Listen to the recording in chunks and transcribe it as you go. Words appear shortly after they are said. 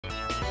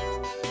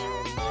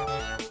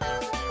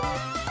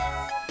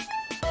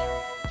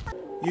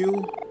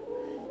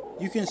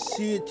You can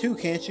see it too,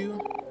 can't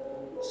you?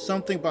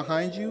 Something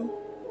behind you?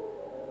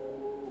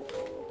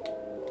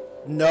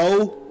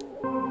 No.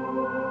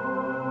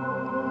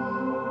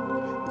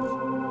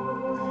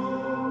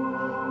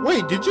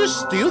 Wait, did you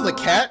steal the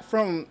cat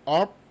from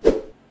our...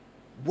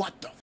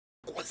 What the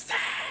f was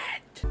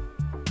that?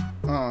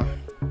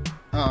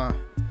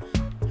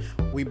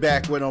 We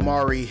back with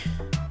Omori.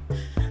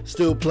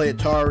 Still play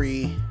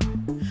Atari.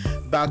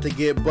 About to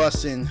get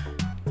bussin'.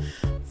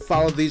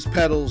 Follow these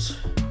petals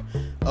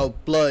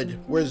of blood.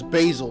 Where's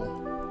Basil?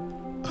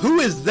 Who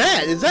is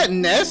that? Is that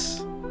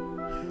Ness?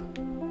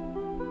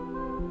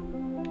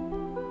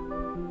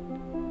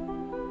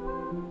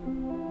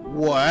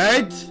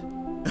 What?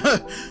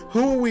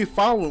 Who are we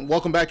following?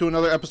 Welcome back to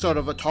another episode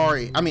of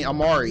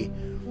Omori.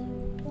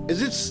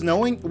 Is it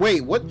snowing?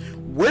 Wait, what?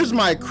 Where's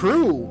my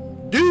crew?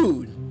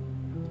 Dude,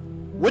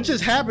 what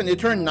just happened? It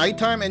turned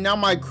nighttime and now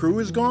my crew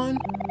is gone?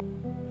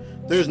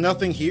 There's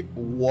nothing here.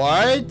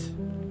 What?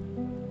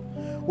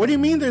 What do you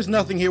mean there's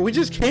nothing here? We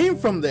just came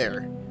from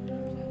there.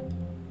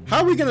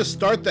 How are we gonna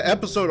start the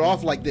episode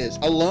off like this,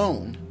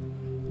 alone?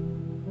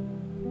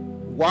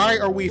 Why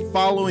are we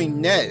following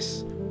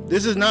Ness?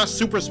 This is not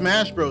Super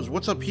Smash Bros.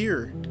 What's up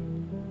here?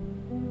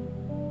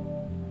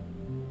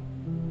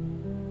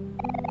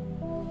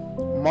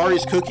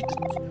 Mari's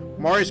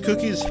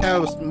cookies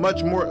have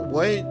much more.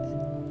 What?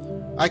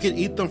 I can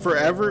eat them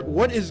forever?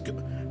 What is...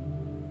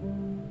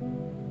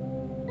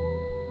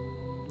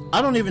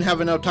 I don't even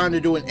have enough time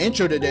to do an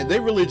intro today. They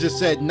really just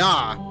said,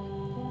 nah,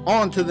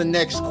 on to the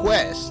next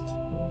quest.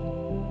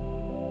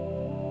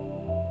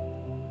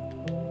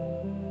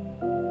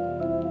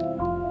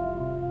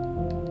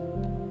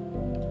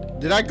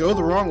 Did I go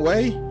the wrong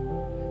way?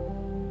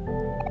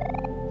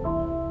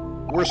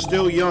 We're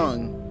still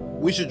young.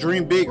 We should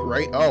dream big,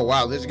 right? Oh,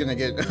 wow, this is gonna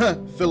get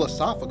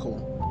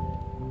philosophical.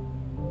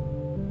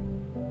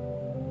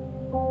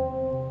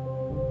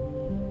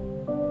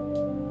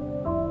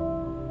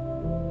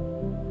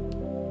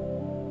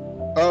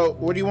 Oh,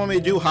 what do you want me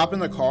to do? Hop in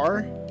the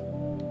car?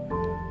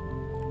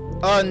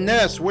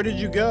 Ness, where did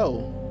you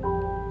go?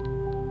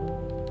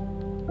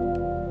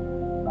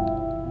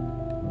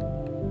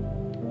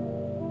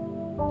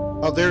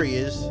 Oh, there he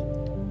is.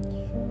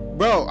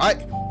 Bro,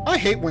 I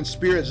hate when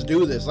spirits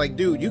do this. Like,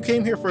 dude, you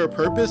came here for a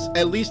purpose.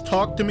 At least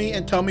talk to me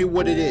and tell me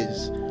what it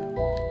is.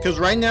 Because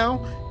right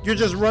now, you're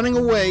just running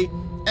away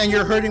and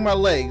you're hurting my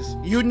legs.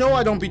 You know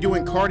I don't be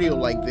doing cardio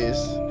like this.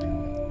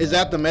 Is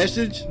that the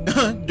message?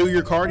 Do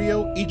your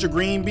cardio. Eat your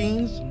green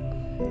beans.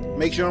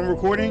 Make sure I'm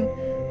recording.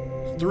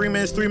 3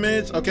 minutes, 3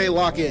 minutes. Okay,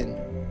 lock in.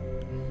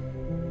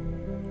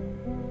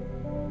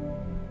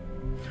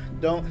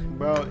 Don't,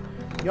 bro.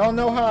 Y'all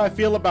know how I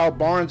feel about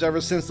Barnes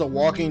ever since The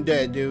Walking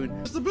Dead, dude.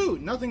 It's the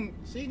boot. Nothing.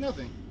 See,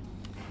 nothing.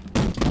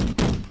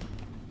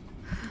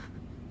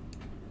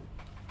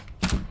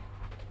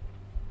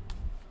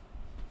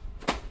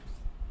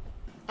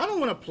 I don't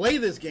want to play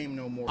this game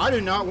no more. I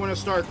do not want to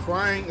start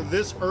crying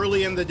this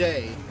early in the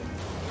day.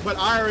 But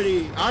I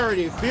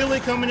already feel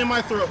it coming in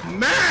my throat.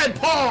 Mad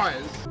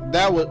pause!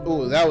 That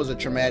was a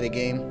traumatic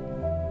game.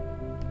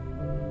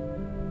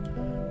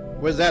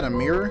 Was that a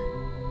mirror?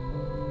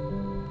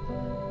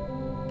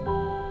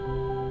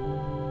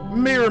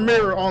 Mirror,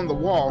 mirror on the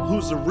wall,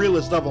 who's the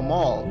realest of them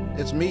all?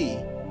 It's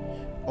me,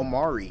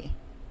 Omori.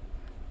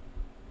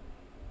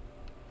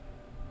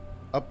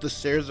 Up the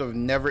stairs of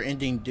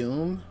never-ending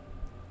doom?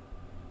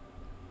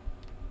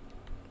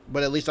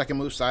 But at least I can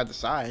move side to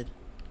side.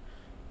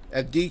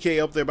 If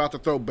DK up there about to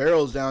throw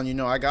barrels down, you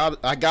know, I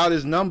got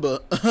his number.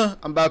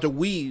 I'm about to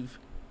weave.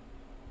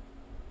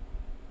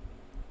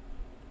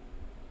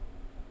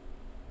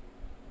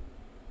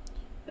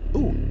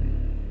 Ooh.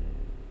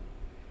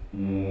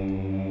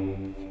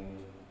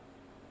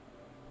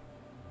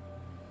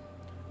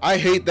 I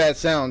hate that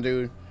sound,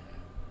 dude.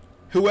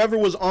 Whoever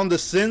was on the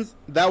synth,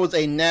 that was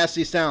a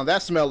nasty sound.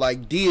 That smelled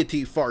like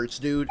deity farts,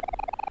 dude.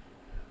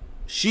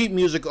 Sheet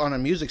music on a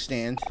music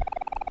stand.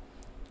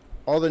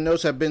 All the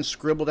notes have been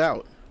scribbled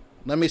out.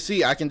 Let me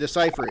see. I can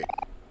decipher it.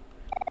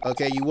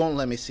 Okay, you won't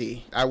let me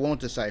see. I won't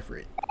decipher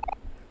it.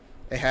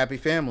 A happy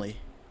family.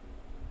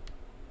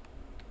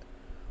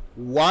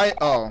 Why?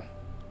 Oh.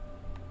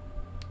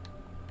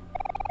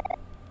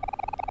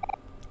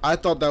 I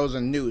thought that was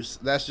a noose.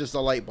 That's just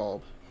a light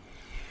bulb.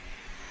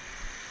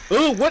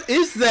 Ooh, what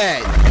is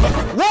that?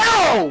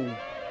 Whoa!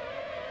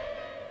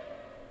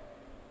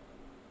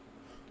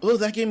 Oh,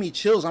 that gave me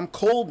chills. I'm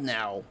cold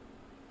now.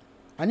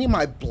 I need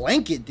my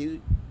blanket,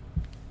 dude.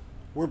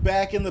 We're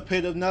back in the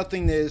pit of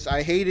nothingness.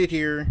 I hate it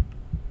here.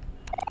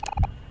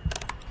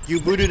 You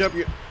booted up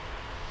your...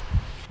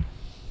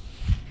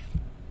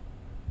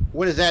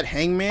 What is that,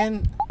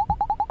 Hangman?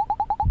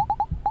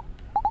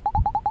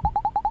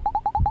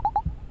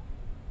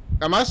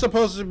 Am I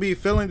supposed to be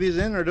filling these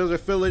in, or does it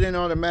fill it in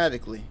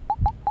automatically?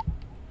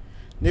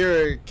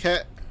 Near a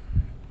cat...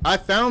 I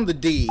found the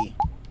D.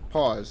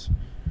 Pause.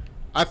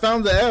 I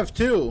found the F,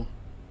 too.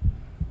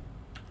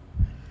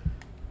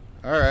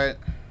 Alright.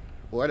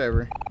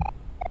 Whatever.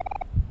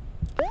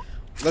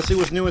 Let's see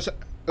what's new inside.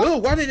 Oh,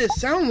 why did it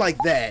sound like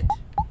that?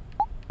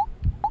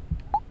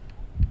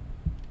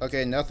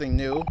 Okay, nothing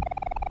new.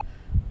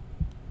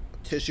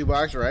 Tissue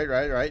box, right.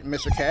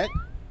 Mr. Cat.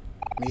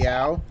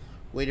 Meow.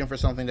 Waiting for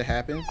something to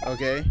happen.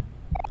 Okay.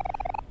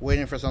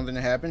 Waiting for something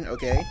to happen.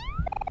 Okay.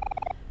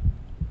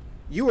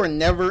 You are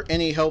never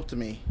any help to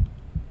me.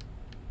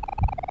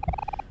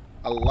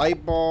 A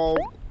light bulb.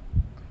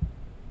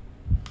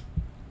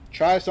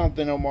 Try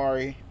something,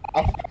 Omori.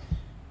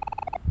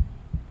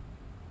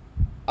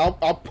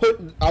 I'll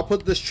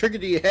put this trigger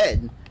to your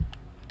head.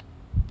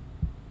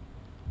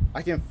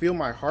 I can feel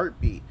my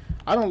heartbeat.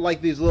 I don't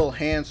like these little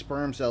hand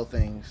sperm cell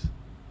things.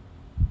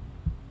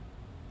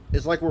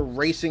 It's like we're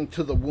racing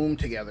to the womb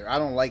together. I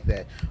don't like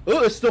that.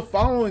 Oh, it's still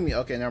following me.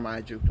 Okay, never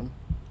mind. I juked him.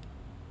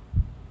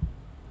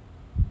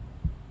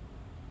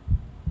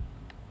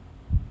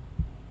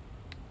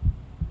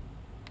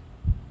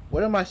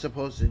 What am I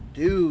supposed to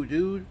do,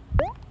 dude?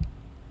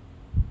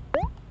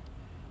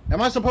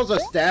 Am I supposed to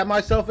stab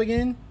myself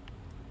again?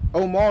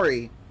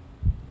 Omori,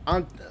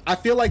 I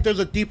feel like there's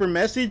a deeper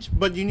message,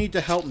 but you need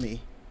to help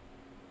me.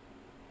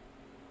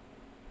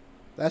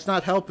 That's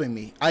not helping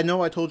me. I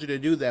know I told you to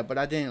do that, but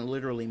I didn't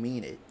literally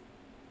mean it.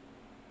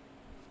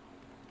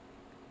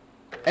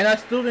 And I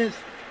still didn't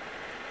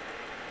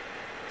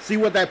see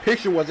what that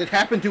picture was. It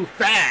happened too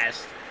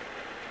fast.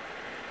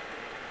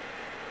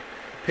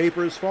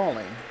 Paper is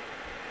falling.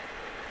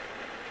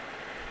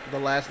 The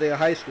last day of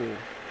high school.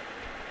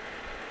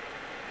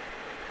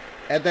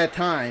 At that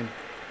time,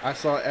 I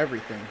saw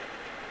everything.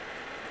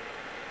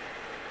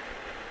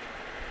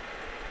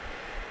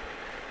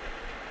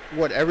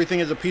 What, everything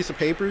is a piece of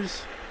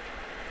papers?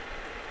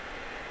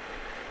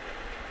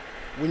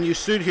 When you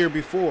stood here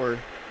before,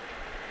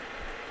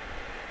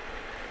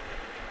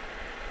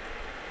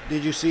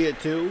 did you see it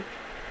too?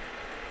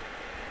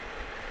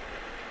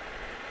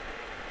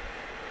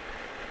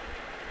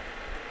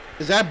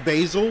 Is that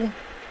Basil?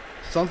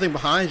 Something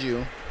behind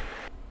you.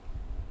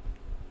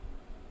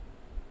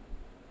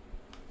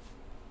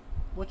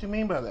 What you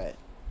mean by that?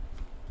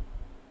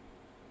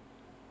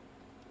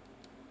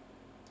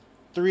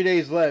 3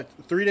 days left.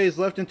 3 days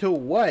left until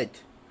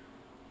what?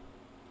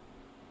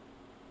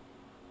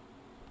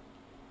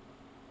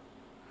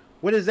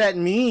 What does that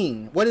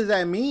mean? What does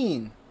that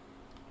mean?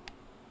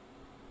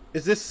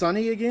 Is this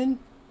sunny again?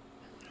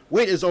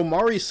 Wait, is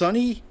Omori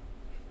sunny?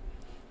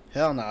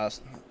 Hell no.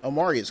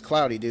 Omori is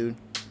cloudy, dude.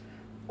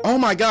 Oh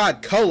my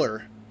god,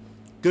 color.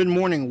 Good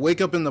morning.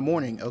 Wake up in the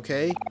morning,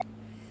 okay?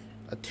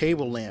 A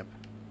table lamp.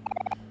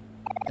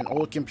 An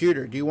old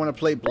computer. Do you want to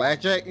play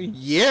blackjack?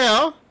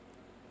 Yeah!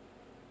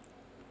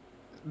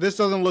 This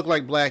doesn't look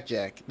like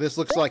blackjack. This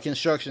looks like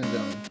construction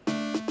zone.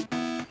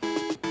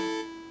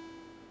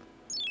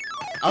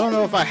 I don't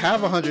know if I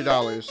have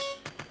 $100.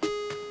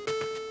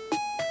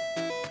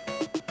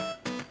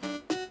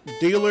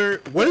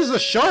 Dealer. What is a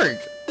shark?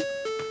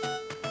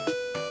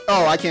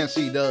 Oh, I can't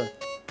see. Duh.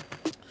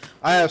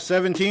 I have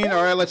 17.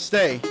 Alright, let's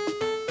stay.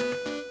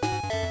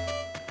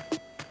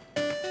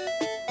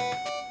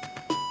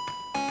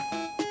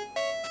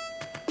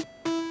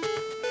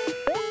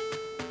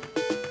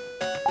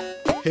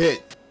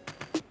 Hit.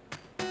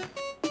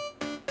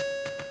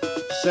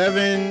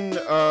 7,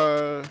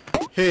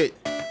 hit.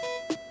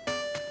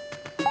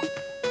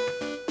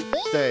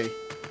 Stay.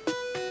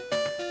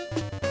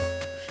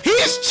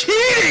 He's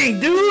cheating,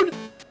 dude!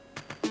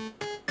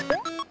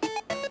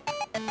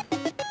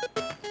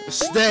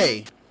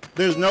 Stay.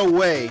 There's no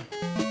way.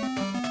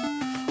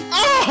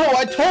 Oh,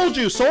 I told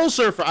you, Soul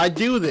Surfer, I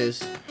do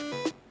this.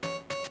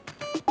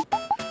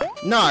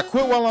 Nah,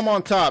 quit while I'm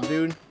on top,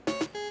 dude.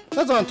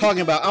 That's what I'm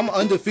talking about. I'm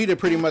undefeated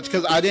pretty much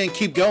because I didn't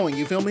keep going,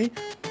 you feel me?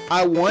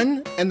 I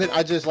won, and then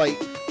I just,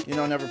 like, you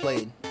know, never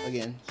played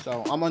again.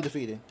 So, I'm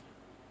undefeated.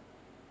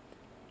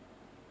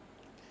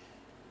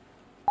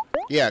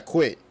 Yeah,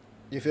 quit.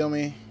 You feel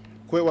me?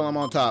 Quit while I'm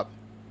on top.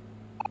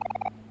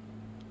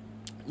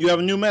 You have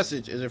a new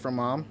message. Is it from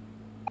Mom?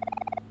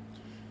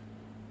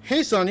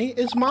 Hey, Sonny,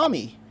 it's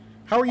Mommy.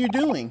 How are you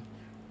doing?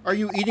 Are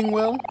you eating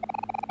well?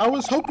 I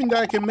was hoping that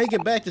I could make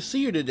it back to see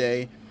you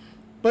today,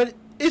 but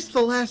it's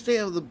the last day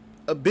of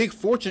a big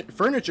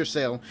furniture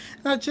sale,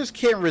 and I just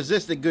can't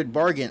resist a good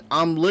bargain.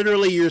 I'm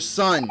literally your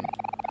son.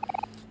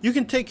 You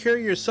can take care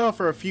of yourself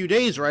for a few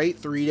days, right?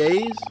 3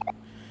 days?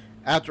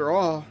 After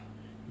all,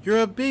 you're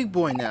a big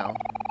boy now.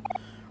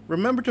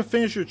 Remember to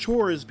finish your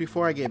chores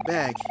before I get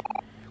back.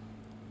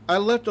 I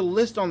left a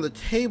list on the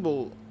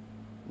table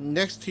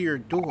next to your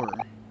door.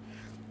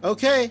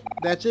 Okay,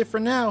 that's it for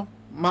now.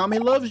 Mommy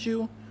loves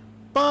you.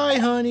 Bye,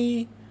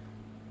 honey.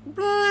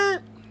 Blah.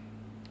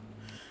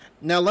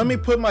 Now let me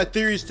put my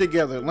theories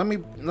together. Let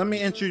me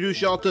introduce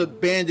y'all to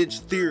Bandit's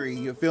theory.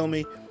 You feel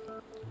me?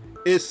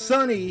 Is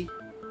Sunny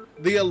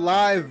the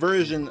alive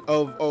version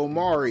of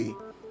Omori?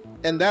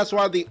 And that's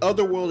why the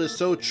other world is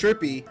so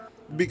trippy,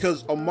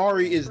 because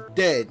Omori is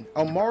dead.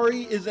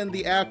 Omori is in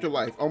the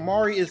afterlife.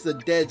 Omori is the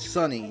dead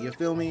Sunny. You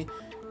feel me?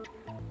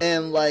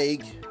 And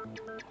like,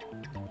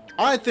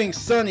 I think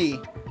Sunny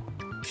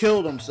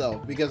killed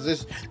himself because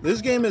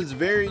this game is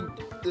very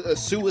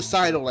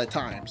suicidal at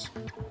times.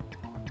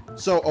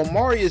 So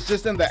Omori is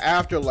just in the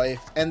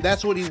afterlife, and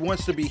that's what he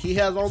wants to be. He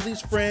has all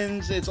these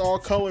friends. It's all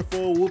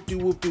colorful.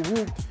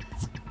 Whoop-de-whoop-de-whoop.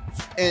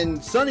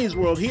 In Sunny's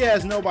world, he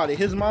has nobody.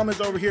 His mom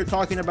is over here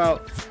talking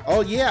about,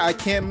 oh yeah, I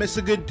can't miss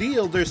a good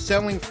deal. They're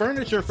selling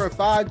furniture for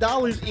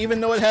 $5,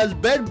 even though it has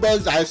bed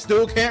bugs. I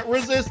still can't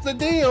resist the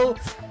deal.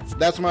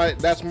 That's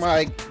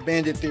my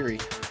bandit theory.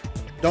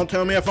 Don't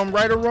tell me if I'm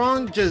right or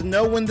wrong. Just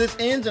know when this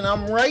ends and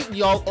I'm right.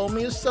 Y'all owe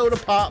me a soda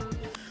pop.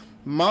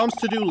 Mom's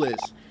to-do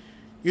list.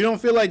 You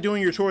don't feel like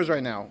doing your chores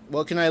right now.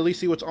 Well, can I at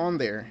least see what's on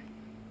there?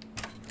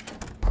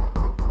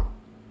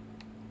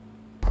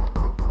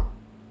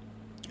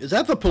 Is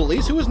that the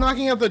police? Who is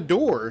knocking at the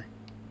door?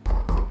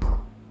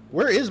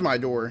 Where is my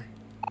door?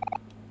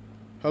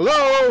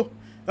 Hello?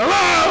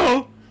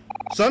 Hello?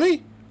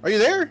 Sonny? Are you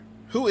there?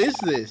 Who is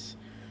this?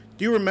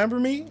 Do you remember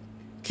me?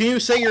 Can you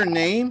say your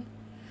name?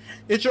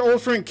 It's your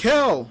old friend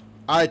Kel.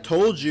 I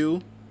told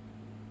you.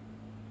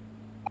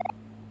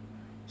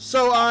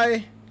 So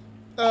I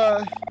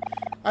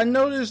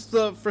noticed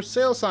the for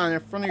sale sign in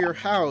front of your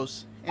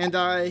house, and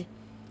I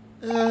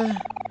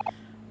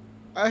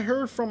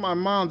heard from my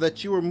mom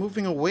that you were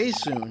moving away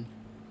soon.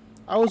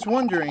 I was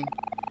wondering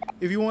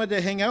if you wanted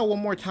to hang out one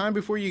more time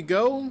before you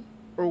go,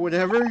 or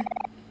whatever.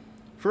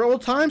 For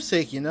old time's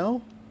sake, you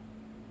know?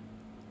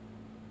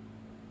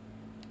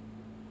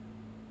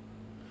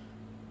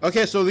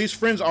 Okay, so these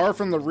friends are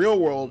from the real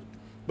world,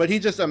 but he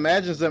just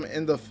imagines them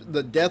in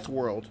the death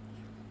world.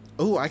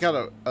 Oh, I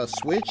got a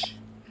switch?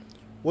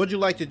 What'd you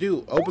like to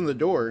do? Open the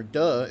door.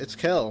 Duh, it's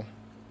Kel.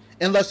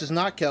 Unless it's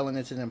not Kel and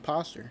it's an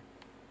imposter.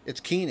 It's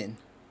Keenan.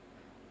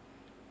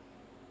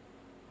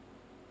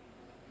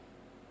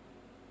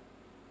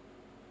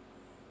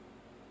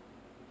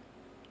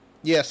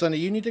 Yeah, Sonny,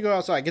 you need to go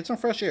outside. Get some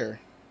fresh air.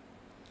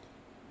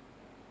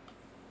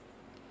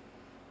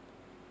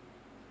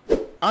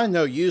 I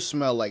know you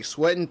smell like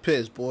sweat and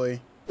piss,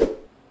 boy.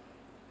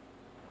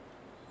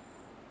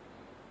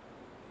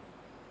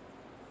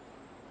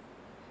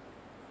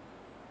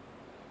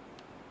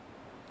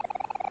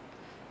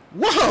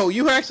 Whoa,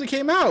 you actually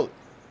came out.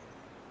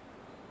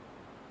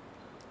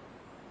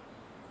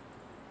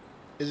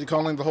 Is he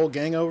calling the whole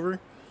gang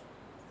over?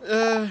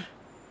 I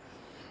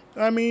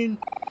mean...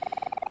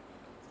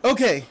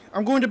 Okay,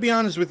 I'm going to be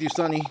honest with you,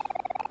 Sonny.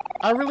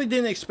 I really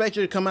didn't expect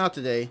you to come out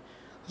today,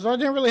 so I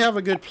didn't really have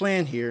a good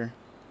plan here.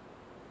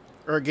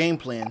 Or a game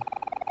plan.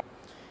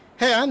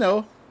 Hey, I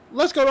know.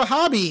 Let's go to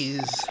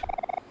Hobbies.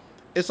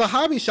 It's a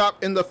hobby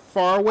shop in the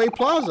faraway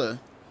plaza.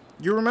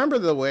 You remember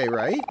the way,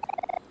 right?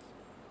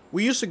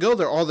 We used to go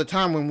there all the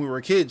time when we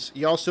were kids.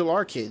 Y'all still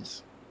are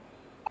kids.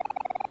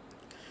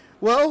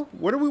 Well,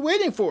 what are we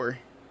waiting for?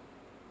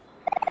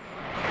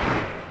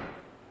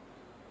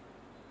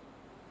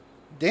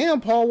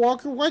 Damn, Paul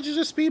Walker, why'd you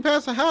just speed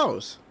past the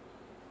house?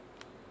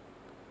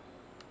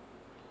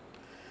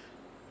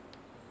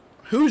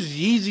 Whose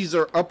Yeezys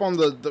are up on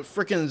the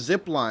frickin'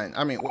 zip line?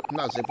 I mean,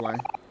 not zip line.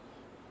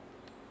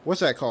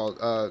 What's that called?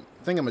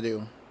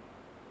 Thingamadoo.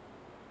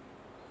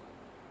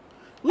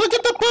 Look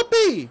at the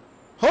puppy!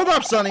 Hold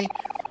up, Sonny.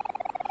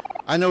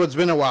 I know it's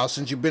been a while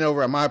since you've been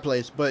over at my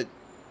place, but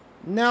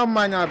now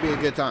might not be a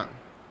good time.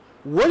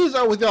 What is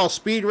up with y'all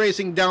speed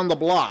racing down the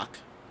block?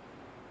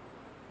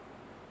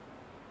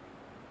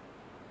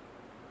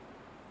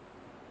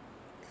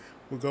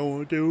 We're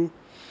going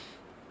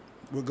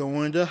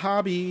to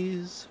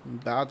Hobbies. I'm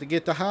about to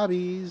get to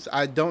Hobbies.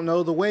 I don't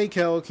know the way,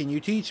 Kel. Can you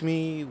teach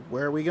me?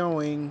 Where are we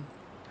going?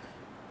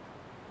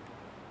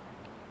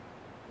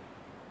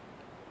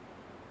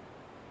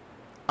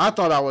 I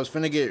thought I was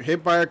finna get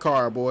hit by a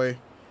car, boy.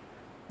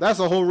 That's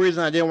the whole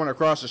reason I didn't want to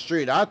cross the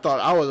street. I thought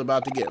I was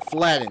about to get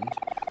flattened.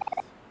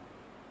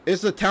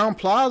 It's the town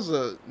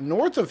plaza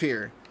north of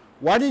here.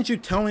 Why didn't you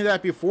tell me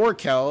that before,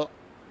 Kel?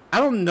 I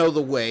don't know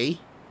the way.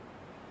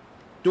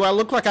 Do I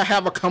look like I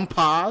have a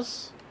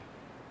compass?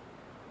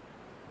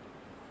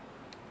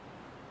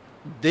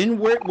 Then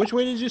which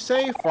way did you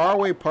say?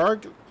 Faraway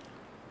Park?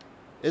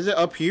 Is it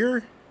up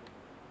here?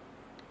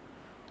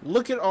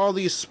 Look at all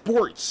these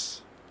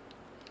sports.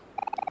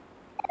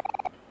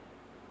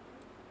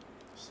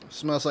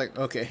 Smells like,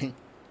 okay.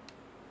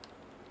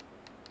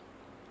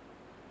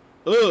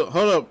 Ugh,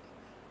 hold up.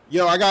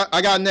 Yo, I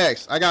got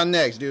next. I got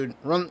next, dude.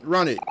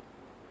 Run it.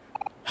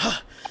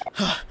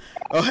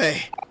 Oh,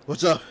 hey.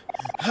 What's up?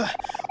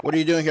 What are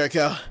you doing here,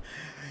 Kel?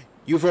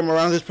 You from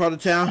around this part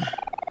of town?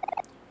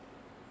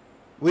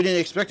 We didn't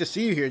expect to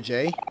see you here,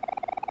 Jay.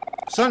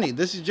 Sonny,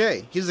 this is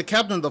Jay. He's the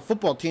captain of the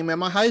football team at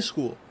my high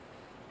school.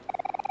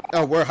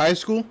 Oh, we're high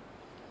school?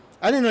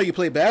 I didn't know you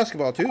played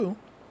basketball, too.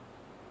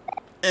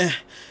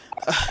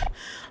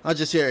 I'm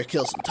just here to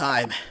kill some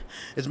time.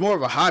 It's more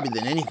of a hobby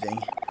than anything.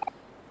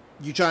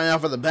 You trying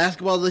out for the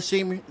basketball this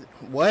team?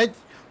 What?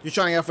 You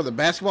trying out for the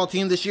basketball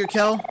team this year,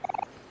 Kel?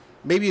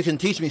 Maybe you can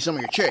teach me some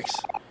of your tricks.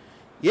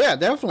 Yeah,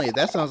 definitely.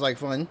 That sounds like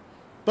fun.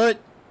 But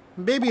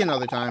maybe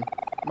another time.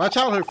 My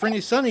childhood friend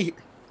is Sonny.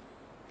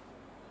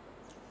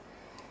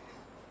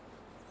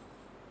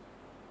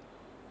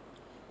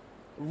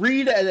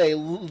 Read at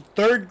a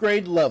third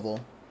grade level.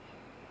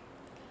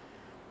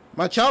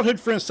 My childhood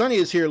friend Sunny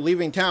is here,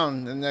 leaving town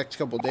in the next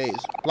couple days.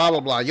 Blah, blah,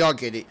 blah. Y'all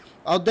get it.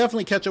 I'll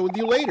definitely catch up with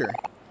you later.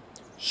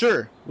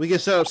 Sure, we can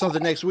set up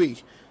something next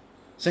week.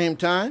 Same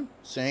time,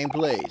 same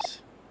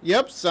place.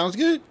 Yep, sounds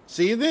good.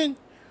 See you then.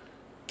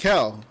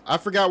 Kel, I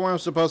forgot where I'm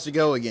supposed to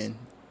go again.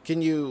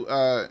 Can you,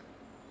 oh,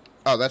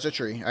 that's a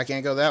tree. I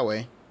can't go that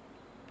way.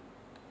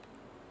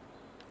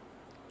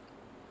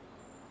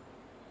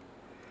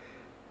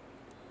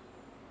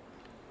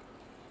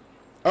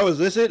 Oh, is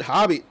this it?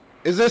 Hobby.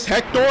 Is this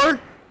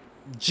Hector?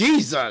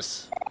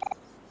 Jesus.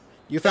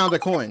 You found a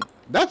coin.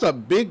 That's a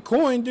big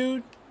coin,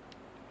 dude.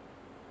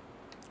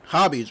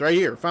 Hobbies, right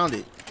here. Found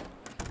it.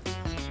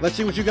 Let's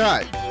see what you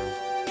got.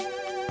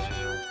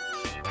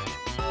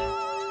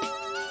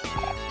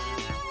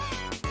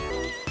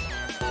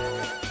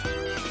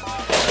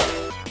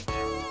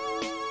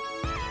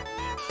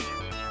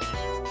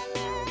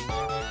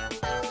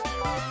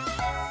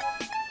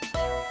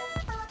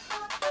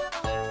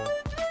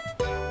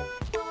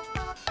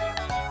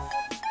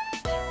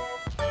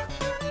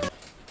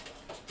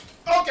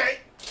 Okay,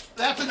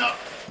 that's enough.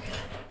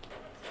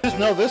 Just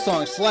know this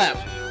song slap.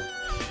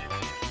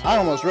 I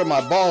almost ripped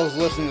my balls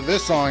listening to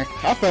this song.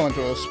 I fell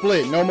into a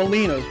split. No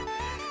Molina.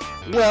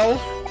 Well,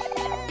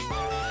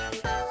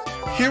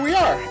 here we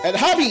are at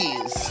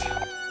Hobbies.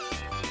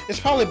 It's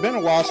probably been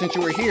a while since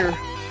you were here,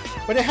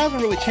 but it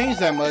hasn't really changed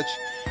that much.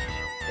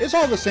 It's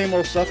all the same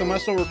old stuff. Am I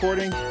still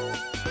recording?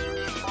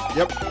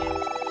 Yep.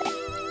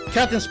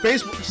 Captain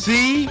Space.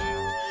 See,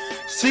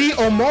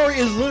 Omori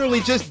is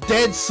literally just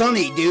dead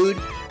Sunny, dude.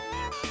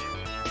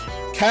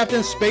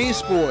 Captain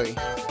Space Boy.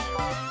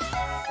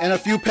 And a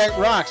few pet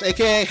rocks,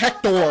 aka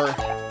Hector.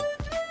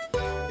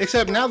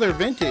 Except now they're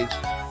vintage.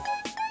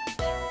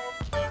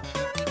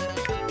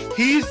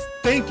 He's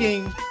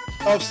thinking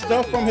of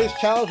stuff from his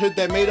childhood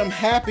that made him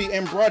happy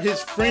and brought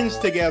his friends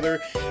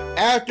together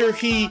after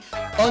he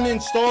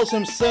uninstalls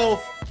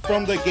himself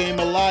from the game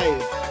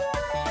Alive.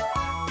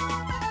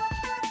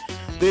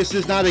 This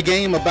is not a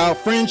game about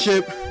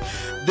friendship.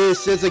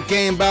 This is a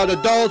game about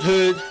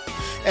adulthood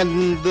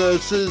and the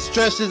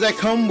stresses that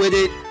come with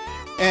it.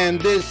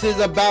 And this is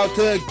about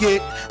to get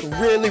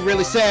really,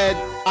 really sad.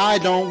 I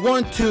don't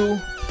want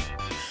to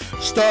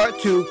start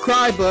to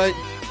cry, but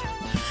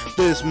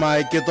this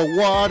might get the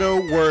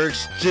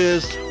waterworks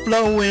just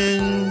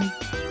flowing.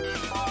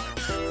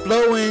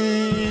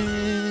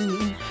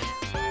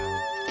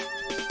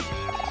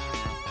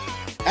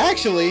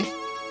 Actually,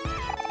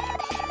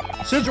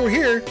 since we're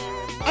here,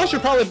 I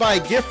should probably buy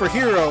a gift for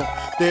Hero.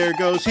 There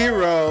goes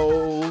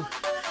Hero.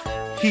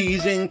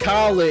 He's in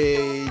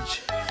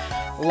college.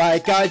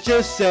 Like I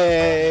just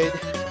said,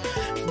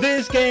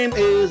 this game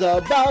is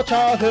about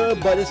childhood,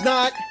 but it's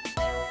not.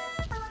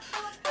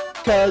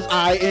 Cause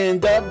I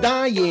end up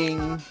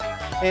dying.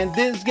 And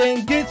this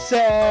game gets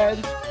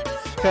sad.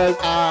 Cause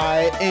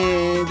I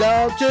end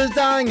up just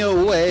dying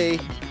away.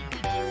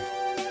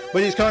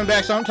 But he's coming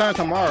back sometime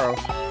tomorrow.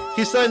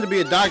 He's studying to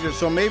be a doctor,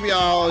 so maybe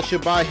I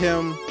should buy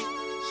him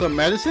some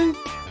medicine?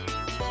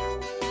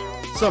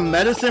 Some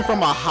medicine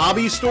from a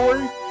hobby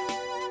store?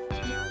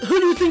 Who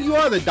do you think you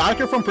are, the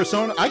doctor from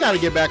Persona? I gotta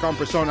get back on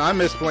Persona. I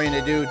miss playing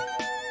it, dude.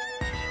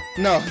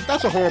 No,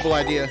 that's a horrible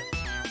idea.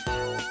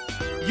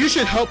 You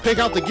should help pick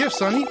out the gift,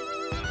 Sonny.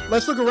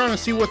 Let's look around and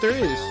see what there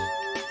is.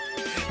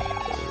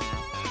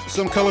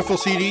 Some colorful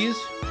CDs.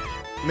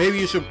 Maybe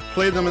you should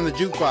play them in the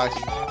jukebox.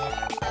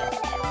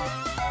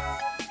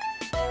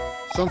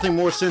 Something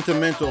more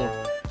sentimental.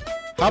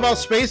 How about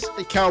Space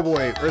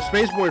Cowboy or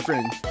Space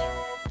Boyfriend?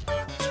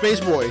 Space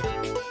Boy.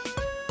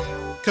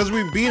 Because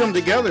we beat them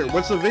together.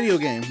 What's the video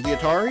game? The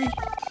Atari?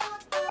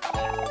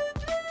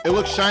 It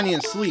looks shiny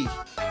and sleek.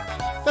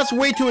 That's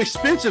way too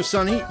expensive,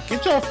 Sonny.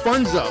 Get your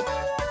funds up.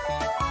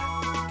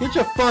 Get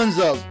your funds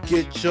up.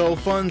 Get your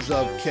funds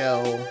up,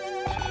 Kel.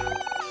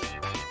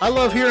 I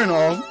love hearing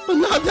all, but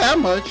not that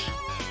much.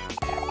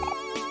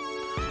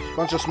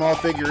 Bunch of small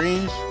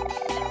figurines.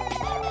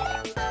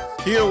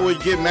 Hero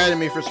would get mad at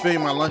me for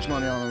spending my lunch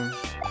money on them.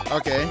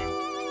 Okay.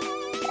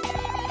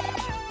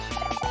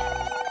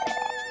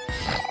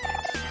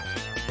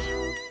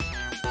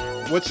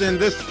 What's in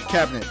this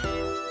cabinet?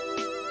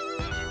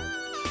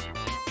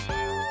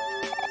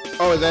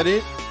 Oh, is that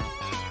it?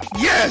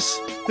 Yes!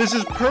 This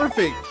is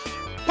perfect!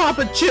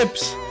 Papa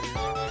Chips!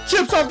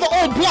 Chips off the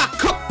old block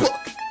cookbook!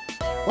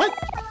 What?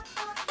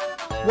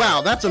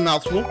 Wow, that's a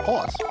mouthful.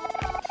 Pause.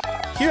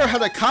 Hero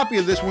had a copy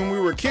of this when we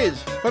were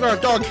kids, but our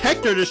dog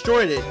Hector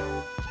destroyed it.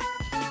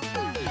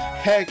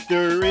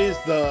 Hector is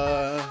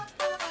the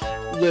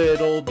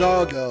little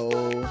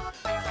doggo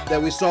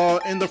that we saw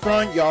in the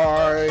front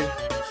yard.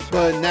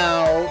 But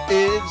now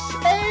it's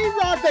a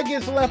rock that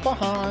gets left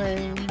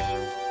behind.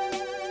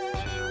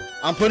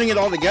 I'm putting it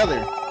all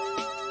together.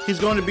 He's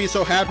going to be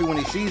so happy when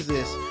he sees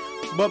this.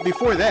 But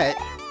before that,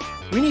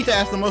 we need to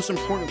ask the most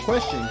important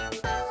question.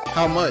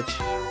 How much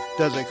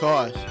does it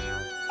cost?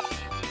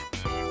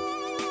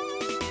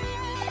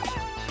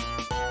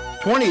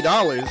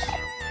 $20?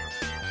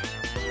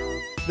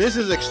 This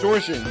is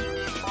extortion.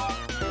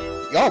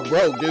 Y'all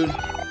broke, dude.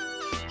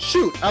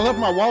 Shoot, I left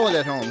my wallet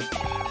at home.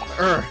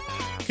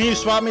 Can Can you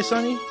swap me,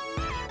 Sonny?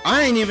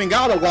 I ain't even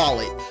got a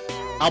wallet.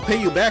 I'll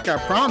pay you back, I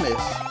promise.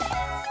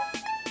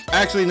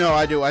 Actually, no,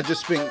 I do. I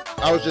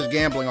was just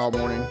gambling all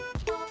morning.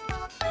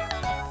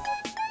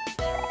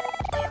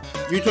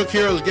 You took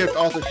Hero's gift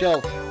off the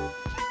shelf.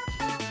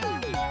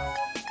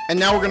 And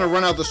now we're gonna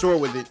run out the store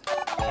with it.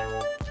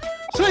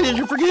 Sonny, did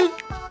you forget?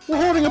 We're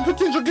holding a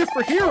potential gift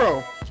for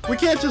Hero. We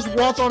can't just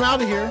waltz on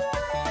out of here.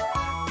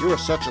 You are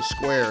such a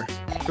square.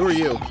 Who are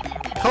you?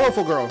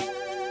 Colorful girl.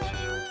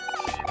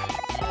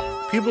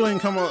 People didn't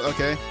come out.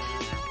 Okay.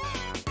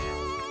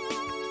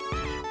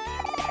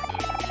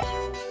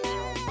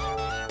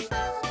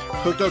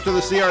 Hooked up to the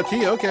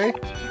CRT. Okay.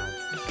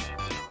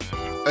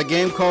 A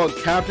game called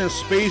Captain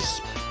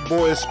Space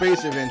Boy's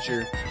Space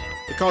Adventure.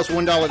 It costs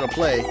 $1 to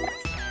play.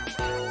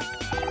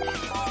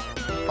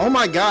 Oh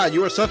my god,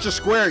 you are such a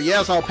square.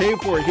 Yes, I'll pay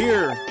for it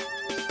here.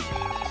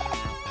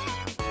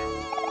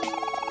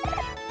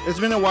 It's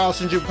been a while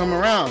since you've come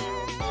around.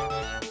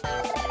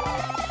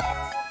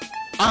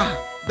 Ah,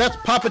 that's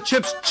Papa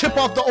Chip's Chip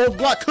Off the Old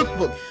Block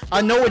cookbook.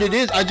 I know what it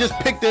is. I just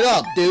picked it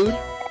up, dude.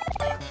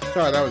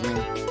 Sorry, that was me.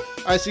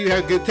 I see you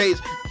have good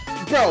taste.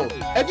 Bro,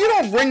 if you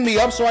don't ring me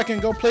up so I can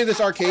go play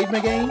this arcade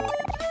game.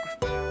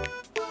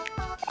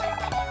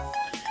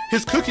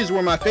 His cookies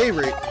were my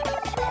favorite.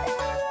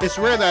 It's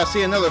rare that I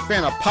see another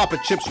fan of Papa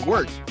Chip's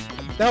work.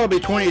 That'll be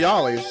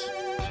 $20.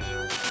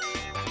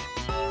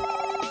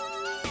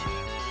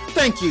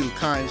 Thank you,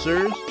 kind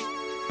sirs.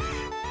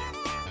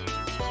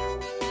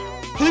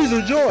 Please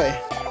enjoy.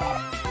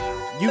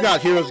 You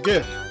got Hero's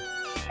gift.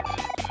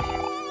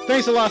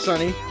 Thanks a lot,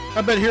 Sonny.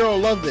 I bet Hero will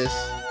love this.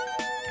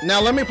 Now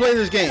let me play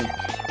this game.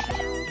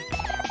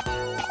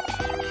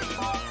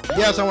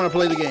 Yes, I want to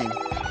play the game.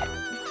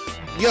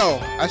 Yo,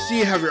 I see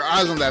you have your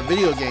eyes on that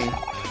video game.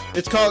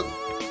 It's called...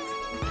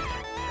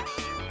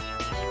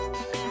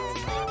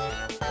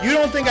 You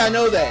don't think I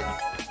know that?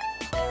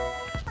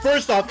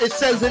 First off, it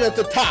says it at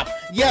the top.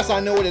 Yes, I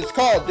know what it's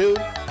called,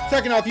 dude.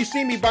 Second off, you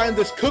see me buying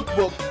this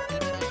cookbook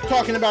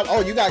talking about,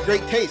 oh, you got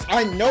great taste.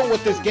 I know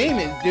what this game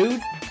is,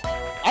 dude.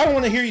 I don't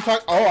want to hear you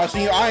talk. Oh, I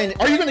see your eye.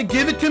 Are you going to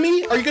give it to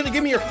me? Are you going to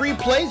give me a free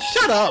play?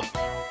 Shut up.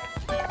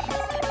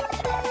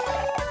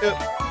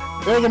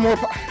 Those are more...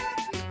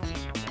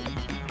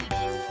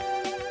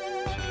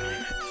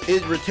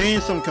 It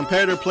retains some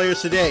competitor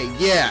players today.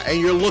 Yeah, and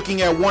you're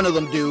looking at one of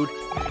them, dude.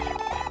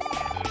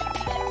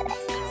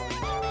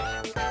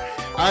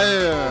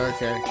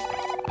 Okay.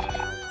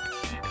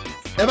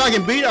 If I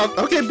can beat up,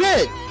 okay,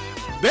 bet.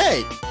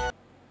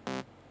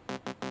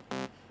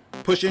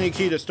 Push any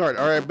key to start.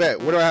 All right, bet.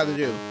 What do I have to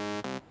do?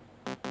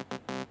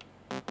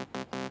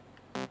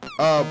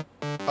 Oh,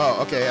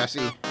 okay, I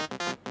see.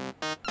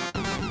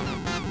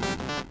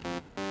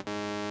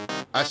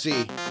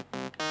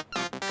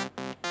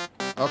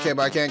 Okay,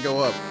 but I can't go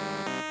up.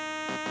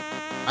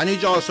 I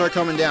need y'all to start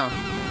coming down.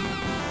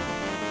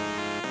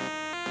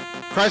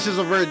 Crisis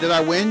averted. Did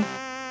I win?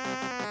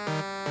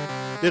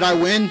 Did I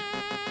win?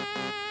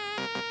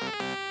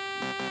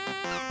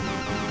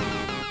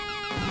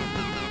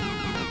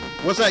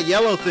 What's that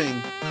yellow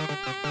thing?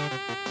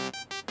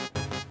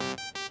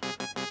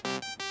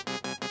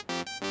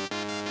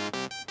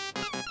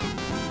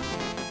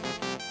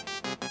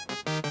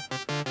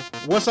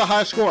 What's the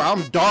high score?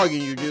 I'm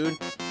dogging you, dude.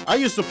 I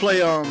used to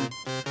play,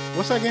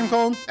 what's that game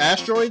called?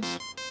 Asteroids?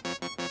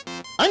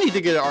 I need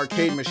to get an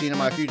arcade machine in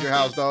my future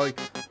house, dog.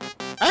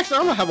 Actually,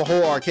 I'm gonna have a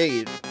whole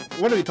arcade.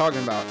 What are we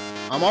talking about?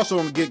 I'm also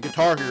gonna get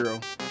Guitar Hero.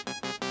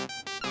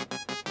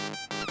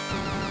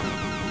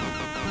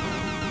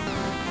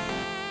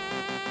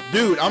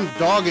 Dude, I'm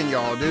dogging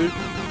y'all, dude.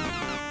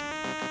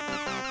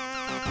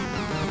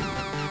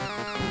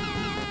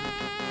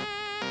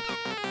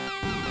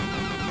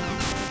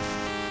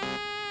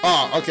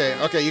 Oh,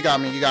 okay, you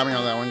got me on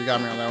that one,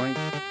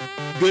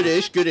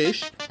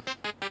 Goodish.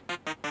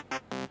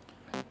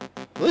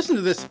 Listen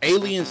to this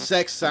alien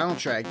sex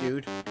soundtrack,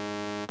 dude.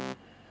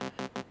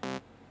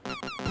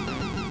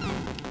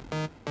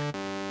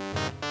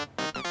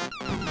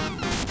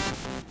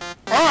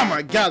 Oh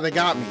my god, they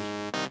got me.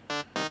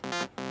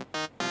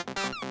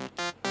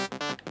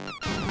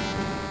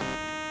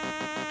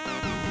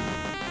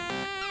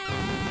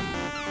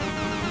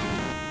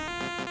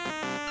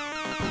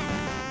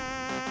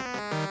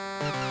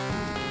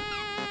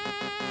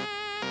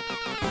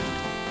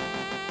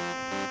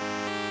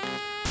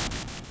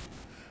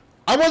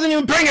 I wasn't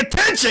even paying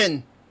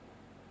attention!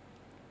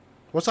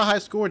 What's the high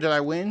score? Did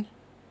I win?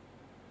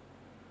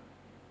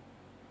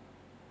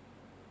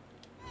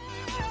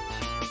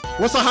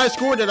 What's the high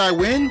score? Did I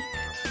win?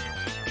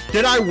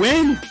 Did I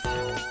win?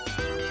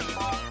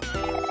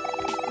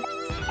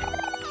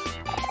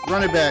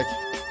 Run it back.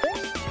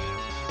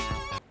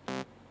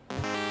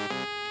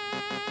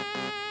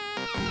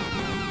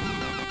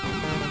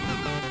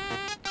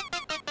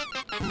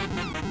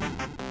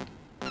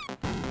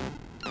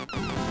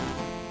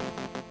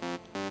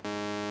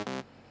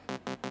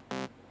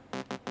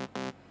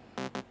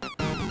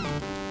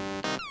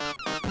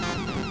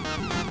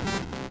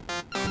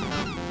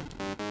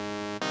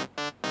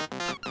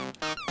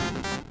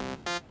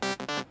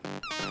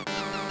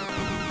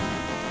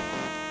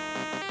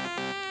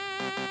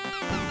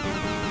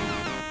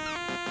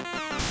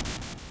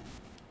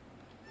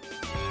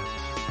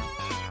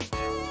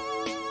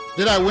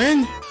 Did I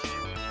win?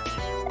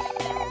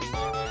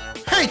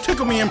 Hey,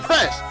 tickle me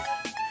impressed.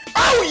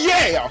 Oh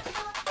yeah!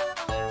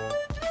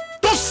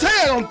 Don't say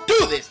I don't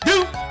do this,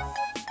 dude!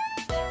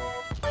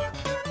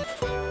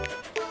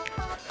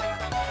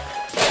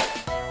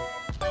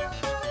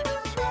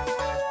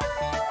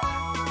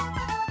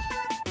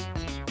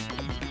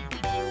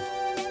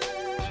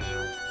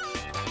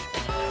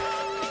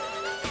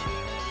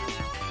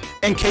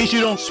 In case you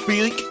don't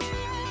speak,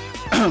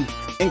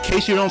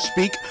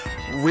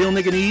 real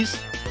nigganese,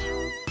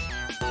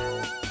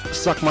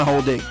 suck my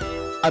whole dick.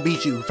 I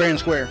beat you, fair and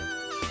square.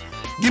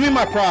 Give me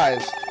my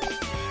prize.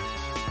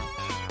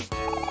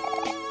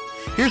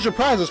 Here's your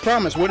prize, as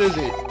promised. What is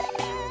it?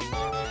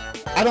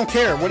 I don't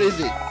care. What is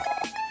it?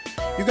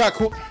 You got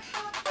cool.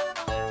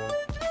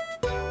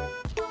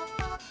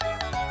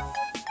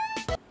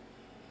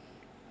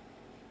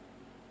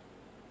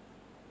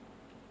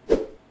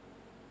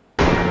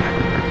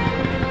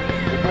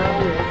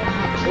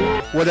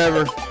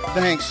 Whatever.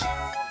 Thanks.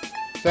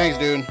 Thanks,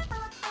 dude.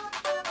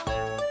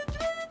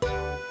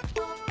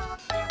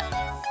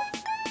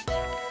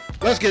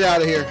 Let's get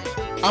out of here.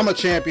 I'm a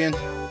champion.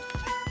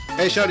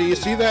 Hey, Shuddy, you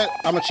see that?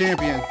 I'm a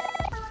champion.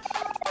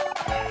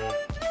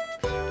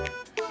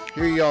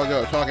 Here y'all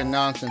go, talking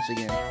nonsense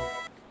again.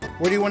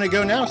 Where do you want to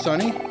go now,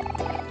 Sonny?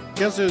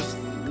 Guess there's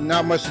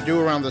not much to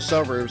do around the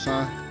suburbs,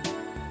 huh?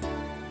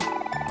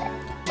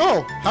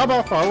 Oh, how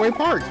about Faraway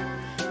Park?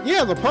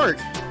 Yeah, the park.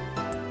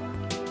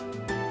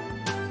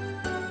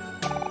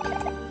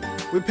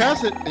 We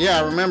passed it. Yeah,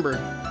 I remember.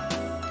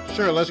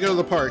 Sure, let's go to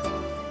the park.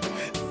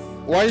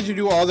 Why did you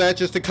do all that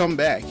just to come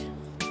back?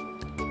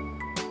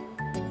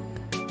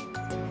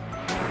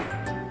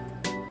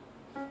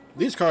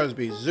 These cars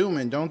be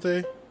zooming, don't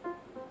they?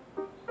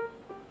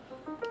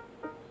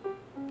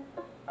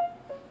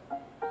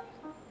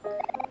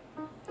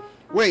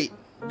 Wait,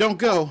 don't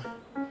go.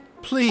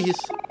 Please.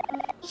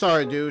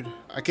 Sorry, dude.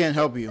 I can't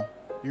help you.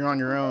 You're on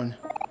your own.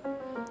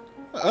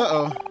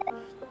 Uh-oh.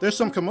 There's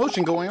some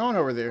commotion going on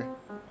over there.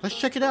 Let's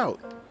check it out.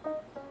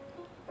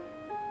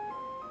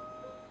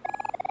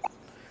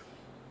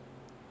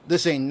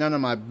 This ain't none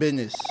of my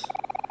business.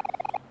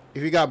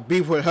 If you got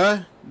beef with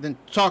her, then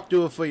talk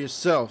to her for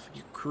yourself,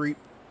 you creep.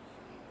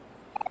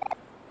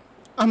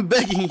 I'm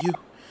begging you.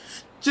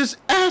 Just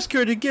ask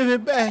her to give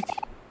it back.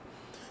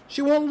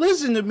 She won't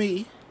listen to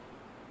me.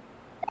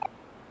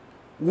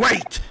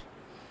 Wait!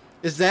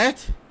 Is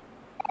that?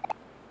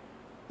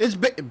 It's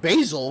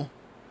Basil.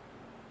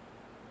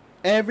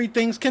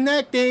 Everything's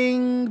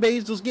connecting.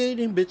 Basil's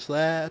getting bitch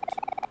slapped.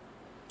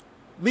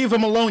 Leave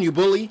him alone, you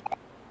bully.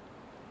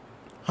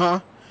 Huh?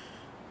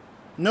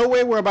 No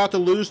way we're about to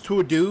lose to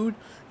a dude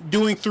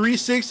doing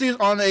 360s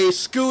on a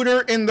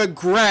scooter in the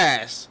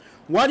grass.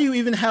 Why do you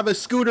even have a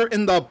scooter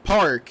in the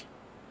park?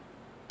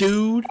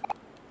 Dude?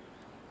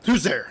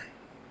 Who's there?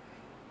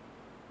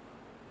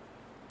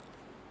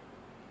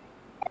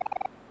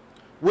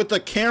 With a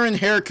Karen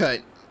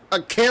haircut.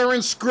 A Karen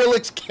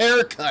Skrillex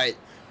haircut.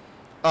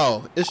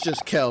 Oh, it's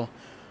just Kel.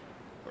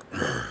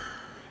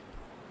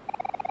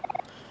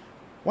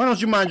 Why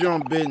don't you mind your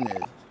own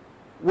business?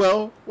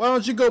 Well, why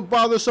don't you go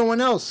bother someone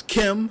else,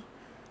 Kim?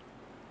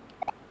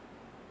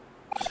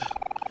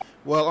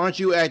 Well, aren't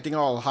you acting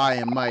all high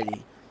and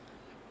mighty?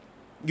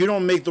 You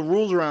don't make the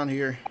rules around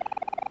here.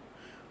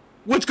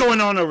 What's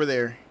going on over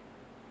there?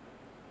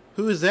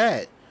 Who is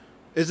that?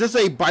 Is this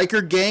a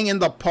biker gang in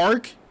the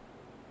park?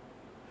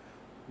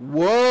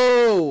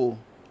 Whoa!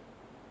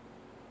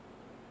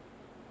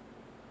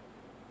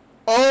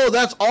 Oh,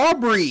 that's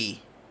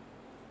Aubrey!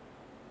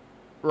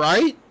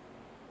 Right?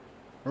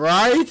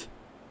 Right?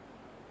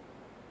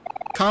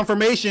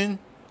 Confirmation.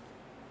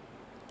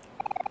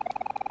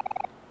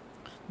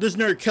 This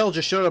nerd Kel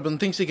just showed up and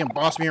thinks he can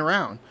boss me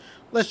around.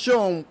 Let's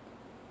show him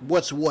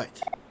what's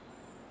what.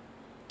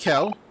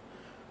 Kel,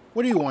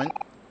 what do you want?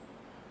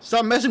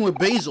 Stop messing with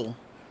Basil.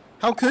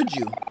 How could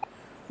you?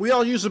 We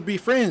all used to be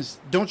friends,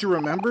 don't you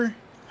remember?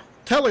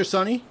 Tell her,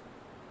 Sonny.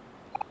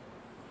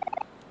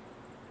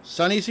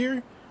 Sonny's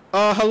here?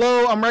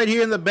 Hello, I'm right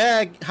here in the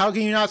bag. How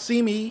can you not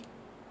see me?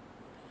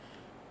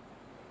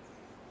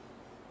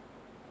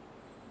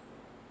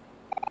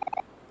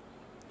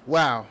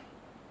 Wow,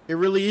 it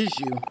really is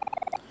you.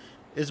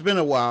 It's been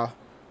a while,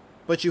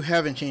 but you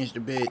haven't changed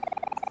a bit.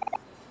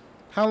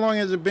 How long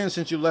has it been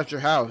since you left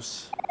your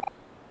house?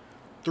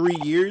 3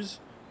 years?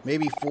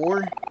 Maybe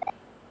 4?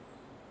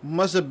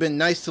 Must have been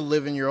nice to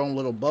live in your own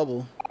little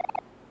bubble.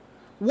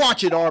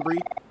 Watch it, Aubrey.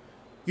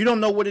 You don't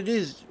know what it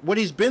is, what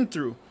he's been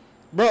through.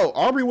 Bro,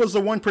 Aubrey was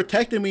the one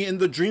protecting me in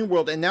the dream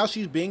world, and now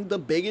she's being the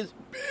biggest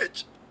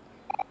bitch.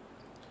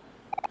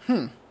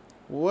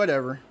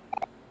 Whatever.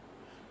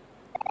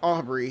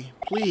 Aubrey,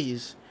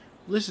 please,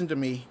 listen to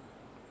me.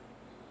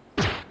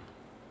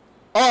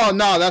 Oh,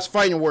 no, that's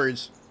fighting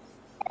words.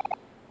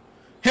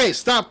 Hey,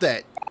 stop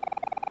that.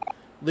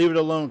 Leave it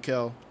alone,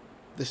 Kel.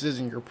 This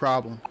isn't your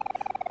problem.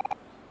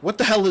 What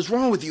the hell is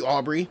wrong with you,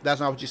 Aubrey?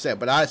 That's not what you said,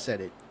 but I said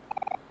it.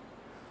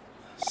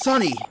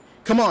 Sonny,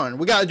 come on,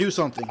 we gotta do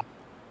something.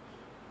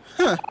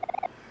 Huh.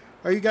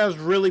 Are you guys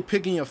really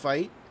picking a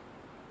fight?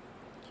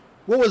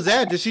 What was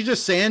that? Did she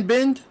just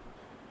sandbend?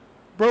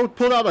 Bro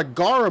pulled out a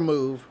Gara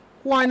move.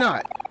 Why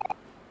not?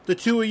 The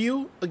two of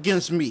you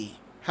against me.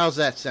 How's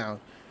that sound?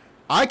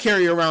 I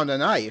carry around a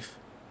knife.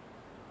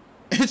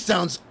 It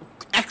sounds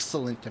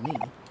excellent to me.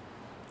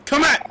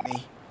 Come at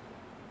me.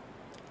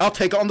 I'll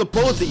take on the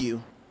both of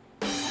you.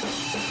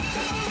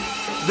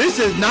 This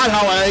is not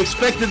how I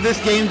expected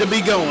this game to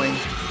be going.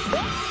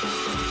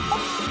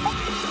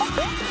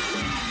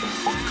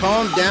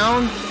 Calm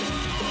down.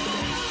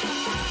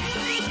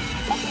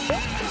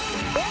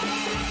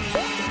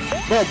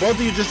 Bro, both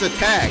of you just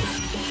attacked.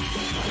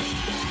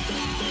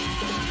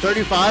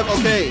 35?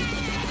 Okay.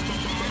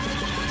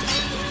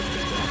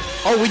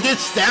 Oh, we did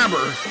stab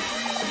her.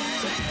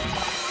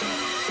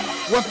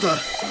 What the?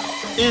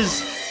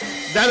 Is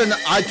that an...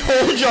 I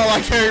told y'all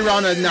I carry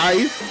around a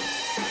knife.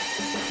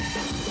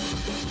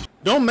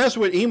 Don't mess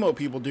with emo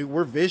people, dude.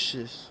 We're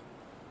vicious.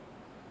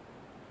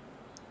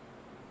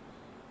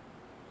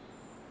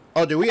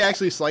 Oh, did we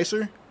actually slice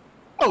her?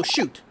 Oh,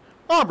 shoot.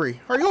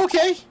 Aubrey, are you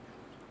okay?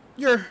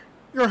 You're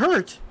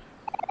hurt.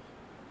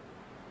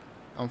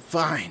 I'm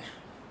fine.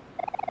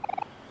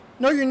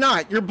 No, you're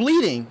not. You're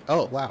bleeding.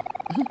 Oh, wow.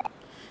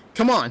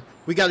 Come on.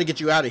 We got to get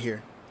you out of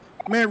here.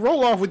 Man,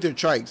 roll off with your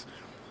trikes.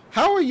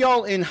 How are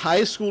y'all in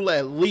high school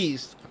at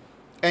least,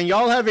 and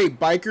y'all have a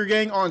biker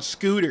gang on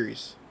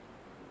scooters?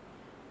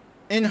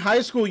 In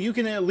high school, you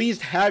can at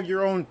least have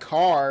your own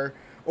car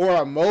or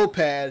a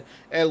moped,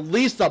 at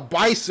least a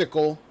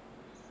bicycle.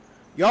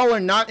 Y'all are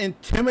not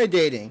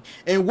intimidating.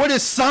 And what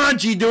is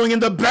Sanji doing in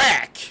the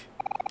back?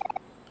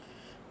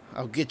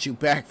 I'll get you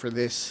back for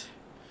this.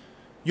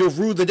 You'll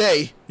rue the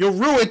day. You'll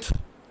rue it.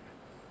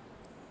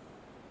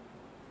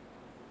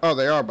 Oh,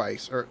 they are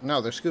bikes. Or,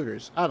 no, they're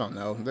scooters. I don't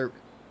know.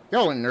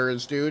 Y'all are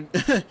nerds, dude.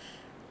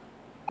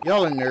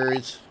 Y'all are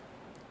nerds.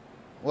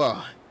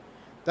 Well,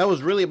 that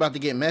was really about to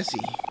get messy.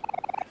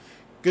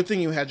 Good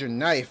thing you had your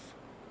knife,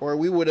 or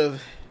we would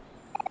have...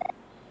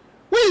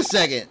 Wait a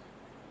second!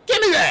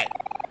 Give me that!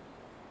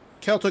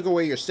 Kel took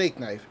away your steak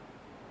knife.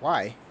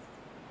 Why?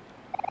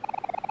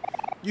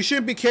 You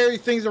shouldn't be carrying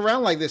things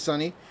around like this,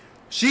 Sonny.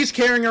 She's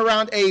carrying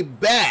around a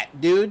bat,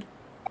 dude.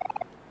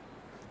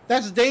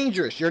 That's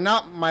dangerous. You're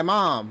not my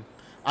mom.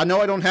 I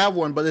know I don't have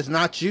one, but it's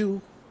not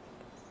you.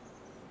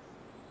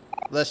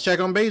 Let's check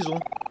on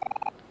Basil.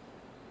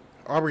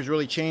 Aubrey's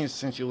really changed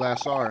since you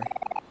last saw her.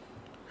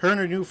 Her and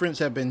her new friends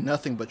have been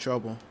nothing but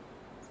trouble.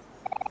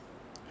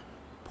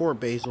 Poor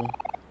Basil.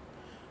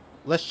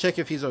 Let's check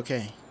if he's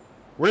okay.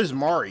 Where's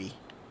Mari?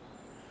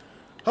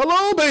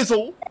 Hello,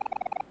 Basil!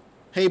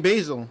 Hey,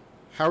 Basil.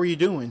 How are you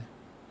doing?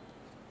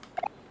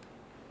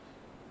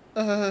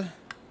 I'm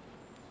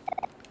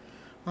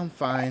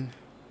fine.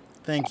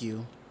 Thank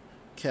you,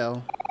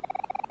 Kel.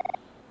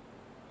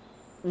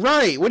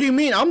 Right, what do you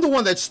mean? I'm the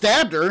one that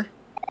stabbed her.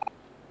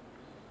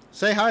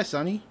 Say hi,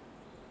 Sonny.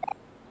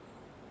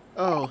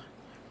 Oh,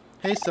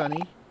 hey,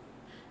 Sonny.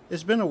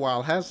 It's been a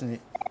while, hasn't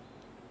it?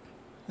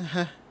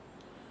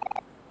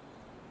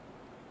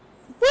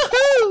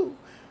 Woohoo!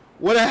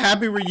 What a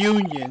happy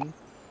reunion.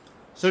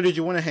 So did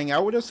you want to hang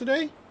out with us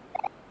today?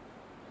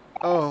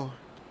 Oh,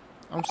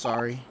 I'm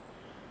sorry.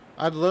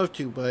 I'd love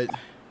to, but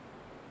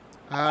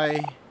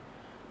I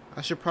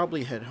should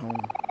probably head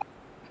home.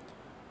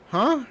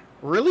 Huh?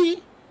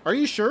 Really? Are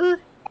you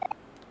sure?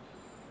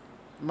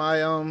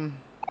 My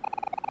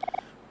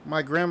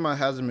grandma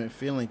hasn't been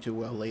feeling too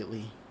well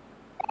lately.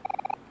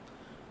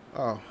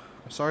 Oh,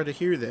 I'm sorry to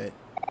hear that.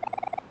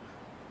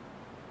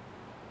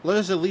 Let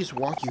us at least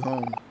walk you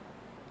home.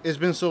 It's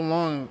been so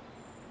long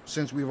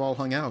since we've all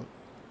hung out.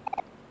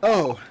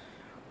 Oh,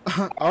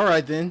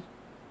 alright then.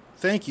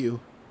 Thank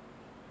you.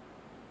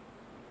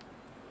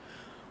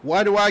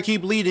 Why do I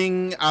keep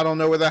leading? I don't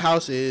know where the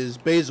house is.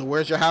 Basil,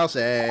 where's your house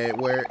at?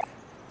 Where?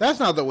 That's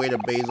not the way to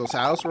Basil's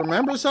house.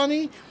 Remember,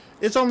 Sonny?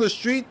 It's on the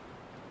street.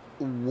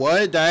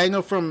 What?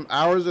 Diagonal from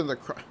ours in the...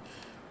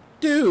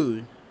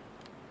 Dude.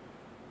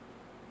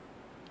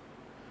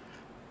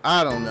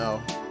 I don't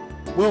know.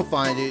 We'll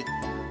find it.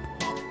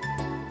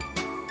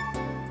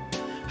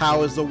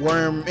 How is the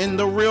worm in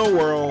the real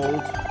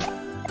world?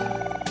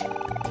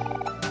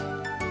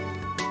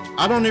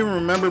 I don't even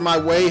remember my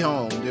way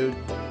home, dude.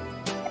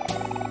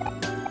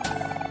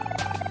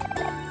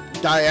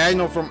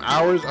 Diagonal from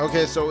ours?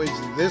 Okay, so it's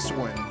this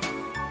one.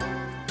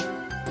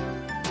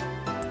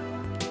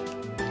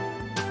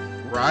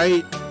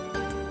 Right?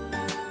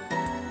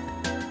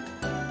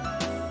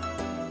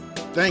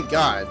 Thank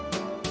God.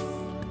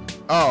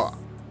 Oh,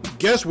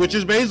 guess which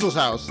is Basil's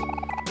house?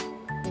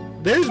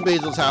 There's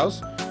Basil's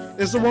house.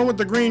 It's the one with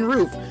the green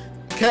roof.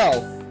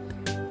 Kel.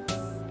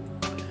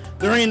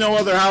 There ain't no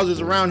other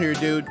houses around here,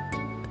 dude.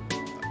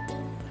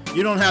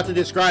 You don't have to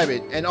describe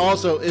it. And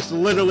also, it's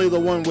literally the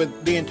one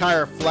with the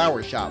entire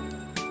flower shop.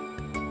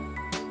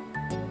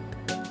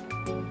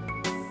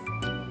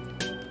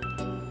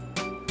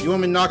 You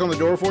want me to knock on the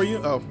door for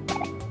you? Oh.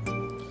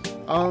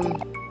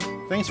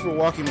 Thanks for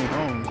walking me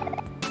home.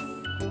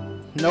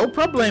 No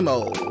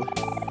problemo.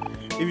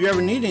 If you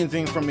ever need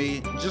anything from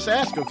me, just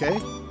ask, okay?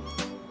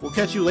 We'll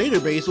catch you later,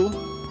 Basil.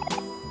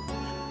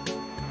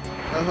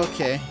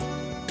 Okay.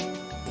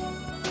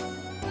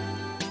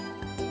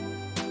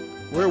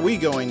 Where are we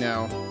going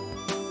now?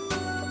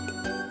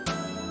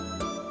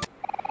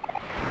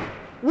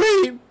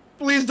 Wait!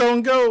 Please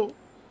don't go!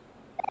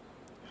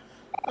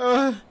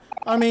 I'm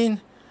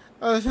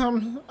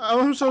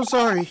so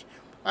sorry.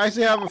 I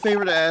actually have a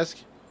favor to ask.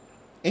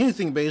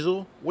 Anything,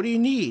 Basil. What do you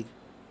need?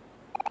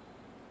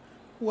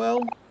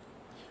 Well,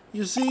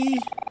 you see,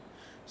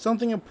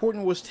 something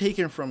important was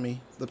taken from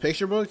me. The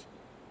picture book?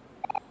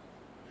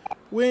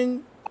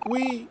 When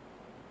we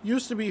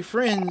used to be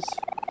friends,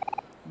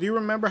 do you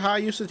remember how I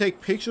used to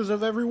take pictures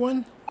of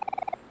everyone?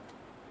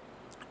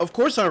 Of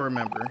course I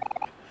remember.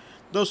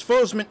 Those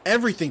photos meant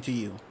everything to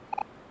you.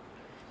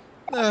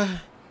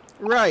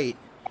 Right.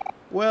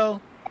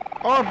 Well,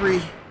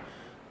 Aubrey,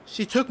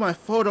 she took my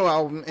photo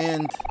album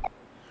and...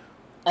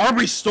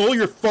 Aubrey stole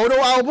your photo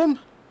album?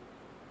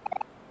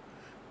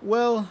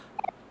 Well,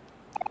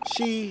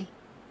 she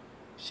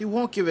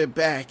won't give it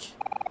back.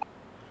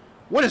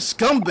 What a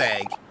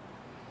scumbag!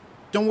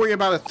 Don't worry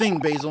about a thing,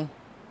 Basil.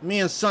 Me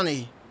and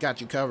Sunny got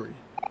you covered.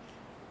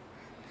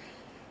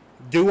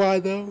 Do I,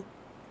 though?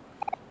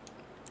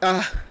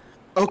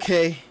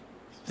 Okay.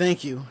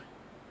 Thank you.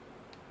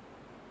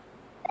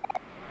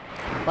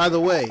 By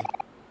the way,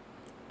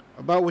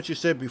 about what you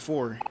said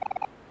before,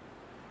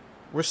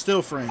 we're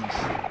still friends.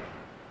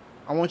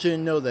 I want you to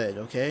know that,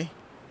 okay?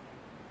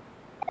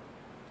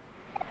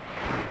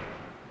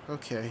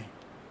 Okay.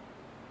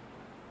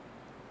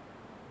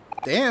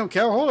 Damn,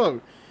 Kel, hold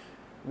up.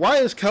 Why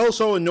is Kel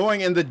so annoying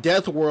in the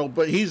death world,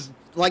 but he's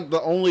like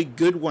the only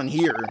good one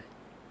here?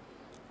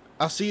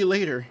 I'll see you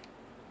later.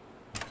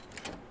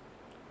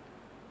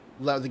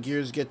 Let the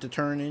gears get to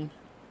turning.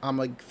 I'm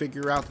gonna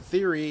figure out the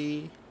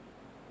theory.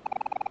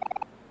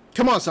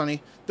 Come on,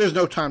 Sonny. There's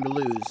no time to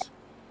lose.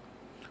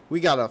 We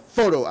got a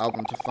photo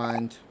album to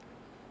find.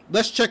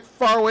 Let's check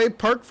Faraway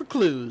Park for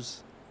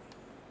clues.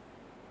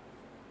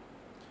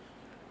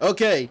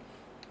 Okay.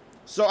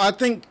 So I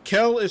think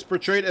Kel is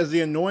portrayed as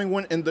the annoying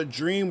one in the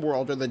dream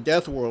world or the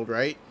death world,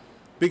 right?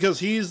 Because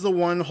he's the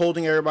one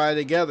holding everybody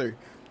together.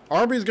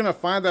 Aubrey's gonna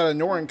find that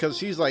annoying because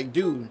she's like,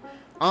 dude,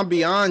 I'm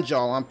beyond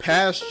y'all. I'm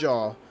past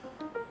y'all.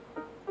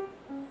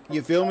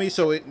 You feel me?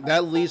 So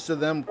that leads to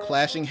them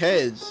clashing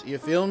heads. You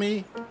feel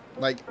me?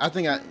 Like, I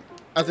think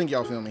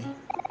y'all feel me.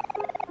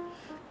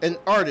 An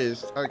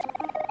artist. Like,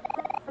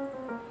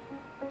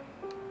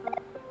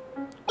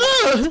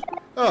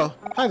 oh,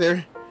 hi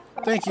there.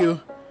 Thank you.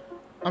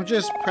 I'm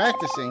just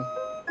practicing.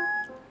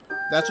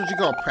 That's what you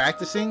call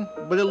practicing?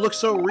 But it looks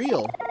so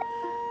real.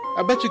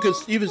 I bet you could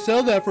even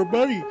sell that for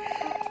money.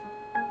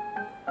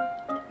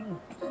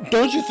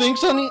 Don't you think,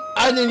 Sonny?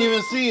 I didn't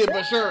even see it,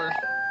 but sure.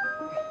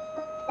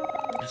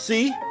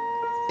 See?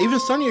 Even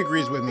Sonny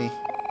agrees with me.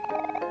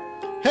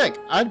 Heck,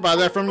 I'd buy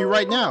that from you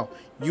right now.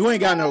 You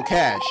ain't got no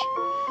cash.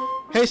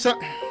 Hey, son.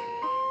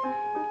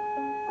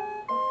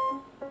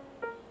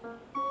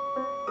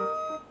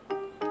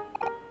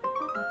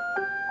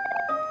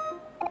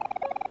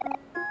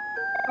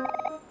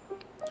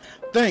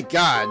 Thank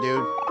God,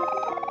 dude.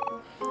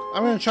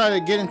 I'm gonna try to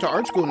get into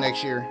art school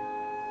next year.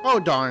 Oh,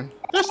 darn.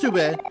 That's too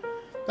bad.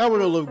 That would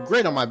have looked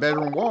great on my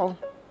bedroom wall.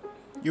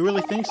 You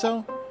really think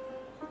so?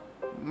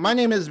 My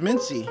name is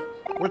Mincy.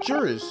 What's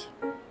yours?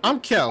 I'm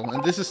Kel,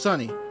 and this is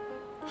Sunny.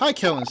 Hi,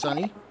 Kel and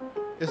Sunny.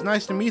 It's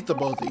nice to meet the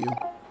both of you.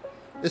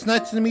 It's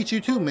nice to meet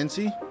you too,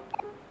 Mincy.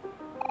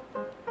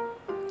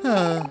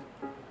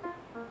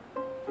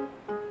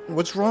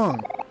 What's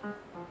wrong?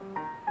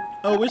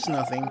 Oh, it's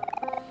nothing.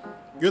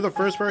 You're the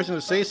first person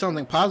to say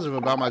something positive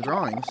about my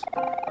drawings.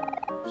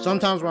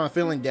 Sometimes when I'm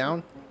feeling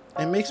down,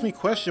 it makes me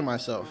question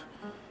myself,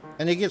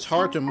 and it gets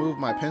hard to move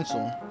my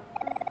pencil.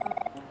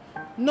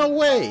 No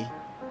way!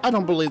 I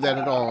don't believe that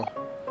at all.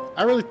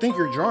 I really think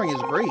your drawing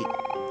is great.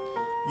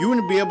 You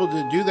wouldn't be able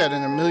to do that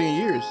in a million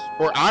years,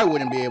 or I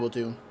wouldn't be able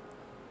to.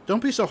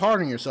 Don't be so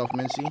hard on yourself,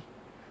 Mincy.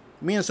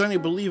 Me and Sunny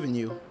believe in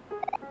you.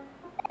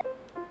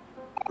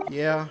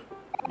 Yeah,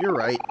 you're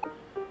right.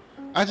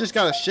 I just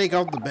gotta shake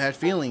off the bad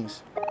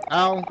feelings.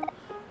 I'll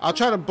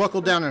try to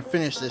buckle down and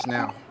finish this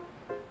now.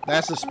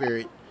 That's the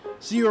spirit.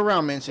 See you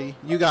around, Mincy.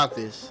 You got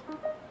this.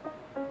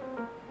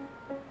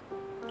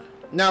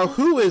 Now,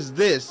 who is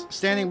this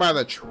standing by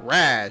the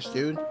trash,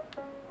 dude?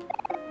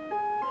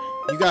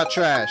 You got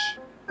trash.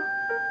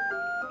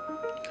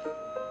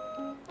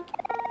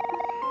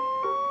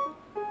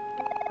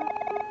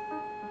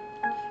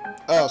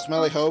 Oh,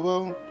 smelly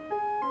hobo?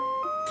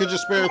 Could you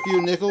spare a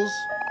few nickels?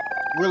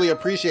 Really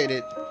appreciate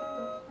it.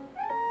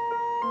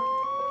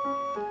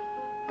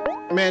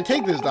 Man,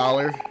 take this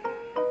 $1.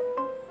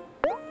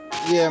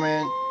 Yeah,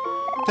 man.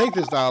 Take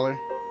this $1.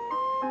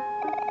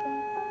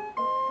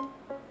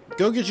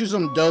 Go get you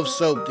some Dove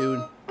soap,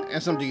 dude.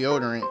 And some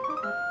deodorant.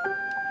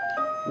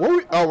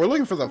 Oh, we're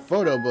looking for the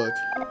photo book.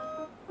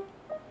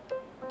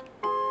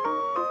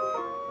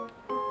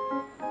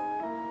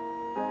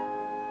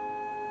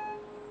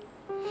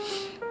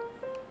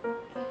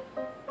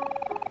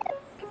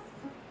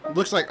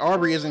 Looks like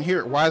Aubrey isn't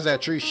here. Why is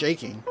that tree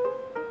shaking?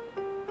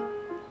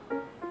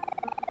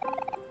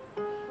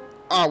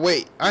 Ah,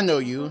 wait. I know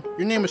you.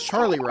 Your name is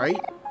Charlie, right?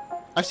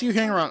 I see you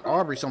hang around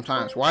Aubrey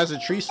sometimes. Why is the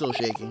tree still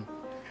shaking?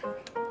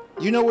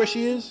 You know where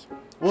she is?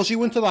 Well, she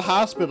went to the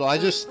hospital. I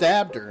just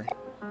stabbed her.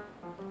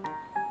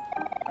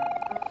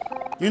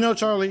 You know,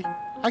 Charlie,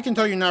 I can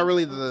tell you're not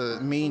really the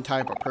mean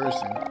type of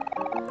person.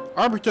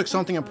 Aubrey took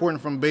something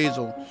important from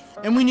Basil,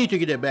 and we need to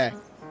get it back.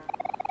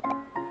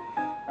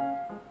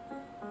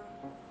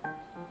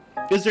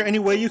 Is there any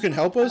way you can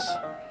help us?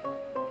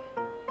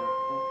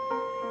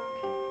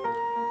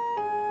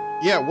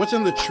 Yeah, what's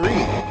in the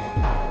tree?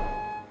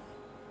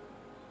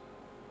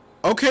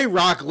 Okay,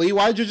 Rock Lee,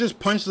 why'd you just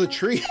punch the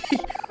tree?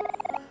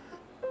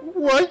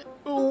 What?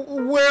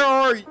 Where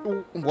are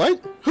you?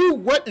 What? Who?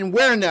 What? And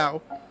where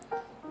now?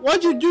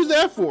 Why'd you do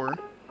that for?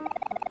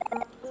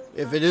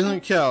 If it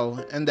isn't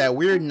Kel and that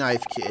weird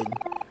knife kid,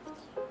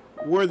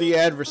 we're the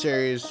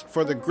adversaries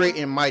for the great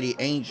and mighty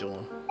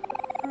Angel.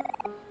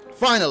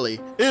 Finally,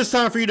 it is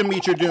time for you to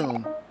meet your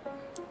doom.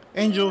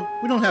 Angel,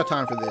 we don't have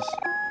time for this.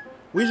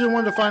 We just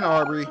want to find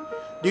Aubrey.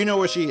 Do you know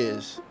where she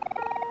is?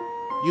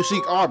 You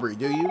seek Aubrey,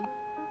 do you?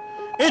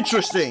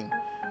 Interesting.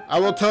 I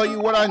will tell you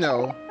what I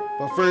know.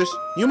 But first,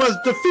 you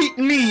must defeat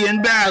me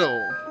in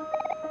battle.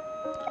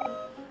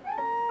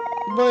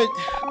 But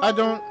I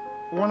don't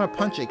want to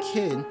punch a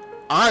kid.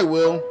 I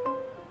will.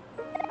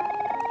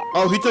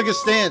 Oh, he took a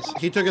stance.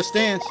 He took a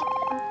stance.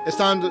 It's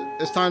time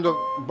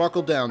to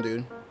buckle down,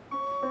 dude.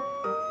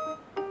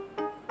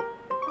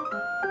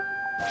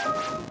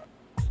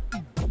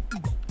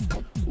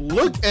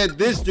 Look at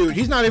this dude.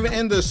 He's not even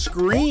in the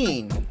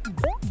screen.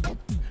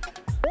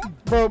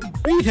 Bro,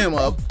 beat him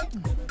up.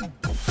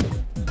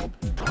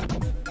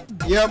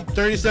 Yep,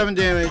 37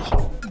 damage.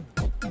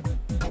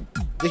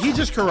 Did he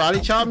just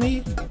karate chop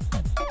me?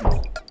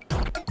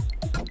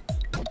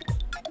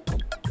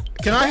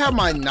 Can I have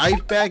my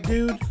knife back,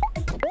 dude?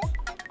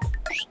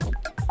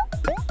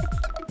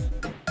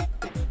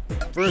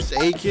 First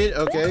aid kit,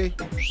 okay.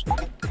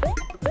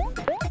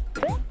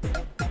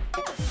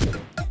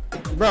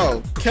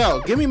 Bro, Kel,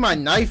 give me my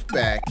knife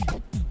back.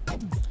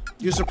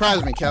 You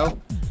surprised me,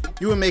 Kel.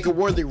 You would make a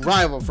worthy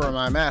rival for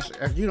my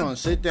master if you don't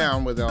sit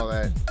down with all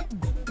that.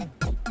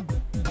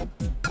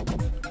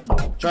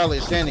 Charlie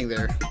is standing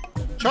there.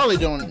 Charlie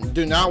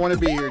do not want to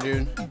be here,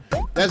 dude.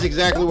 That's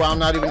exactly why I'm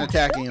not even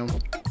attacking him.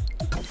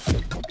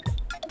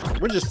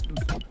 We're just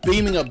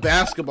beaming a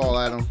basketball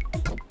at him.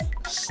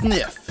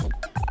 Sniff.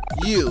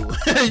 You.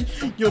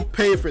 You'll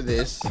pay for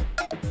this.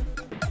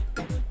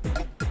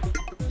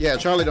 Yeah,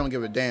 Charlie don't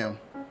give a damn.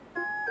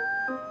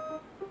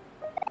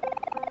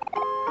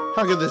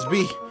 How could this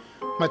be?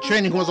 My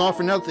training was all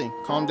for nothing.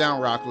 Calm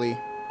down, Rock Lee.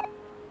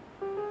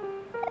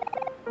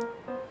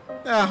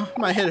 Ah,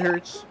 my head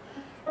hurts.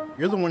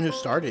 You're the one who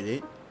started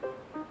it.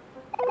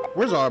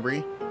 Where's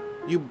Aubrey?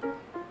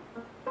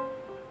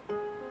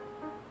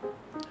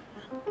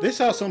 This is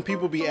how some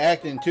people be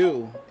acting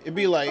too. It'd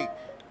be like,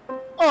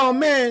 oh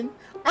man,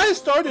 I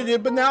started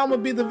it, but now I'm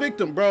gonna be the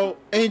victim, bro.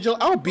 Angel,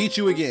 I'll beat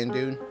you again,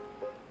 dude.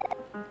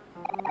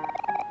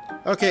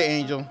 Okay,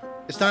 Angel,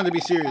 it's time to be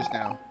serious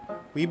now.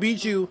 We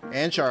beat you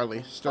and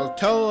Charlie, so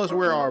tell us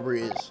where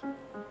Aubrey is.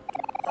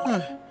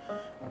 A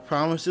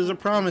promise is a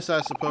promise,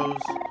 I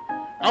suppose.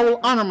 I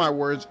will honor my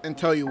words and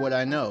tell you what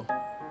I know.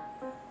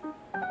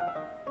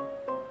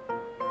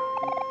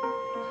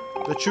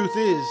 The truth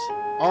is,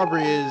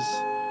 Aubrey is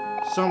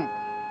some...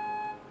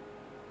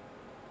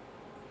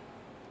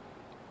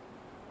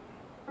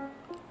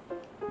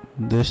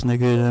 This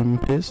nigga done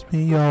pissed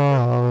me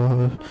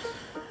off.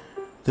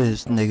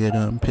 This nigga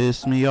done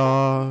pissed me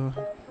off.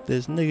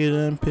 This nigga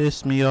done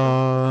pissed me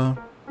off.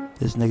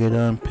 This nigga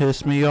done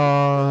pissed me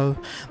off.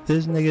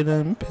 This nigga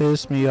done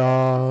pissed me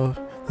off.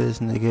 This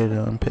nigga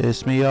done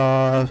pissed me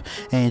off.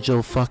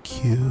 Angel,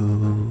 fuck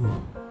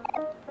you.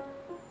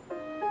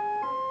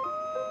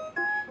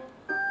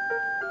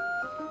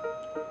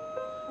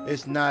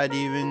 It's not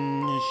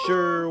even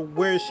sure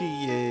where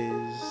she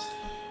is.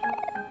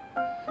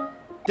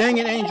 Dang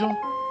it, Angel.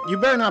 You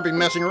better not be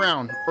messing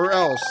around, or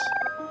else.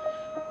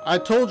 I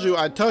told you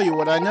I'd tell you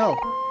what I know.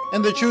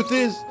 And the truth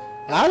is,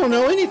 I don't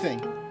know anything.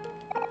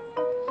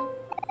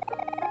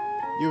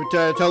 You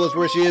tell us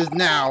where she is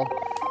now,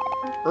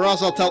 or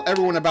else I'll tell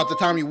everyone about the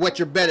time you wet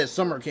your bed at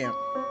summer camp.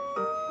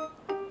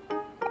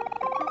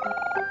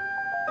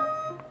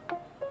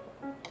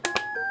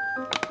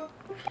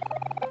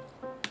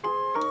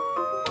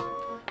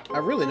 I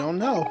really don't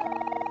know.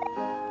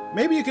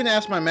 Maybe you can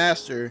ask my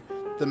master,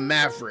 the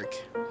Maverick.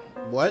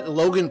 What?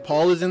 Logan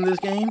Paul is in this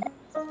game?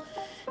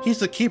 He's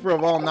the keeper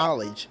of all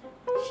knowledge.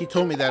 He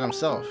told me that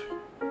himself.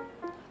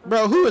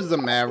 Bro, who is the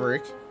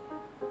Maverick?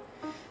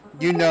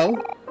 You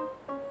know?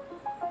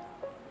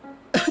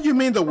 You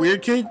mean the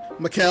weird kid?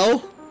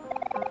 Mikkel?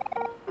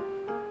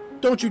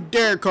 Don't you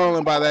dare call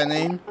him by that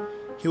name.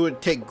 He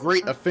would take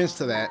great offense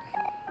to that.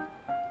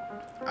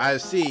 I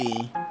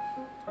see.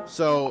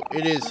 So,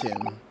 it is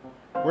him.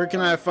 Where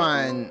can I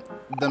find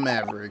the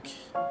Maverick?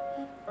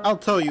 I'll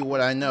tell you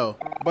what I know,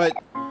 but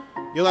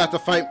you'll have to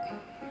fight...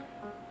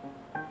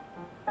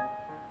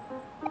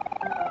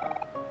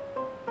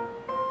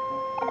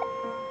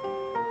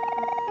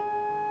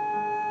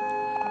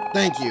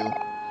 Thank you.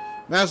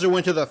 Master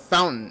went to the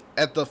fountain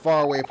at the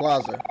faraway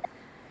plaza.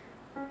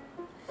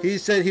 He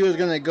said he was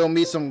gonna go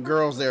meet some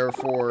girls there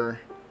for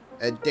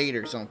a date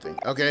or something.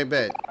 Okay,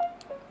 bet.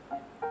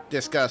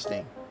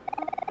 Disgusting.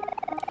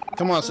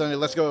 Come on, Sonny,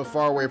 let's go to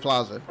Faraway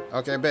Plaza.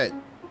 Okay, bet.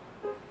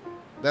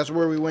 That's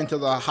where we went to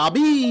the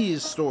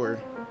hobbies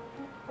store.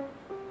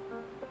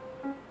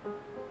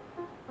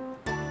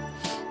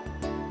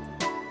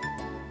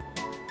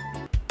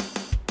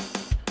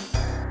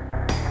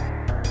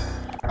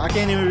 I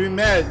can't even be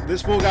mad.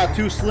 This fool got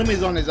 2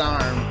 slimmies on his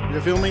arm.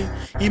 You feel me?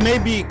 He may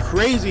be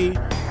crazy,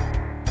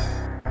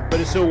 but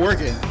it's still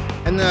working.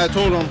 And then I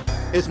told him,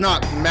 it's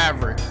not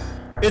Maverick.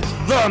 It's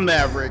the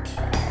Maverick.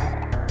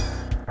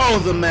 Oh,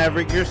 the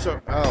Maverick. You're so...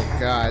 Oh,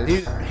 God.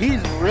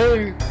 He's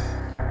really...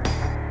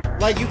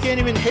 Like, you can't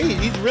even hate.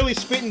 He's really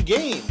spitting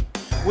game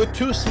with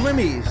 2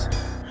 slimmies.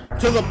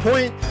 To the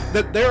point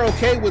that they're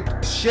okay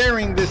with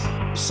sharing this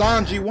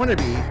Sanji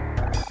wannabe.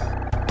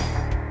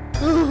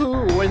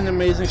 Ooh, what an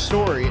amazing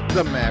story.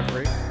 The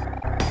Maverick.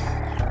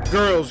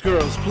 Girls,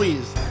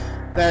 please.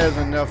 That is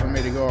enough for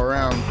me to go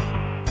around.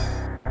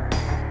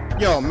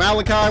 Yo,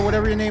 Malachi,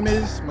 whatever your name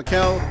is,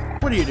 Mikkel,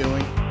 what are you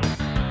doing?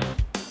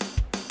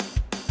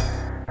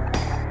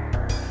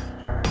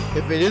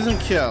 If it isn't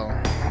Kel,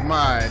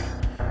 my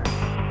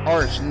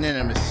arch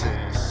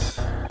nemesis.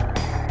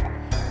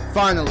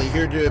 Finally,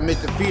 here to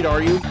admit defeat,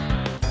 are you?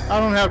 I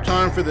don't have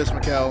time for this,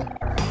 Mikkel.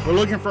 We're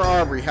looking for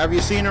Aubrey. Have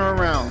you seen her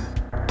around?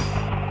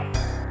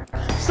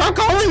 Stop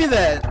calling me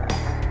that!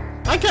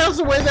 I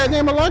cast away that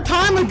name a long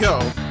time ago!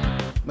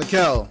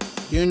 Mikkel,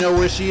 do you know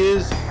where she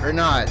is, or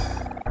not?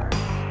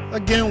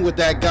 Again with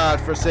that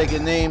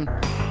godforsaken name.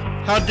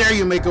 How dare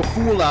you make a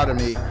fool out of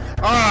me?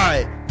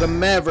 I, the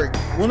Maverick,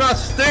 will not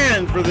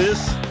stand for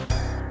this.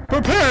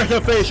 Prepare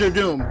to face your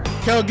doom.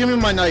 Kel, give me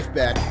my knife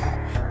back.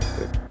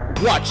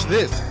 Watch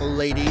this,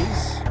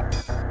 ladies.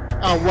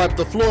 I'll wipe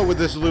the floor with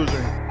this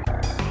loser.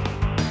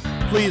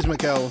 Please,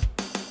 Mikkel,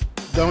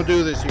 don't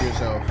do this to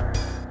yourself.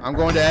 I'm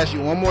going to ask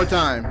you one more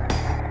time.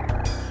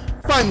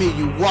 Fight me,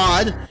 you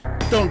wad.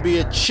 Don't be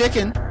a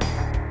chicken.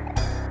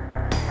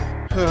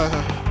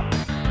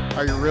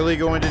 Are you really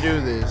going to do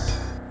this?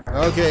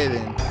 Okay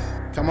then.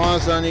 Come on,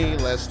 Sonny,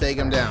 let's take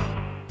him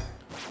down.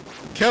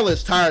 Kel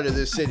is tired of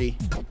this city.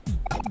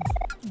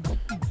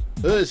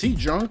 Is he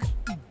drunk?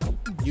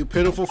 You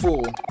pitiful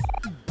fool.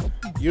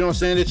 You don't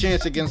stand a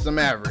chance against the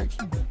Maverick.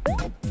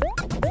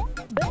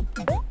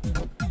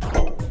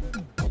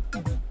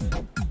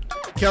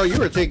 Kel,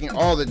 you are taking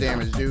all the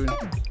damage, dude.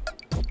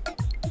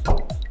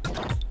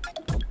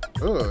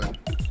 Ugh.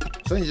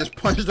 Sonny just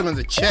punched him in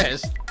the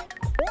chest.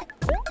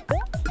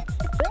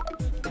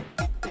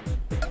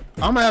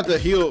 I'm gonna have to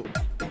heal.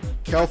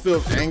 Kel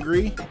feels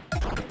angry.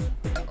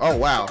 Oh,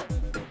 wow.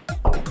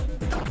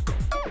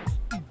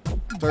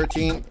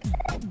 13.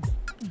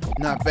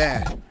 Not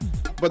bad.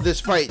 But this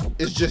fight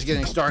is just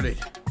getting started.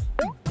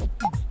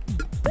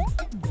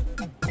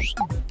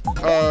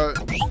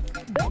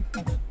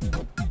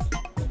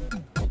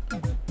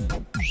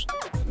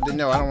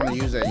 No, I don't want to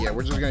use that yet.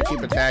 We're just gonna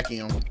keep attacking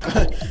him.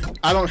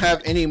 I don't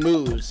have any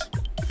moves.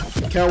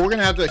 Kel, we're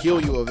gonna have to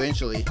heal you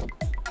eventually.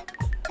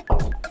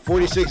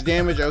 46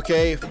 damage,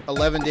 okay.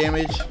 11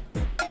 damage.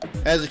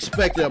 As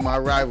expected of my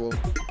rival.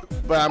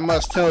 But I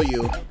must tell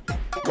you,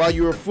 while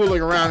you were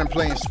fooling around and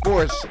playing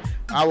sports,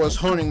 I was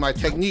honing my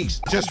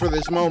techniques just for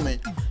this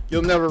moment.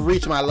 You'll never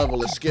reach my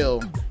level of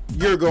skill.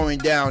 You're going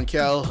down,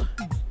 Kel.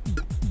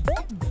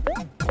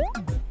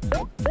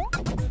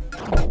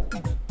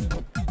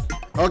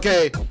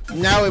 Okay,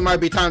 now it might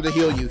be time to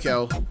heal you,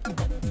 Kel.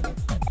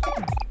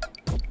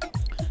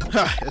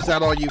 Is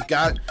that all you've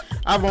got?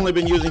 I've only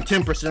been using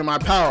 10% of my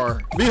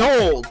power.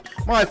 Behold,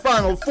 my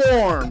final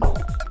form!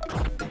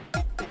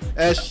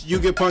 As you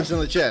get punched in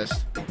the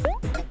chest.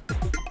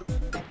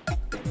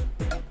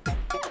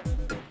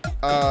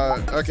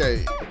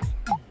 Okay.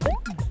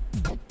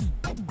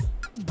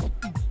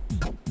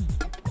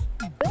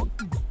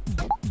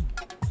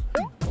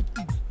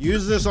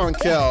 Use this on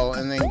Kel,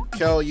 and then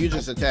Kel, you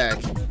just attack.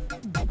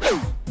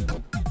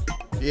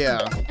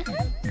 Yeah.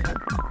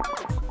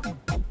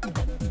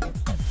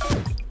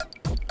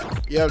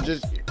 Yo,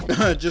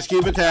 just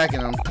keep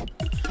attacking him.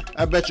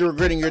 I bet you're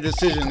regretting your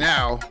decision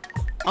now.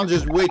 I'm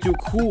just way too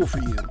cool for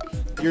you.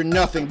 You're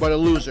nothing but a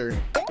loser.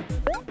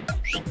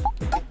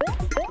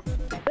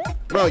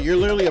 Bro, you're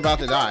literally about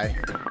to die.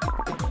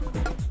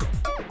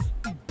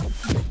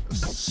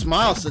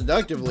 Smile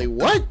seductively.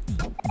 What?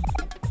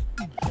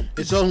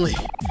 It's only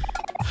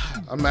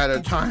a matter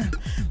of time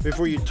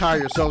before you tire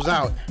yourselves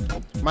out.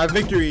 My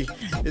victory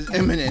is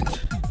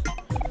imminent.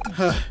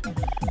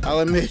 I'll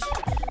admit,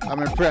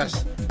 I'm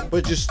impressed,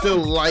 but you're still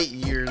light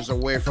years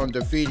away from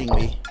defeating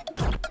me.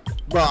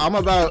 Bro, I'm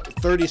about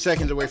 30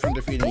 seconds away from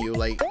defeating you,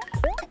 like.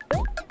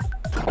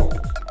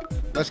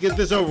 Let's get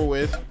this over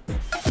with.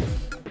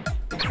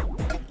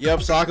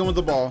 Yep, sock him with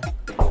the ball.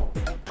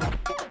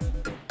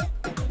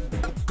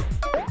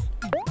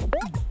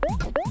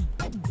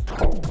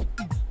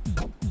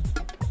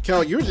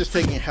 Kel, you're just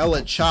taking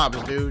hella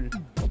chops, dude.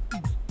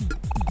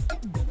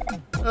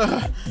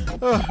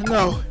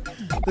 No.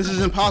 This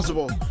is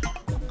impossible.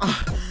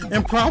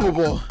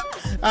 Improbable.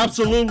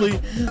 Absolutely.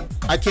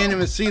 I can't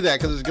even see that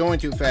because it's going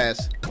too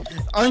fast.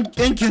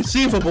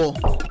 Inconceivable.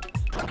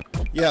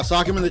 Yeah,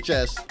 sock him in the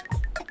chest.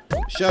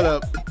 Shut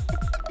up.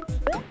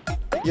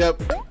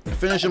 Yep.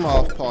 Finish him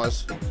off.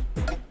 Pause.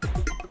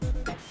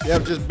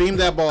 Yep, just beam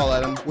that ball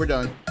at him. We're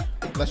done.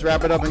 Let's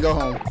wrap it up and go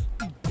home.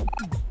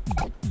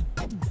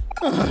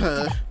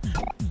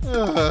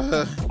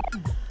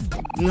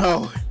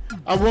 No.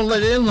 I won't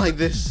let it in like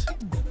this.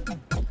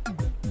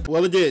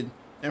 Well, it did.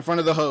 In front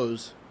of the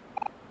hose.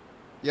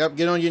 Yep,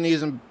 get on your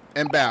knees and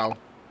bow.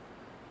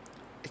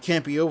 It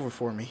can't be over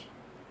for me.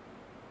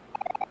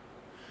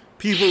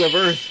 People of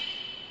Earth.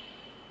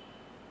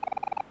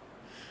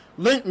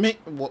 Let me...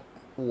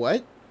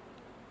 What?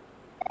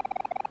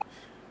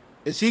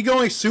 Is he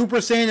going Super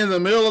Saiyan in the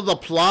middle of the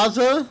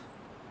plaza?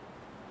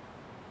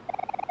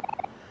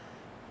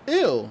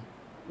 Ew.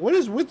 What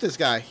is with this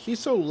guy? He's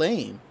so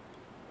lame.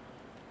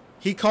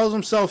 He calls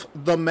himself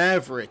the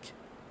Maverick.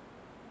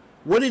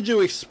 What did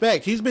you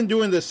expect? He's been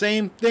doing the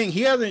same thing.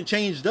 He hasn't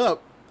changed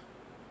up.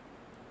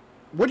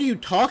 What are you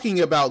talking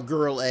about,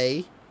 girl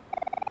A?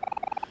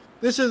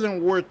 This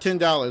isn't worth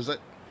 $10.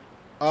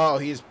 Oh,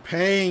 he's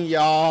paying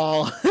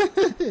y'all.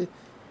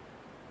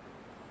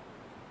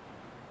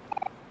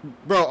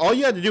 Bro, all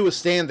you had to do was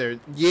stand there.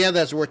 Yeah,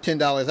 that's worth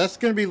 $10. That's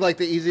going to be like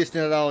the easiest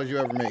 $10 you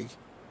ever make.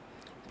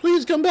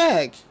 Please come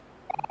back.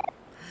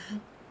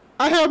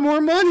 I have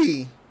more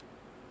money.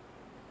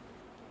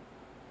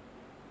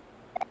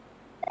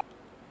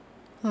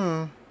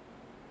 Huh.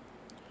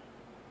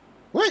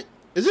 What?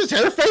 Is this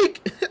hair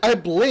fake? I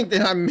blinked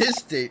and I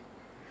missed it.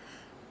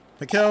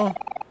 Mikkel,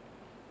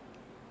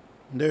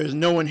 there is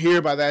no one here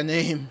by that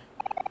name.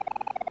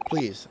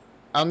 Please,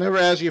 I'll never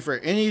ask you for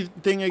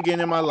anything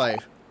again in my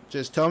life.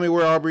 Just tell me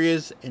where Aubrey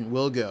is and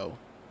we'll go.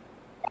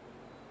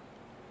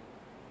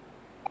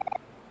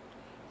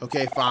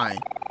 Okay, fine.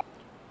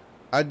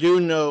 I do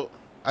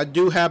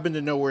happen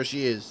to know where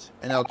she is,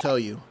 and I'll tell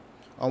you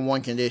on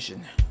one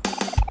condition.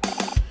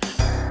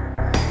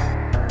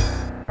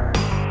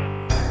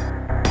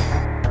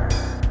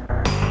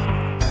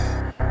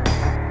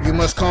 You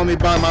must call me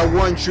by my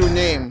one true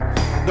name,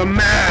 the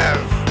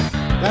Mav.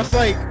 That's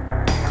like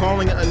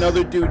calling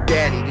another dude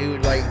daddy,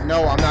 dude. Like,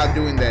 no, I'm not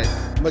doing that.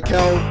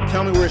 Mikkel,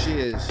 tell me where she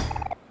is.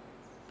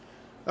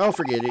 Oh,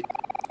 forget it.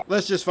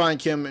 Let's just find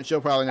Kim, and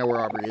she'll probably know where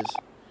Aubrey is.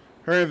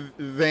 Her and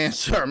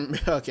Vance are,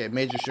 okay,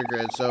 major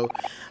sugarheads, so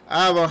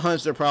I have a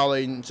hunch they're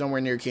probably somewhere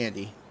near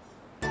Candy.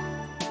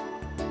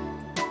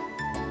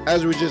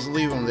 As we just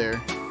leave them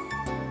there.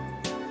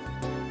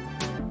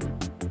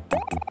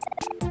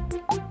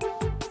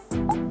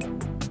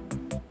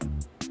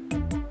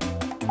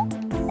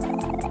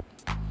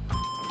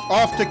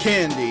 Off to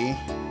Candy.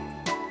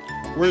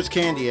 Where's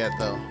Candy at,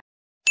 though?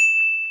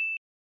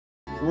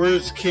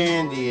 Where's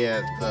Candy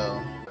at,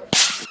 though?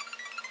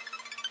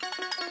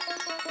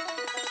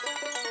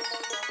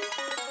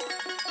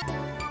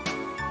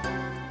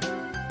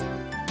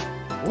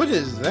 What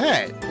is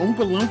that?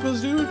 Oompa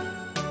Loompas, dude?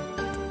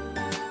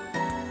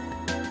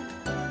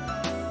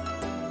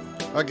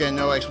 Okay,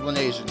 no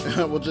explanation.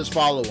 We'll just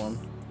follow them.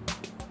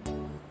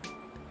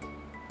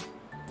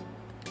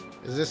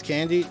 Is this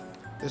Candy?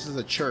 This is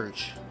a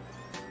church.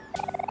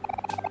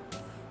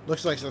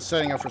 Looks like they're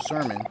setting up for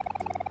sermon.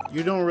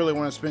 You don't really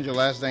want to spend your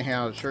last day hanging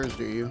out at church,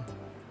 do you?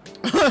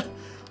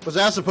 What's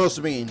that supposed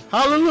to mean?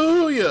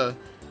 Hallelujah!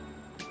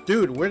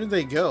 Dude, where did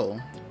they go?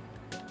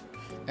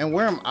 And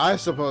where am I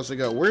supposed to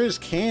go? Where is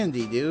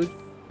Candy, dude?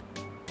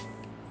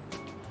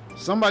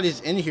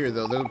 Somebody's in here,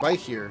 though. There's a bike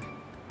here.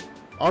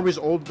 Aubrey's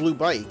old blue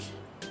bike.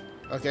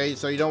 Okay,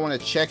 so you don't want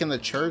to check in the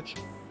church?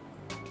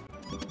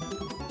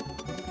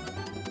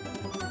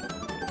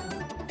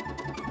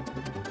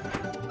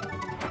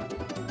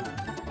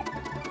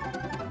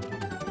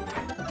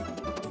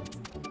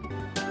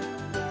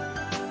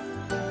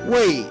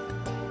 Wait.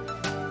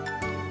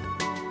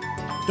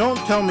 Don't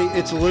tell me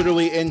it's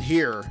literally in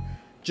here.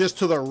 Just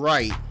to the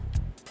right.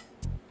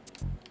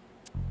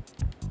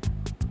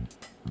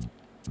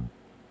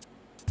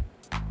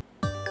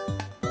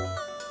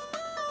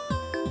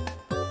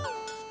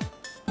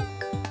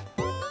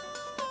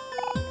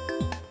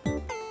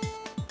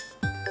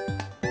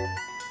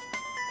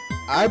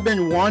 I've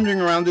been wandering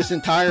around this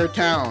entire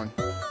town,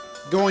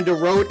 going to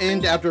road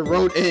end after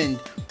road end,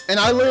 and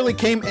I literally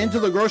came into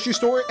the grocery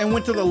store and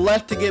went to the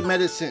left to get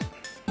medicine.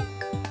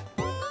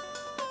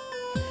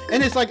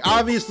 And it's like,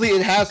 obviously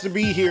it has to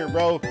be here,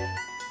 bro.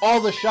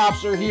 All the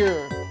shops are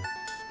here.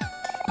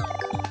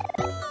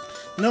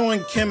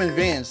 Knowing Kim and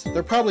Vance,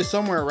 they're probably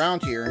somewhere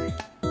around here.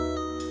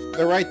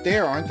 They're right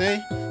there, aren't they?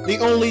 The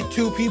only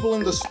two people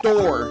in the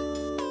store.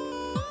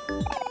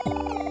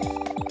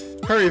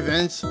 Hurry,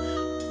 Vince.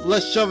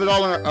 Let's shove it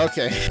all in our...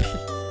 Okay.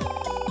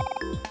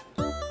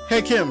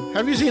 Hey, Kim,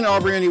 have you seen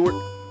Aubrey anywhere?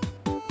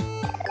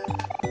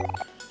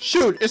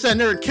 Shoot, it's that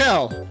nerd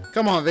Kel.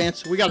 Come on,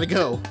 Vance, we gotta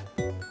go.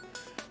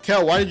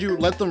 Kel, why did you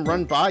let them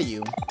run by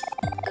you?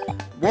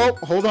 Well,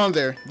 hold on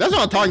there. That's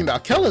what I'm talking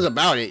about. Kel is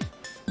about it.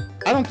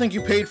 I don't think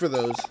you paid for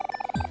those.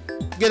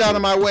 Get out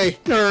of my way,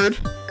 nerd.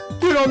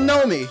 You don't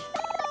know me.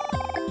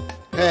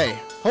 Hey,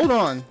 Hold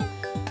on.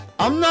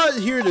 I'm not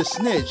here to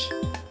snitch.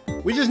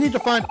 We just need to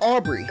find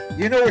Aubrey.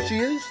 You know where she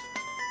is?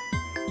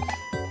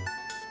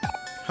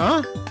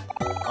 Huh?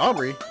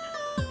 Aubrey?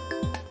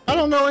 I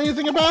don't know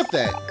anything about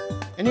that.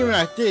 And even if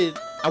I did,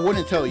 I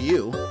wouldn't tell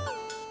you.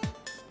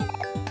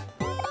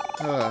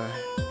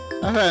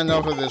 I've had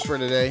enough of this for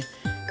today.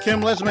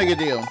 Kim, let's make a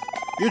deal.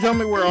 You tell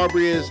me where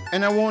Aubrey is,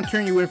 and I won't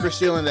turn you in for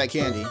stealing that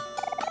candy.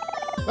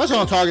 That's what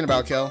I'm talking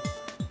about, Kel.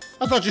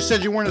 I thought you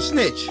said you weren't a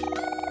snitch.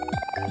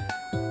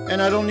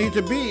 And I don't need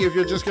to be if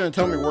you're just gonna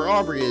tell me where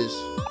Aubrey is.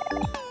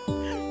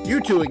 You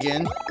two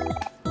again.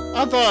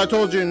 I thought I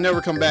told you to never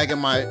come back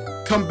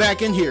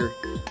in here.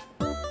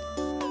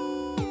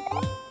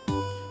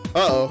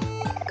 Uh-oh.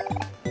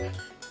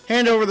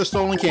 Hand over the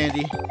stolen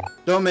candy.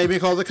 Don't make me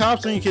call the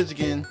cops on you kids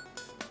again.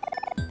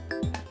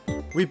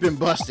 We've been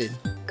busted.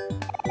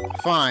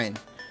 Fine.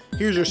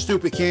 Here's your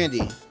stupid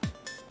candy.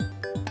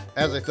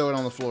 As I throw it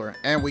on the floor.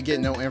 And we get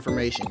no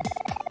information.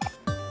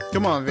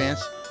 Come on,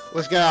 Vance.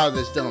 Let's get out of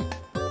this dump.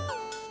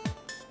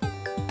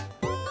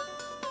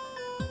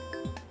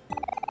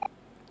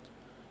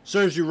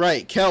 Serves you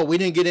right. Kel, we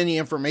didn't get any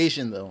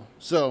information, though.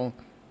 So,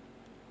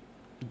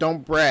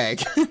 don't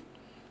brag.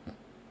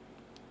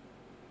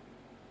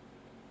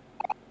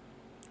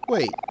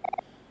 Wait.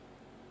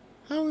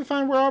 How do we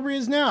find where Aubrey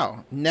is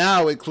now?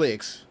 Now it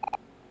clicks.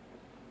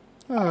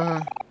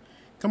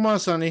 Come on,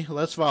 Sonny.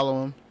 Let's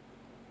follow him.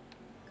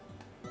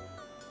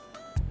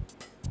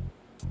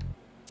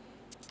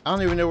 I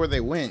don't even know where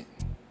they went.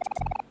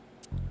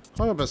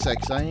 Hold up a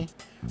sec, Sonny.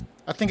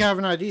 I think I have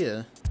an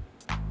idea.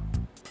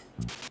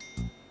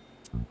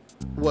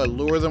 What,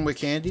 lure them with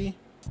candy?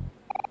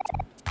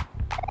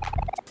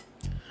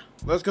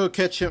 Let's go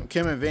catch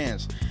Kim and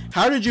Vance.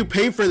 How did you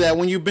pay for that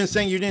when you've been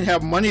saying you didn't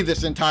have money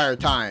this entire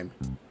time?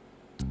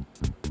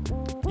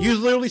 You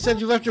literally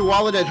said you left your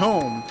wallet at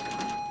home.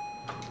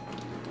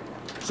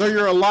 So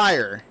you're a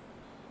liar.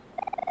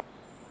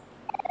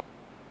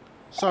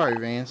 Sorry,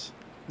 Vance.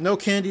 No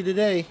candy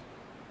today.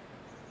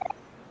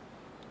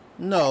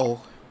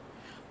 No.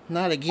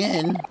 Not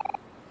again.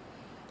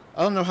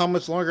 I don't know how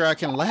much longer I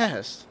can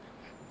last.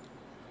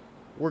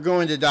 We're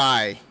going to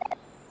die.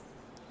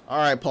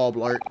 Alright, Paul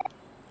Blart.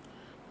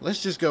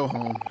 Let's just go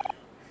home.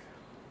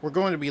 We're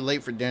going to be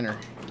late for dinner.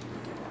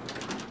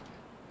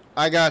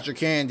 I got your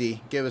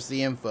candy. Give us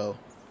the info.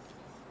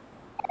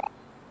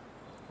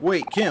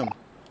 Wait, Kim.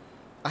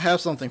 I have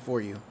something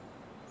for you.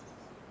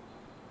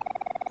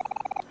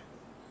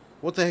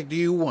 What the heck do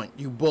you want,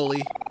 you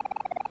bully?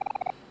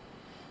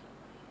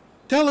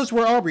 Tell us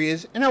where Aubrey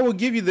is, and I will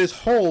give you this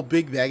whole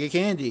big bag of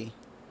candy.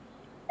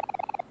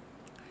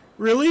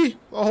 Really?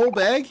 A whole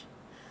bag?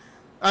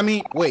 I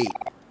mean, wait.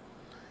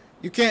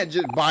 You can't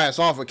just buy us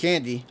off with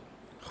candy.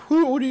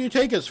 Who do you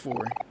take us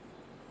for?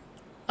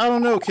 I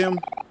don't know, Kim.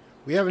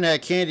 We haven't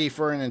had candy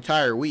for an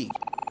entire week.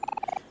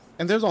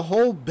 And there's a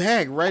whole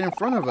bag right in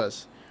front of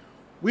us.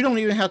 We don't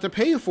even have to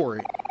pay for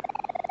it.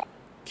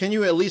 Can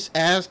you at least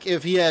ask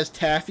if he has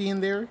taffy in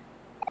there?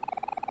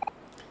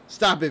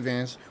 Stop it,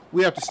 Vance.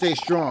 We have to stay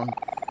strong.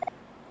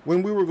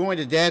 When we were going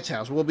to Dad's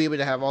house, we'll be able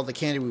to have all the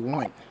candy we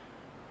want.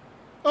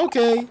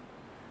 Okay.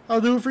 I'll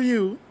do it for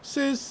you,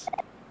 sis.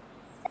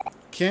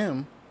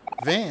 Kim,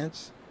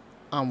 Vance,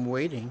 I'm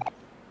waiting.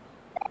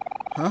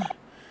 Huh?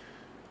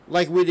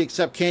 Like we'd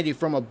accept candy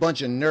from a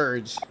bunch of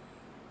nerds.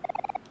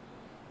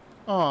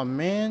 Aw,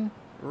 man.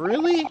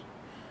 Really?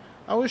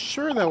 I was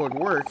sure that would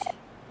work.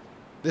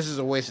 This is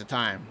a waste of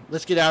time.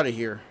 Let's get out of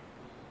here.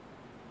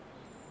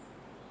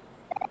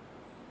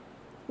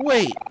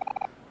 Wait.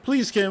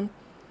 Please, Kim.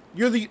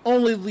 You're the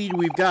only lead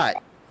we've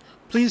got.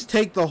 Please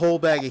take the whole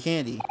bag of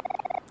candy.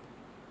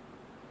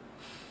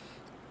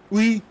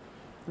 We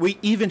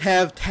even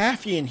have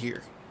taffy in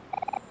here.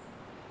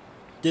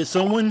 Did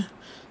someone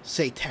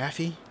say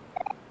taffy?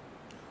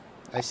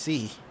 I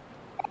see.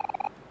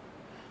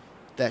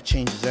 That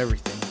changes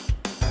everything.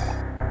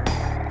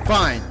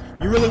 Fine.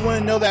 You really want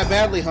to know that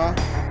badly, huh?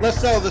 Let's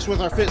settle this with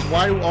our fists.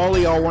 Why do all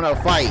of y'all want to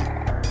fight?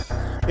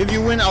 If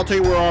you win, I'll tell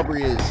you where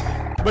Aubrey is.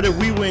 But if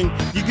we win,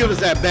 you give us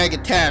that bag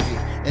of taffy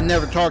and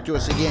never talk to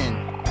us again.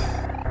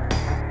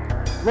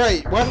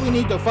 Right, why do we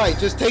need to fight?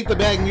 Just take the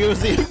bag and give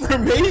us the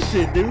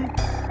information, dude.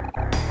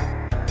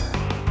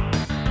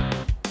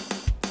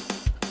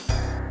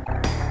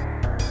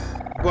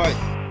 But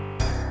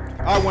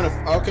I want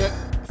to... Okay,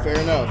 fair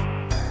enough.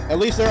 At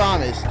least they're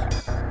honest.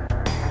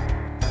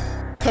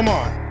 Come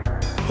on.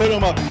 Put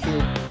them up, you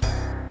two.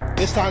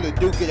 It's time to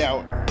duke it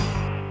out.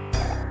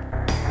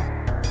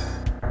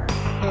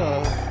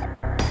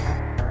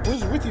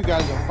 Who's with you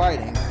guys in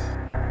fighting?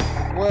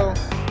 Well,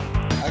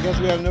 I guess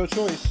we have no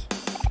choice.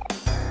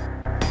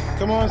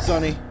 Come on,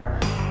 Sonny.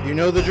 You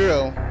know the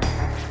drill.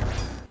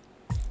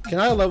 Can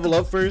I level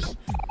up first?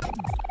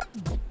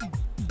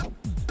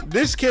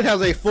 This kid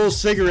has a full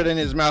cigarette in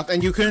his mouth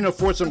and you couldn't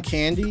afford some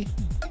candy?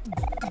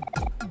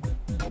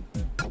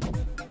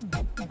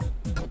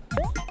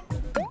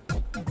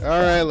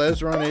 Alright,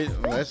 let's run it.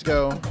 Let's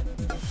go.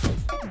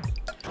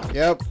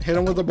 Yep, hit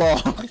him with the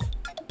ball.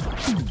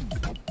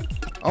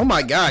 Oh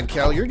my god,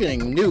 Kel, you're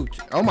getting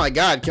nuked. Oh my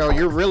god, Kel,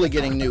 you're really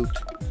getting nuked.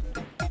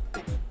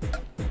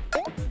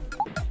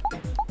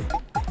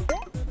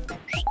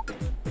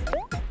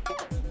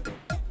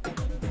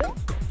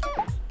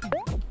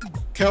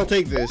 Kel,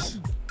 take this.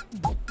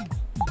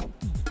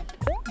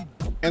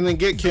 And then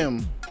get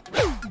Kim.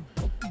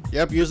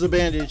 Yep, use the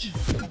bandage.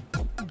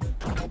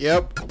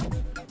 Yep.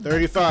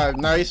 35,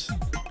 nice.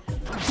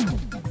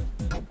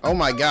 Oh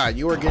my god,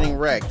 you are getting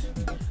wrecked.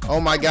 Oh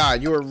my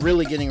god, you are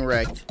really getting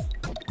wrecked.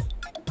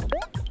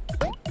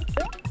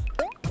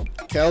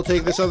 Kel,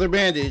 take this other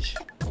bandage.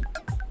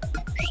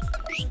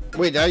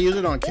 Wait, did I use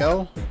it on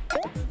Kel?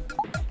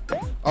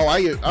 Oh,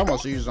 I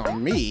almost used it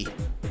on me.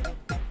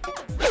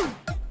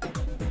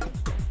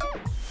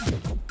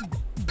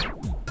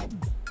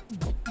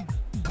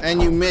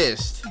 And you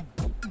missed.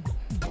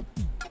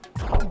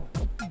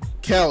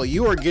 Kel,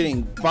 you are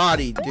getting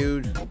bodied,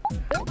 dude.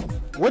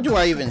 What do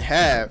I even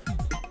have?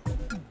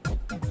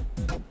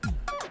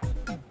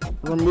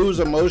 Removes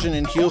emotion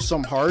and heals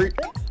some heart.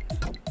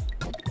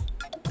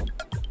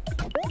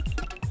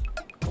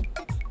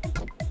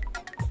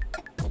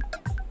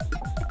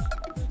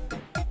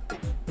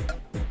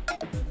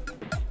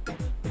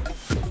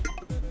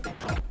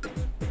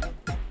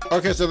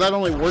 Okay, so that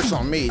only works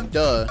on me,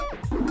 duh.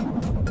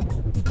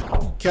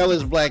 Kel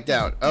is blacked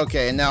out.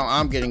 Okay, and now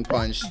I'm getting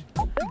punched.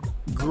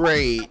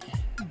 Great.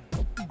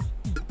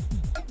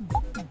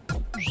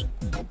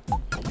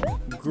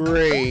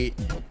 Great.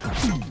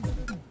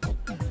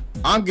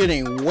 I'm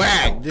getting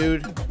whacked,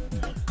 dude.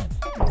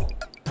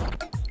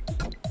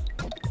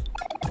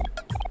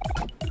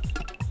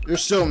 You're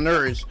still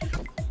nerds.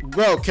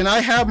 Bro, can I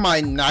have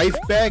my knife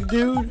back,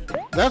 dude?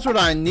 That's what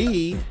I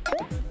need.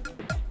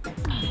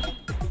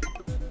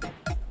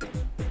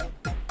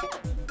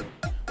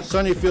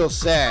 Sonny feels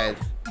sad.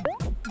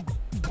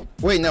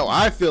 Wait, no,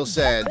 I feel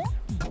sad.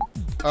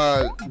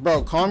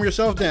 Bro, calm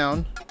yourself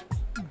down.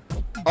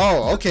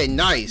 Oh, okay,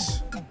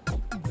 nice.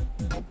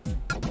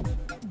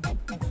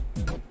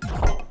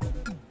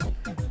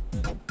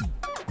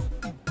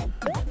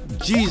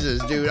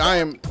 Jesus, dude,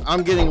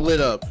 I'm getting lit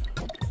up.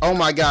 Oh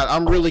my god,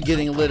 I'm really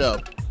getting lit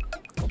up.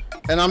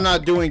 And I'm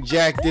not doing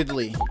jack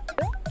diddly.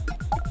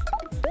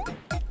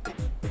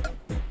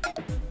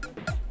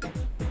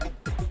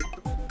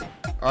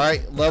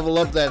 Alright, level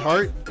up that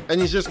heart. And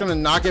he's just gonna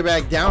knock it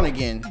back down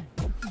again.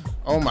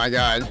 Oh my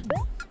god.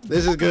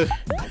 This is good.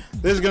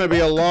 This is gonna be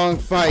a long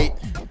fight.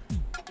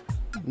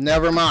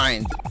 Never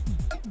mind.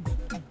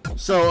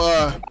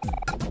 So,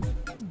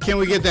 can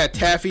we get that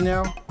taffy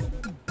now?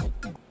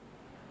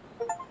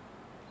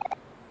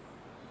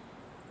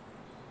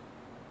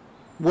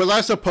 Was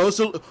I supposed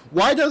to?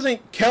 Why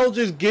doesn't Kel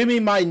just give me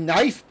my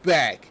knife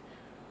back?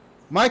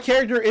 My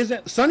character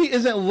isn't, Sonny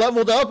isn't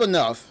leveled up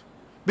enough.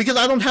 Because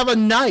I don't have a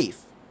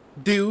knife.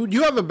 Dude,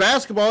 you have a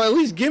basketball, at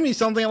least give me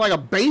something like a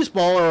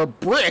baseball or a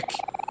brick.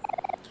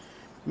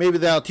 Maybe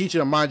that'll teach you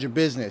to mind your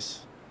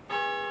business.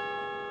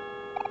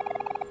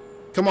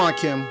 Come on,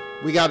 Kim.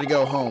 We gotta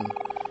go home.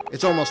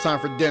 It's almost time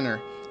for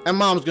dinner. And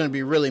Mom's gonna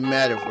be really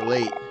mad if we're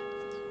late.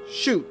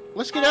 Shoot,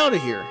 let's get out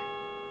of here.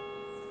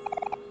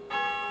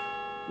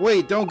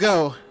 Wait, don't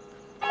go.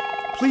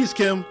 Please,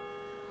 Kim.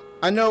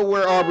 I know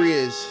where Aubrey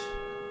is.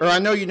 Or I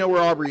know you know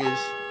where Aubrey is.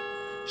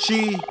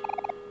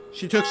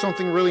 She took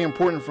something really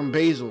important from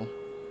Basil.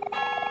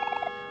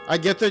 I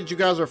get that you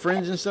guys are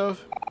friends and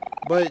stuff,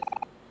 but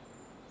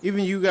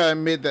even you gotta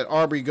admit that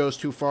Aubrey goes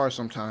too far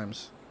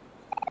sometimes.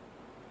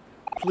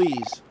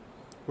 Please.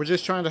 We're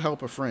just trying to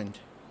help a friend.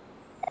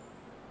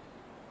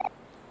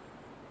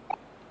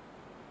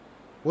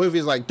 What if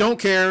he's like, don't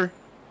care?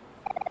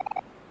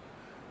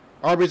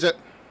 Aubrey's at...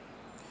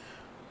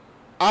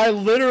 I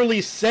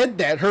literally said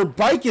that. Her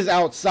bike is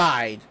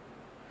outside.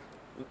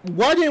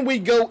 Why didn't we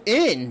go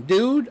in,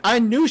 dude? I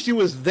knew she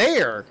was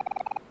there.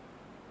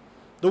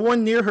 The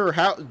one near her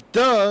house.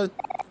 Duh.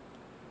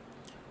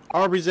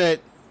 Aubrey's at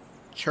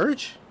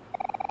church?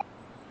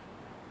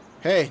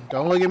 Hey,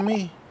 don't look at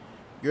me.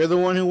 You're the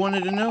one who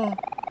wanted to know.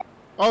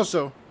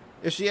 Also,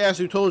 if she asks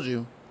who told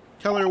you,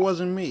 tell her it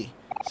wasn't me.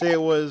 Say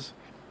it was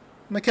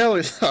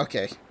McKellar's.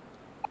 Okay.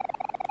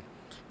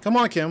 Come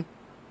on, Kim.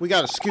 We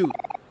gotta scoot.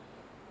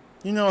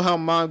 You know how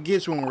Mom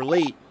gets when we're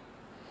late.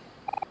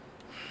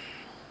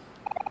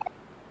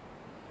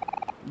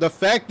 The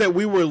fact that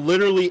we were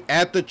literally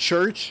at the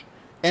church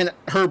and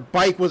her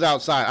bike was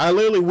outside. I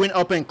literally went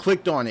up and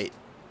clicked on it.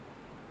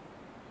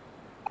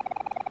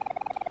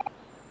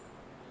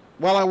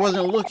 While I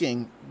wasn't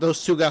looking,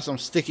 those two got some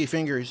sticky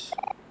fingers.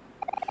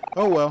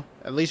 Oh well,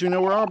 at least we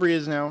know where Aubrey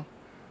is now.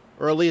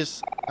 Or at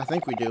least, I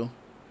think we do.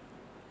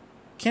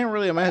 Can't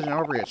really imagine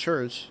Aubrey at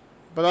church,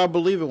 but I'll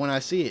believe it when I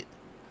see it.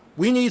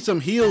 We need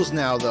some heals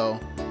now, though.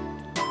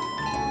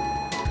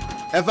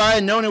 If I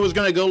had known it was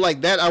going to go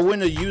like that, I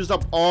wouldn't have used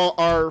up all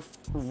our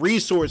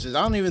resources.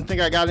 I don't even think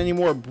I got any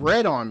more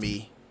bread on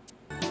me.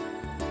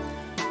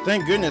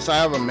 Thank goodness I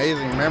have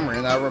amazing memory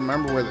and I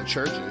remember where the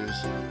church is.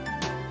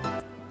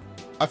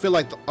 I feel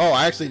like, oh,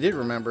 I actually did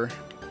remember.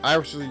 I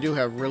actually do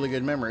have really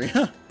good memory.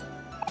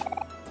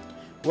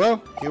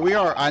 Well, here we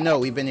are. I know,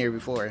 we've been here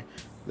before.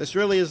 This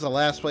really is the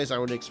last place I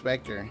would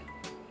expect her.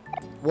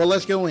 Well,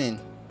 let's go in.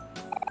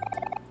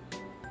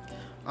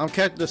 I'm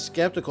kind of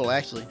skeptical,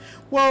 actually.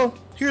 Well,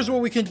 here's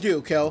what we can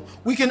do, Kel.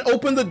 We can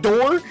open the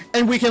door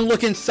and we can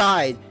look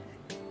inside.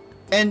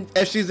 And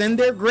if she's in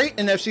there, great.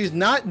 And if she's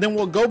not, then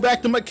we'll go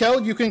back to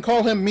Mikkel. You can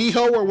call him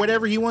Miho or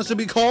whatever he wants to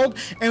be called.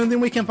 And then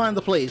we can find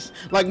the place.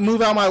 Like,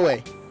 move out my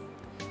way.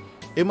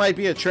 It might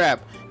be a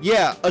trap.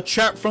 Yeah, a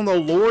trap from the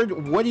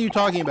Lord? What are you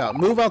talking about?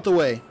 Move out the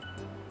way.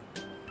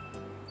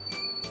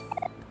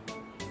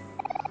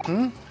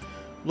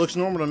 Looks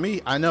normal to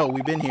me. I know,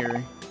 we've been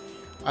here.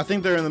 I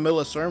think they're in the middle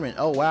of sermon.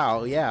 Oh,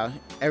 wow, yeah.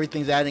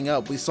 Everything's adding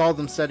up. We saw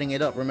them setting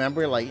it up,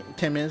 remember? Like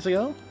 10 minutes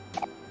ago?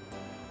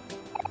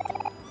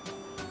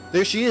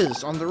 There she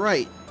is, on the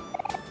right.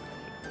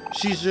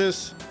 She's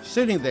just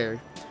sitting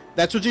there.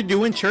 That's what you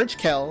do in church,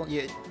 Kel.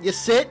 You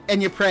sit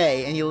and you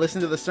pray and you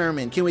listen to the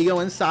sermon. Can we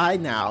go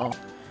inside now?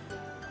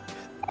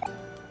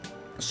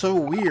 So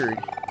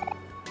weird.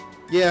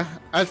 Yeah,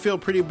 I'd feel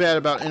pretty bad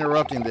about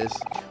interrupting this.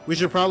 We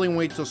should probably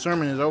wait till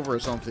sermon is over or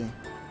something.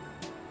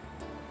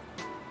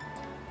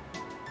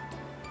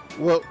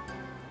 Well,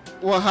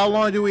 how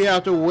long do we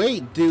have to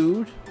wait,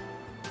 dude?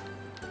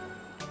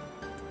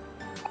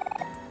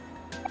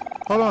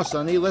 Hold on,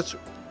 Sonny. Let's...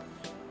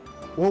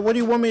 Well, what do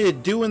you want me to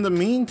do in the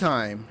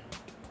meantime?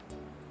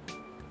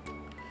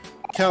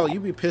 Kel, you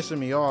be pissing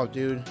me off,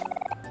 dude.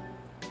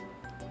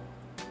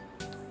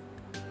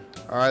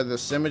 Alright, the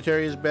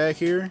cemetery is back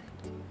here.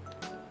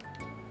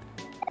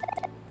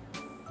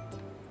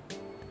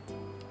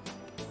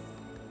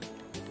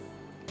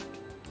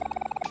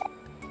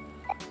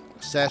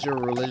 Statue of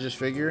a religious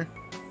figure.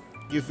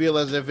 You feel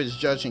as if it's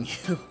judging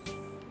you.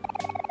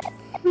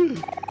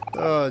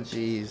 Oh,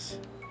 jeez.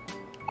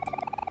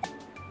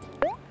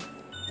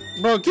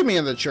 Bro, get me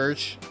in the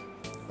church.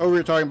 Oh, we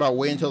were talking about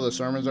waiting until the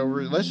sermon's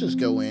over. Let's just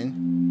go in.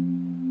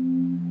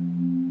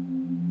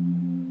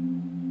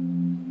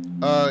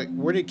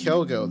 Where did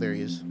Kel go? There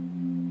he is.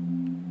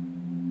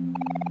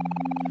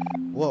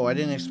 Whoa, I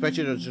didn't expect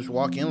you to just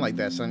walk in like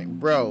that, Sonny.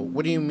 Bro,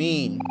 what do you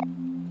mean?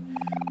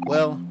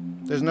 Well,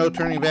 there's no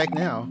turning back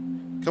now.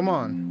 Come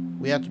on.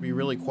 We have to be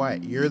really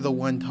quiet. You're the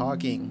one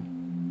talking.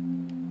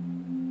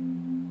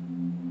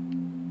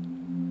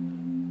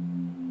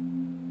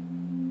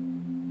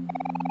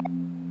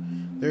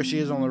 There she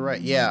is on the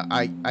right. Yeah,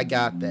 I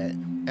got that.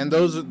 And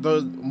those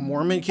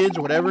Mormon kids,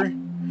 whatever.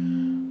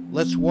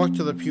 Let's walk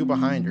to the pew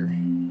behind her.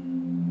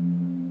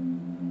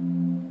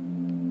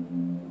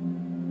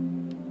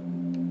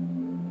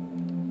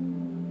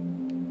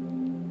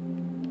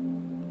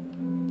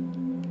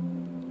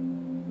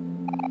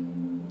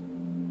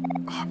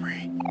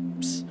 Aubrey.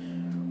 Psst.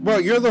 Bro,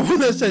 you're the one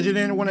that said you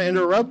didn't want to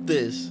interrupt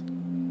this.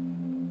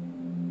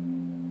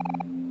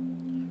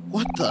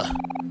 What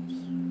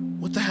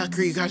the heck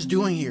are you guys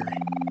doing here?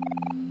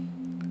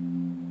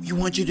 We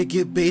want you to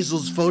give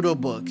Basil's photo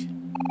book.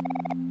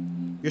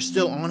 You're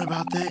still on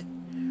about that?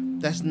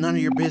 That's none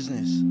of your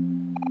business.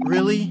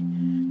 Really?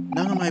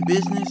 None of my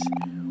business?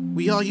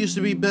 We all used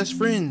to be best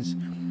friends.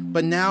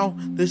 But now,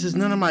 this is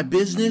none of my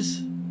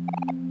business?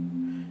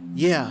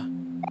 Yeah.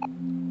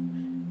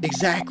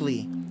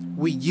 Exactly.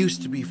 We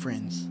used to be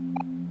friends.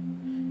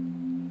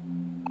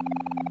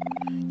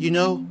 You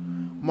know,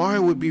 Mari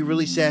would be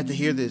really sad to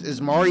hear this.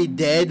 Is Mari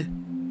dead?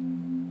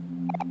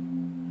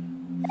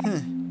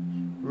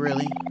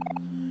 Really?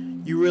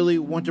 You really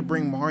want to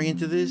bring Mari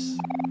into this?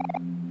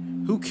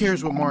 Who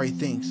cares what Mari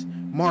thinks?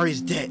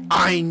 Mari's dead.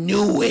 I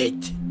knew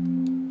it!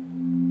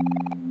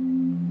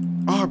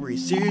 Aubrey,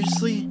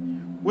 seriously?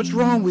 What's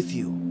wrong with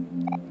you?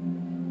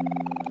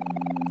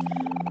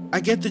 I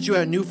get that you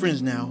have new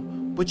friends now,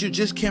 but you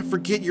just can't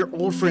forget your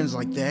old friends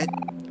like that.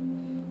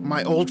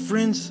 My old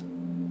friends?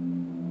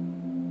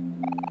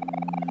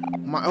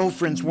 My old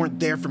friends weren't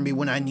there for me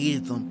when I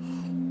needed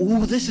them.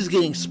 Ooh, this is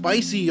getting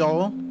spicy,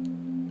 y'all.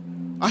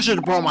 I should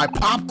have brought my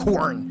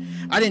popcorn.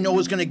 I didn't know it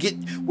was gonna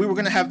we were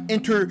gonna have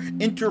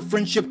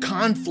inter-friendship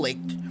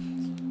conflict.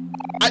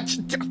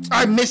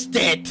 I missed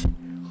it.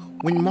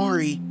 When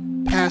Mari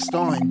passed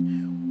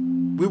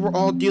on, we were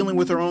all dealing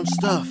with our own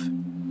stuff.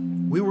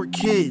 We were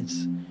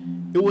kids.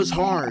 It was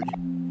hard.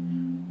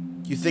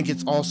 You think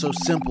it's all so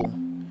simple.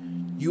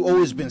 You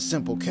always been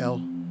simple,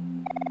 Kel.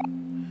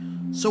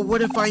 So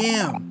what if I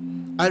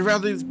am? I'd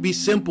rather be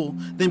simple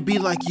than be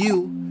like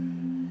you.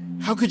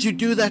 How could you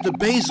do that to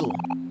Basil?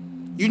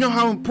 You know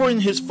how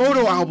important his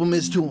photo album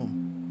is to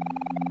him.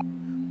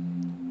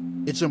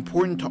 It's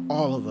important to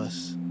all of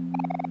us.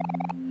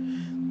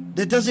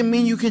 That doesn't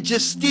mean you can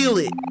just steal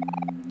it.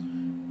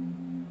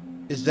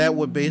 Is that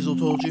what Basil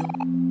told you?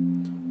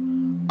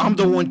 I'm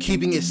the one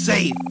keeping it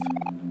safe.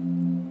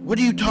 What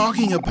are you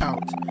talking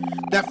about?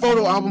 That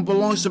photo album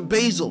belongs to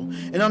Basil,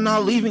 and I'm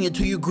not leaving it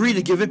till you agree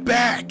to give it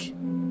back.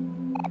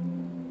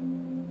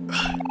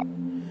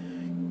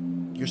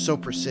 You're so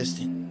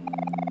persistent.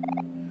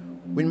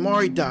 When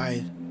Mari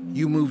died,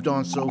 you moved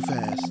on so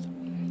fast.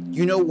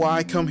 You know why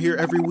I come here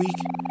every week?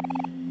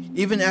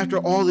 Even after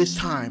all this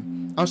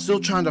time, I'm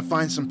still trying to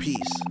find some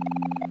peace.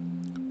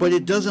 But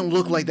it doesn't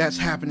look like that's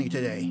happening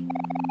today.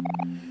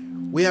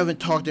 We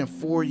haven't talked in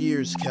 4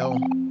 years, Kel.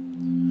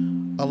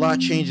 A lot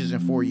changes in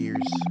 4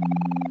 years.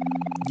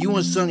 You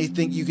and Sonny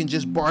think you can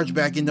just barge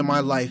back into my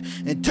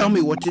life and tell me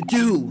what to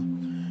do.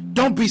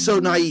 Don't be so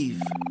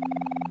naive.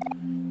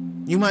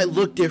 You might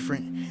look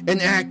different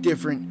and act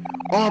different,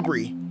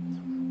 Aubrey,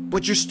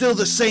 but you're still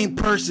the same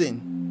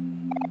person.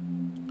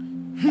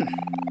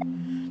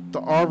 The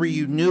Aubrey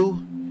you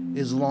knew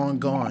is long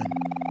gone.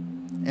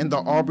 And the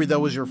Aubrey that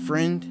was your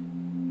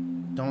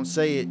friend, don't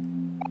say it,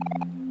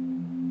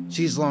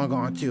 she's long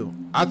gone too.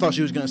 I thought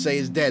she was going to say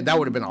is dead. That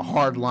would have been a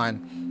hard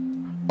line.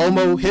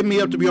 Omo, hit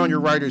me up to be on your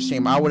writer's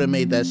team. I would have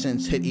made that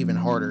sentence hit even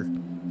harder.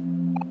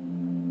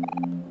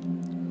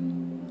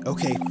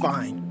 Okay,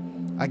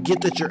 fine. I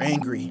get that you're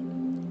angry.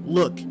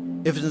 Look,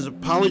 if it's an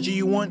apology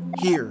you want,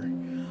 here.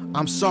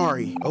 I'm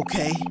sorry,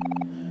 okay?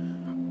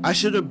 I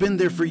should have been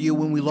there for you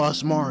when we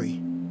lost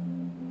Mari.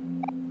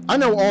 I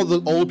know all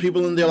the old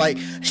people in there like,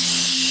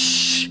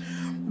 shh!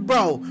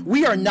 Bro,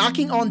 we are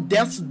knocking on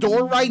death's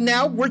door right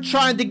now. We're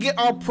trying to get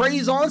our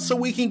praise on so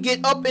we can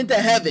get up into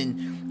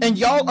heaven. And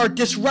y'all are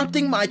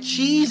disrupting my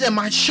cheese and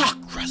my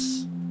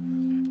chakras.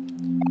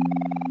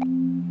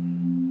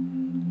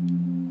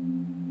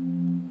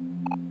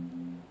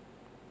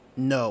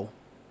 No.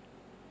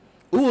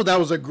 Ooh, that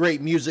was a great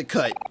music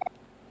cut.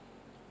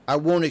 I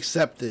won't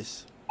accept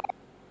this.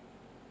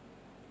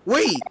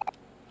 Wait!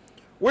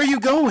 Where are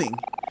you going?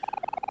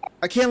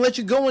 I can't let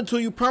you go until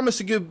you promise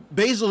to give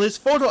Basil his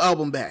photo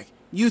album back.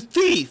 You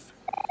thief!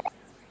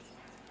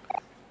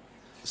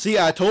 See,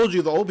 I told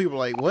you the old people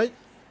are like, what?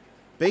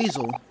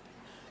 Basil?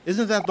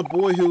 Isn't that the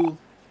boy who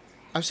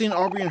I've seen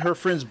Aubrey and her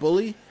friends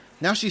bully?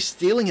 Now she's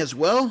stealing as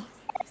well?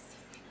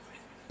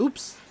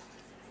 Oops.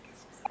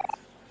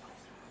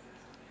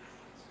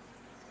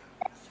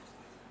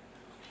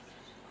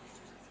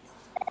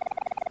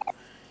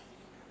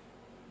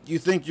 You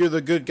think you're the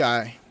good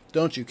guy,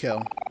 don't you,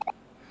 Kel?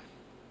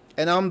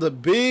 And I'm the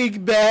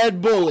big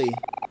bad bully,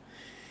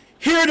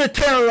 here to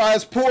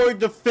terrorize poor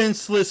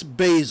defenseless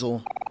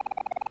Basil.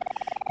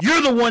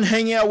 You're the one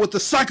hanging out with the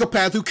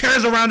psychopath who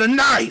carries around a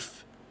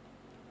knife!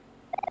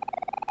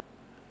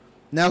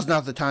 Now's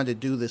not the time to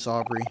do this,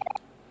 Aubrey.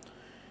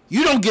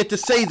 You don't get to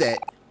say that.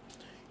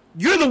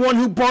 You're the one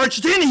who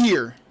barged in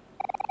here!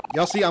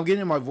 Y'all see, I'm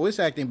getting in my voice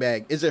acting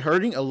bag. Is it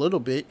hurting? A little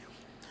bit.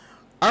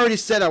 I already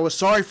said I was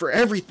sorry for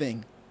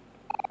everything.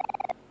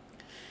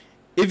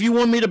 If you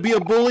want me to be a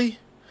bully,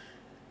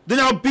 then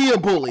I'll be a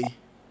bully.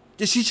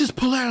 Did she just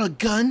pull out a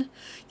gun?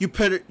 You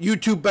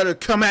two better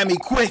come at me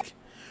quick,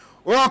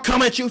 or I'll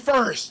come at you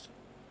first.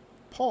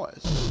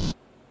 Pause.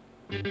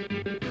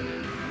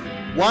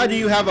 Why do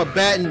you have a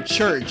bat in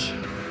church?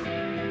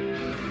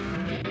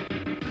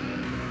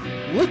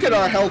 Look at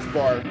our health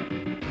bar.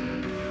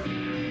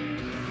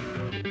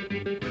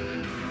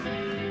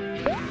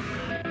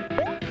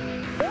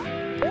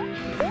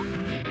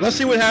 Let's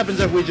see what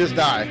happens if we just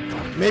die.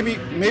 Maybe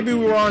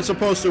we weren't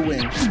supposed to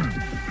win.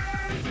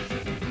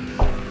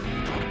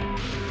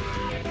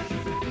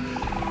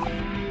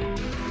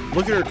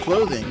 Look at her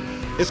clothing.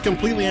 It's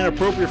completely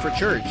inappropriate for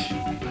church.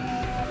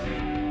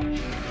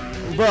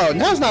 Bro,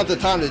 now's not the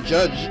time to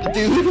judge,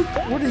 dude.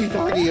 What are you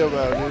talking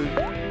about, dude?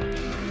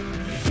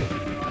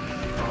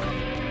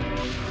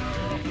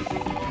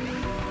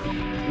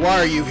 Why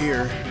are you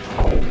here?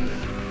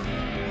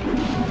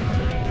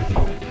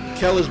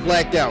 Kel is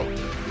blacked out.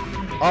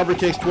 Aubrey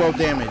takes 12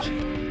 damage.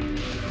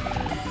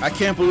 I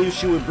can't believe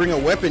she would bring a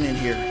weapon in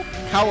here.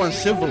 How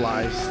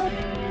uncivilized.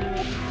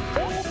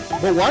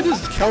 But why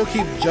does Kel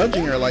keep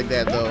judging her like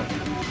that, though?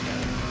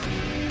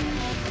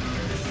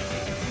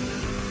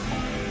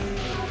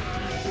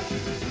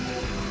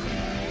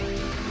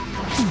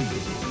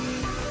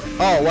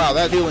 Oh, wow,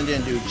 that healing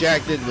didn't do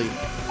jack diddly.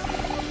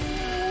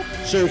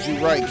 Serves you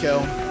right,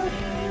 Kel.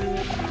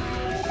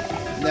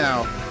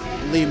 Now,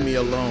 leave me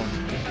alone.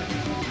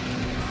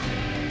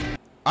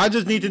 I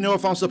just need to know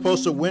if I'm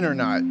supposed to win or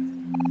not.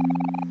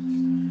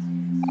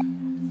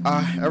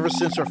 Ever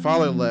since her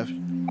father left,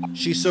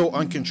 she's so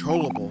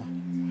uncontrollable,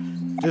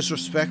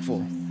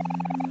 disrespectful.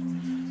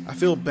 I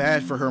feel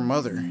bad for her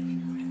mother.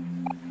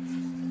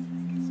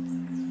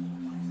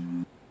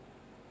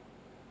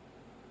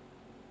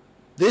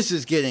 This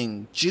is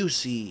getting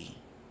juicy.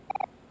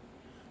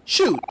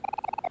 Shoot!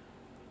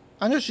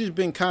 I know she's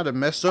been kind of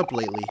messed up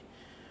lately,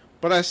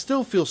 but I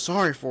still feel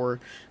sorry for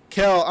her.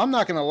 Kel, I'm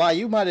not gonna lie,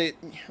 you might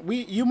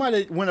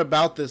have went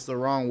about this the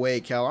wrong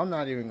way, Kel. I'm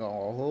not even gonna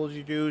hold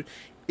you, dude.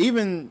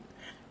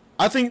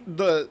 I think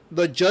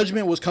the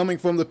judgment was coming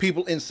from the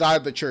people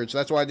inside the church.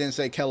 That's why I didn't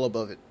say Kel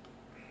above it.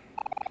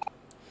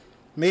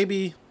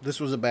 Maybe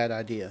this was a bad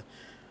idea.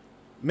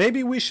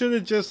 Maybe we should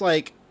have just,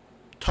 like,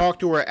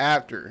 talked to her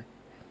after.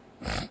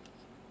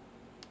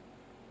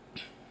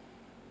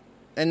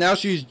 And now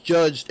she's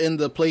judged in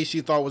the place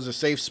she thought was a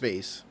safe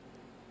space,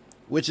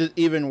 which is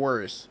even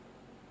worse.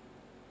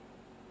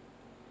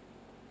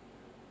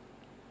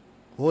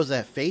 What was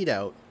that fade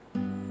out?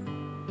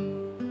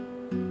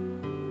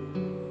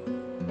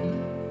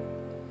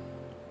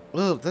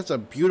 Oh, that's a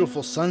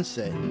beautiful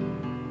sunset.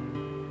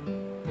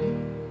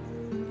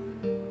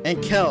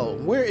 And Kel,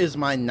 where is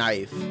my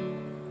knife?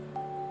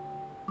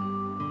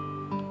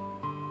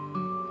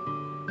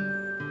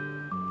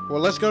 Well,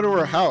 let's go to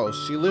her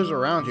house. She lives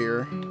around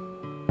here.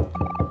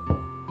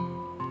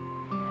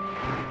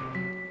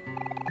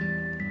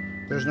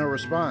 There's no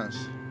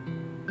response.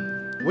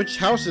 Which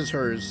house is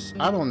hers?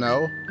 I don't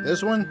know.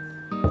 This one?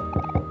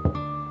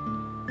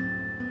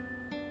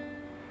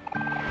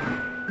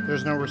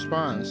 There's no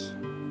response.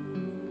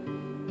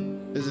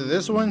 Is it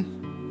this one?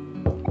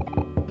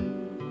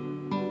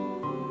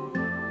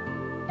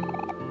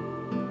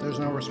 There's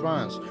no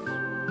response.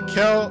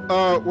 Kel,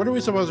 what are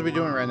we supposed to be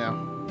doing right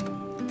now?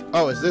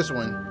 Oh, it's this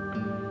one.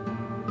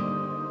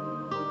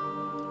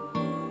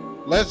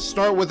 Let's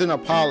start with an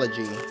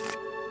apology.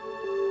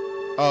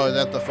 Oh, is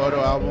that the photo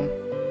album?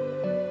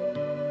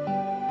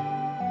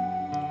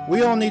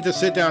 We all need to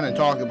sit down and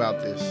talk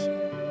about this.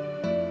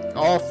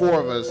 All four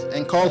of us,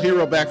 and call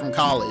Hero back from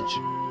college.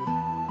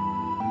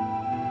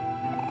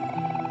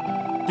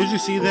 Did you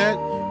see that?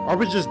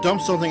 Aubrey just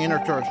dumped something in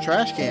her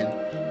trash can.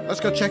 Let's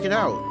go check it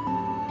out.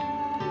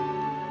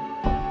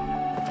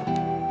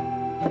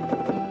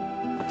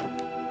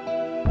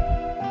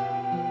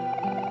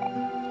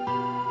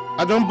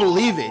 I don't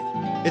believe it.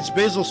 It's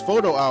Basil's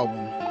photo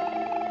album.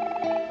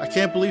 I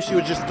can't believe she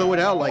would just throw it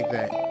out like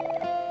that.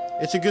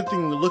 It's a good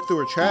thing we looked through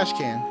her trash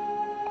can.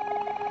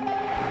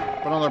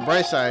 But on the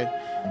bright side,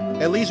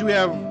 at least we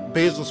have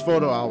Basil's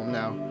photo album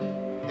now.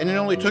 And it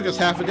only took us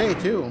half a day,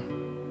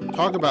 too.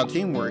 Talk about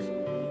teamwork.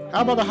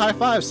 How about a high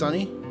five,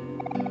 Sonny?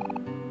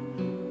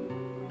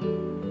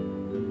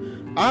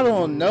 I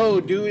don't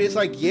know, dude. It's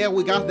like, yeah,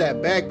 we got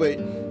that back, but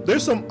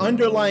there's some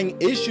underlying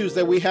issues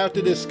that we have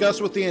to discuss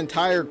with the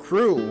entire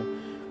crew.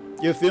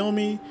 You feel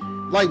me?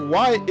 Like,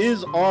 why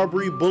is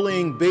Aubrey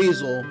bullying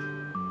Basil?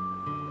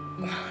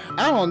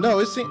 I don't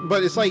know.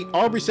 But it's like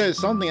Aubrey said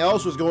something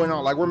else was going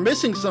on. Like, we're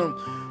missing some.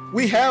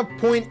 We have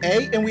point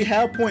A and we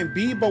have point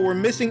B, but we're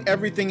missing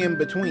everything in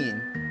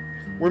between.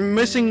 We're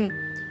missing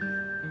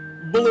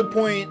bullet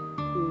point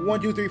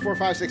 1, 2, 3, 4,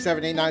 5, 6,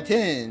 7, 8, 9,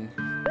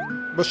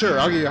 10. But sure,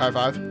 I'll give you a high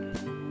five.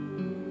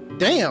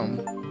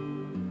 Damn.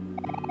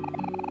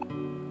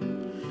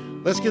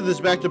 Let's give this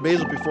back to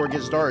Basil before it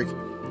gets dark.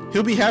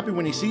 He'll be happy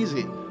when he sees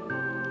it.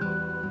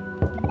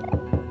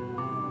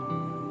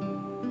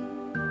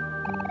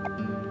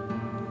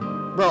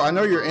 Bro, I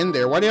know you're in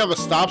there. Why do you have a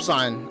stop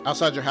sign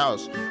outside your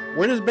house?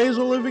 Where does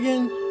Basil live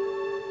again?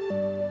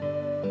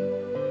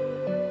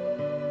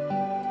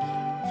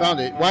 Found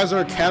it. Why is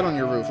there a cat on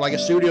your roof? Like a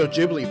Studio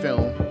Ghibli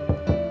film.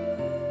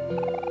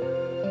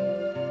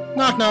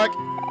 Knock knock.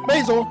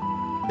 Basil,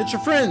 it's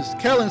your friends,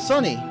 Kel and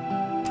Sonny.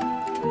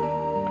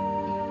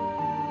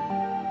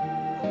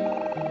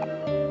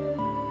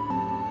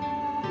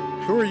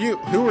 Who are you?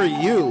 Who are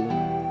you?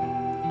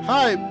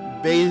 Hi,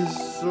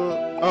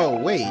 Basil. Oh,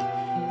 wait.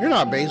 You're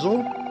not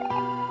Basil.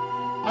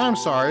 I'm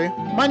sorry.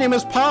 My name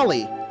is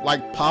Polly.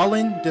 Like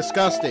pollen?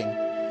 Disgusting.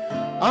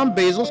 I'm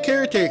Basil's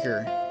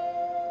caretaker.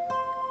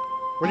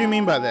 What do you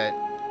mean by that?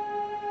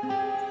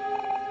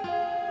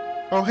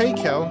 Oh, hey,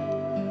 Kel.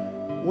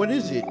 What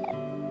is it?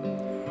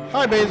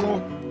 Hi,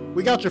 Basil.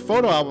 We got your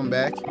photo album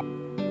back.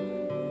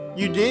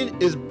 You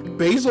did? Is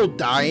Basil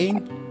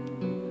dying?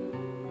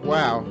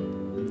 Wow.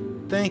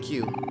 Thank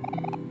you.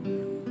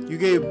 You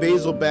gave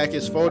Basil back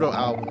his photo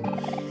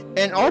album.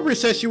 And Aubrey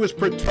said she was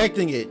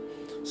protecting it.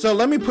 So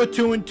let me put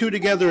 2 and 2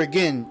 together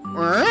again.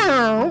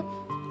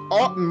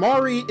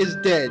 Mari is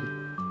dead.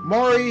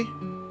 Mari,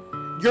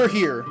 you're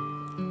here.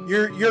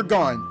 You're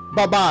gone.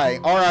 Bye-bye.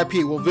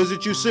 R.I.P. We'll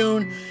visit you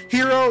soon.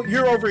 Hero,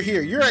 you're over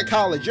here. You're at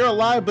college. You're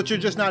alive, but you're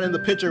just not in the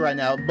picture right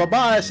now.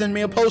 Bye-bye. Send me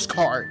a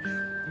postcard.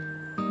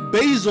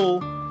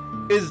 Basil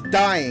is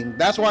dying.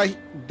 That's why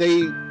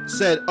they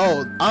said,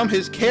 oh, I'm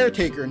his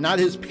caretaker, not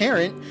his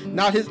parent,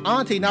 not his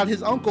auntie, not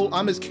his uncle.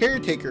 I'm his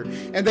caretaker.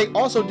 And they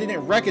also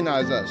didn't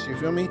recognize us. You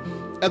feel me?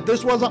 If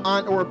this was an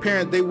aunt or a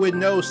parent, they would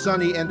know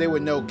Sonny and they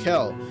would know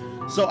Kel.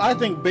 So I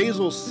think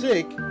Basil's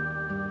sick.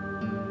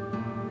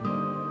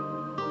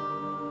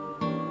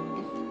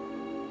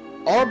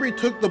 Aubrey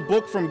took the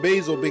book from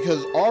Basil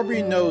because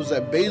Aubrey knows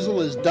that Basil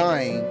is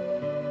dying.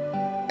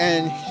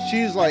 And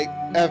she's like,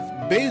 if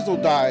Basil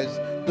dies,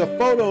 the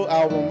photo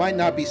album might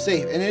not be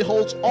safe. And it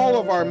holds all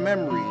of our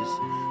memories.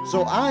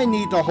 So I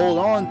need to hold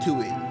on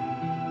to it.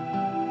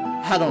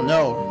 I don't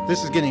know.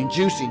 This is getting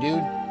juicy,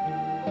 dude.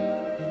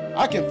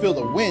 I can feel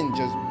the wind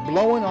just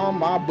blowing on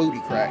my booty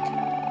crack.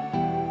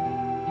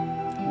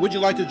 Would you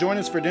like to join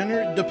us for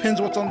dinner? Depends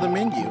what's on the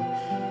menu.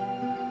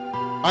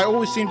 I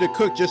always seem to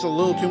cook just a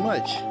little too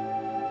much.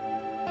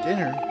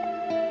 Dinner?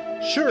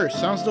 Sure,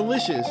 sounds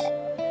delicious.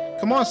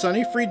 Come on,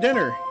 Sonny, free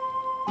dinner.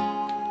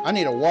 I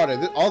need a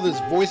water. All this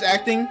voice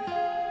acting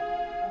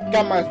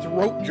got my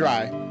throat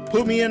dry.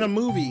 Put me in a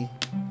movie.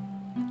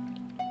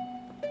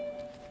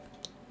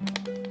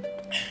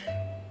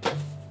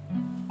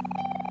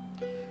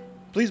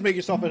 Please make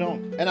yourself at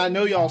home. And I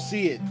know y'all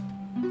see it.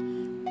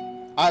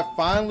 I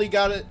finally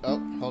got it. Oh,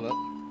 hold up.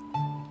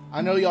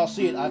 I know y'all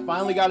see it. I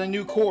finally got a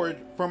new cord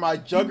for my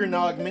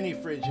Juggernog mini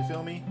fridge. You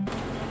feel me?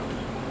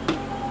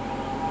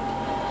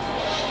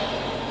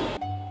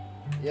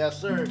 Yes,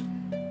 sir.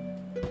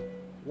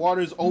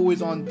 Water's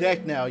always on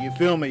deck now. You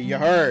feel me? You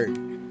heard.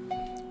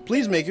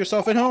 Please make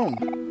yourself at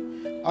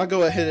home. I'll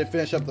go ahead and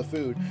finish up the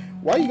food.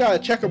 Why you got a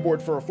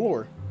checkerboard for a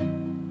floor?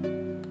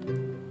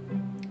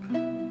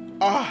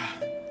 Ah,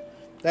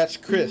 that's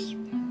crisp.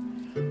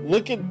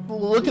 Look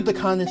at the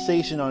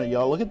condensation on it,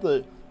 y'all. Look at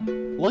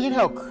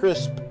how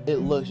crisp it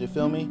looks. You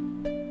feel me?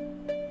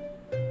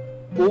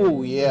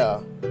 Ooh yeah.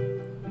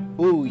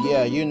 Ooh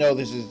yeah. You know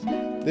this is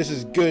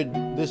good.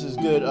 This is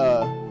good.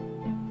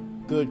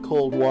 Good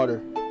cold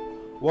water.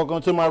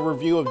 Welcome to my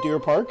review of Deer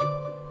Park.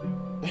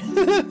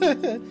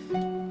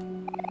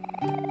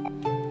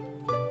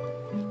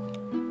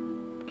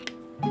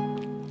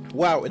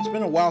 Wow, it's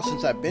been a while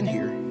since I've been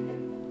here.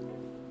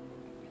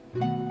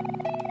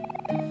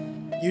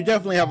 You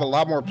definitely have a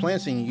lot more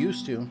plants than you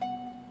used to.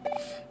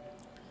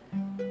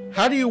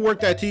 How do you work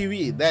that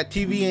TV? That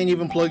TV ain't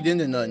even plugged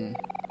into nothing.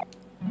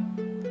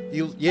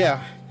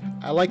 Yeah,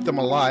 I like them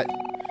a lot.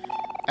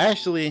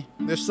 Actually,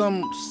 there's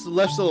some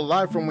left still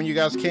alive from when you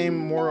guys came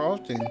more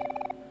often.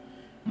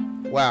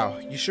 Wow,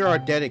 you sure are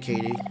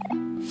dedicated.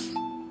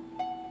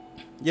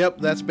 Yep,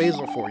 that's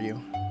Basil for you.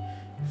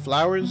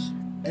 Flowers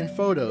and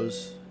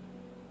photos.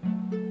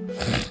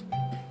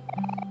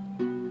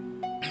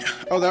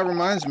 Oh, that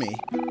reminds me.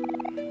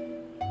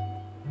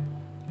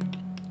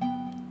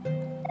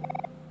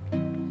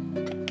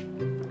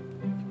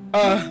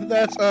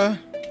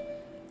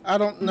 I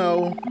don't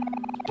know.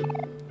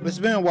 It's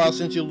been a while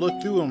since you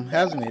looked through them,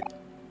 hasn't it?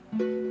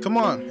 Come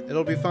on,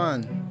 it'll be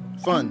fun.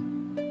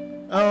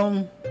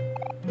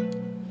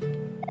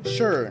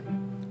 Sure.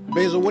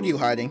 Basil, what are you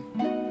hiding?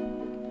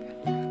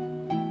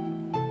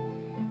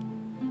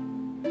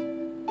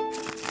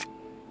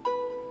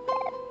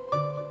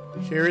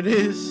 Here it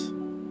is.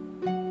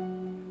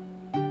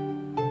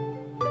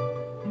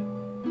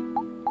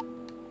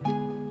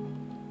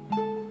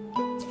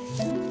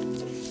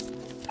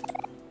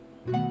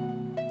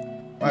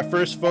 My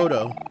first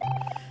photo.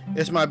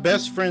 It's my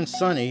best friend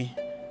Sonny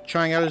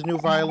trying out his new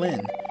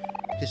violin.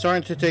 He's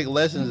starting to take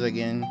lessons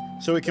again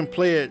so he can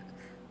play at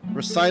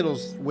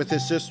recitals with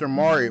his sister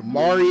Mari.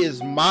 Mari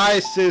is my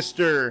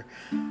sister.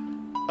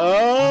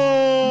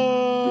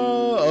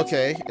 Oh,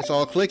 okay. It's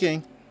all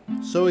clicking.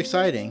 So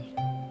exciting.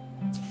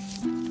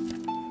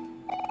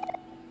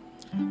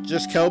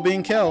 Just Kel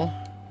being Kel.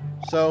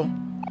 So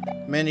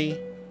many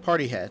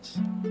party hats.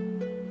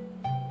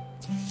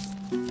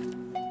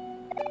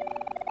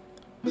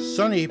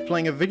 Sonny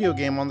playing a video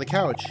game on the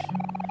couch.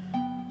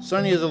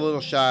 Sonny is a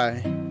little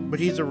shy, but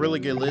he's a really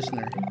good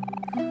listener.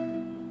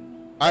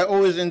 I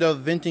always end up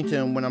venting to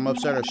him when I'm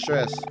upset or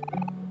stressed.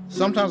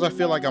 Sometimes I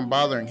feel like I'm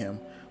bothering him,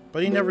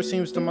 but he never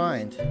seems to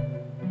mind.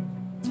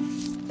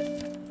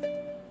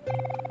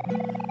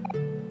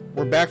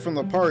 We're back from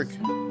the park,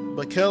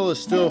 but Kel is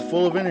still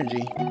full of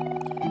energy.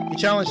 He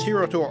challenged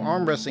Hiro to an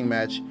arm wrestling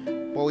match,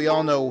 but we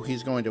all know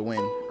he's going to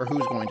win, or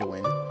who's going to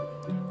win.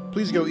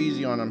 Please go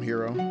easy on him,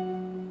 Hiro.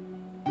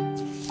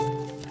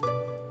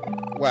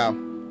 Wow.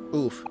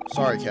 Oof.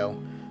 Sorry, Kel.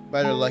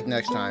 Better luck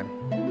next time.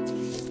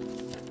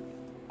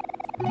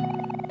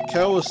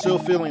 Kel was still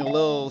feeling a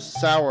little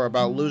sour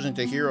about losing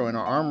to Hiro in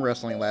our arm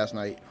wrestling last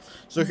night,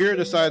 so Hiro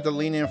decided to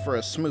lean in for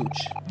a smooch.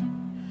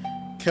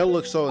 Kel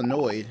looked so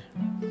annoyed.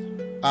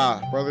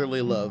 Ah,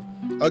 brotherly love.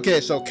 Okay,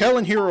 so Kel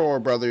and Hiro are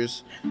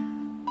brothers.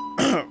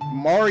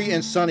 Mari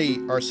and Sonny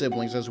are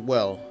siblings as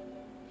well.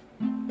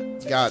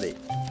 Got it.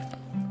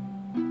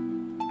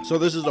 So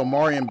this is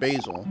Omori and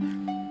Basil.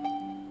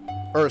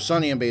 Or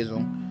Sonny and Basil.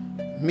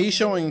 Me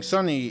showing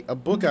Sonny a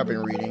book I've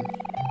been reading.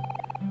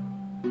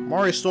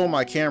 Mari stole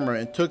my camera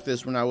and took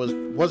this when I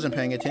wasn't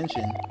paying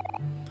attention.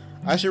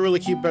 I should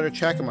really keep better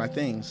track of my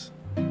things.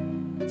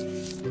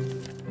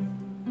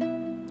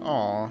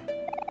 Aww.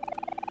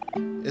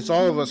 It's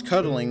all of us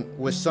cuddling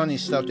with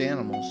Sonny's stuffed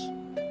animals.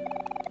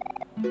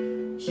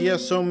 He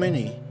has so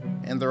many,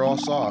 and they're all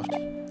soft.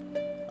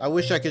 I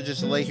wish I could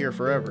just lay here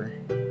forever.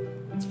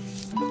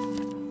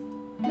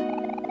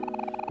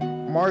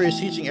 Mari is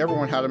teaching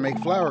everyone how to make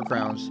flower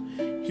crowns.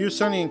 Here's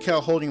Sonny and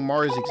Kel holding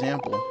Mari's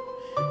example.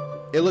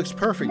 It looks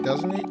perfect,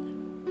 doesn't it?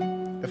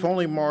 If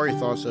only Mari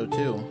thought so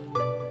too.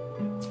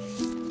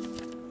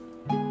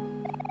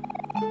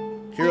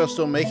 Hiro's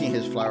still making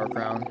his flower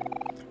crown.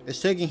 It's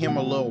taking him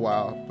a little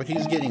while, but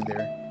he's getting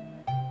there.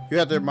 You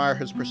have to admire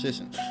his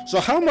persistence.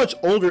 So how much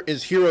older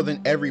is Hiro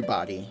than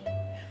everybody?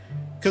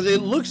 Because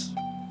it looks...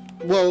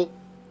 Well...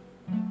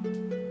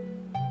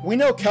 We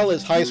know Kel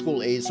is high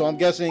school age, so I'm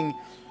guessing...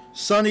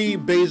 Sonny,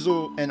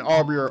 Basil, and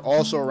Aubrey are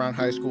also around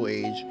high school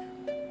age,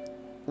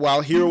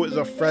 while Hiro is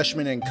a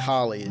freshman in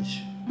college.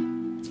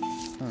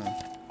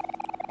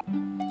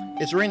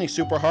 It's raining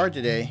super hard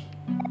today.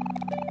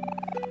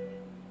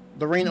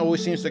 The rain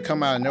always seems to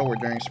come out of nowhere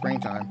during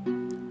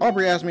springtime.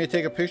 Aubrey asked me to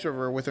take a picture of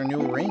her with her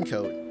new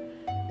raincoat.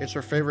 It's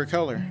her favorite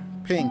color,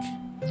 pink,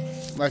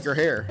 like her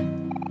hair.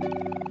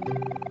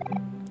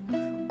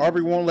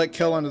 Aubrey won't let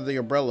Kel under the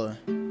umbrella,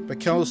 but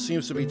Kel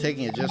seems to be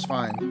taking it just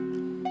fine.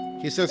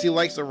 He says he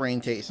likes the rain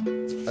taste.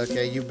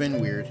 Okay, you've been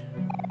weird.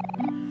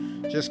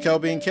 Just Kel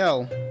being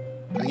Kel.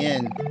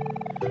 Again.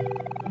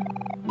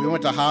 We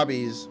went to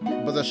Hobbies,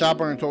 but the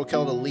shop owner told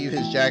Kel to leave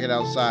his jacket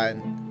outside.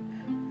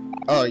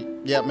 Oh,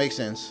 yeah, makes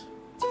sense.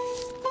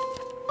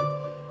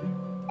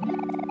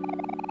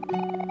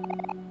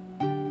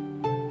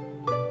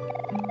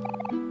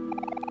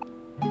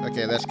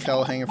 Okay, that's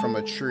Kel hanging from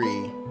a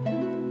tree.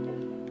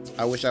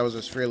 I wish I was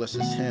as fearless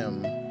as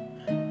him.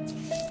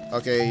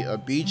 Okay, a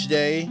beach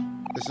day.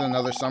 This is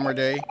another summer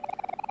day.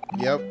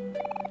 Yep.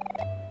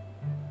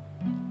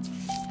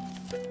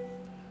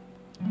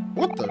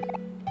 What the?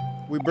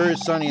 We buried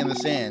Sonny in the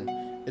sand.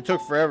 It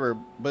took forever,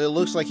 but it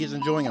looks like he's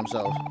enjoying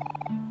himself.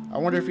 I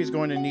wonder if he's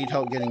going to need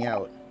help getting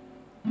out.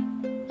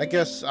 I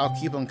guess I'll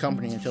keep him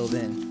company until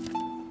then.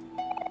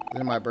 Is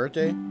it my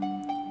birthday?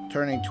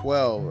 Turning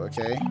 12,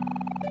 okay.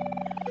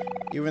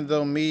 Even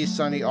though me,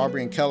 Sonny,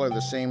 Aubrey, and Kel are the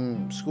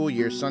same school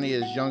year, Sonny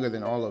is younger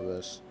than all of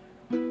us.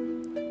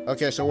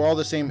 Okay, so we're all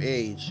the same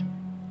age.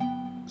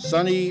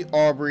 Sonny,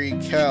 Aubrey,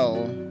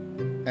 Kel,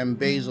 and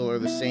Basil are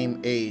the same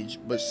age,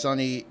 but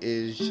Sonny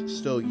is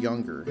still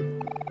younger.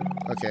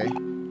 Okay.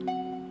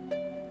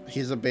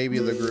 He's a baby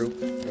of the group.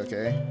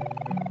 Okay.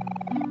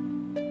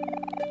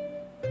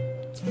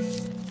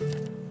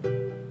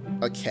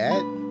 A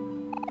cat?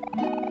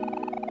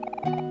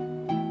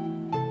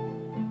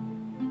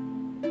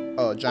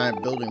 Oh, a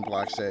giant building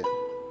block set.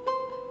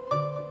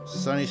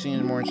 Sonny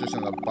seems more interested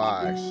in the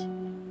box.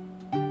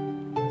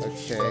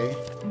 Okay.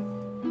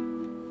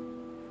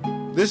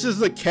 This is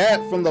the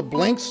cat from the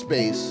blank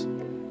space.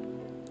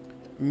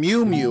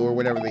 Mew Mew, or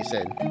whatever they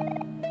said.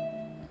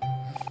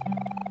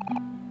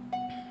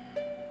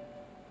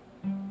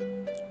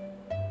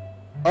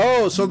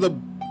 Oh, so the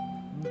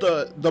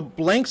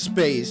blank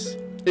space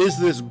is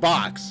this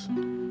box.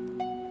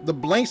 The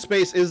blank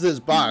space is this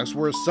box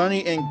where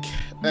Sonny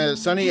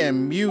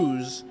and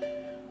Muse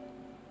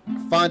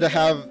kind of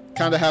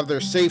have their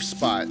safe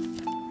spot.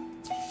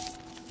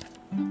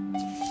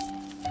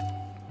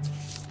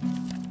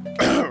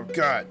 Oh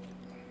God.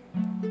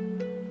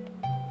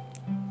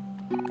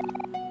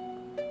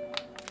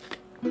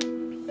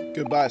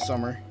 Goodbye,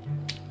 summer.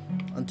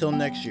 Until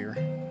next year.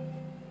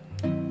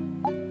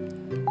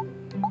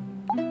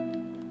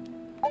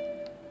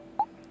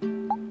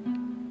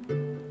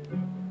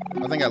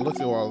 I think I looked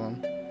through all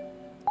of them.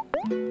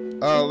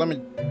 Let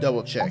me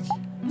double check.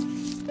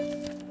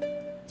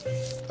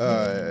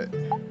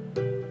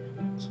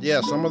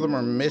 Yeah, some of them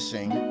are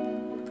missing,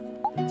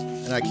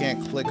 and I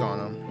can't click on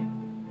them.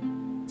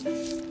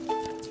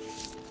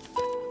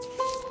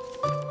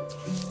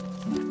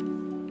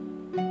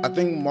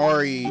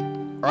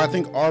 I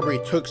think Aubrey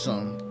took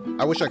some.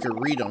 I wish I could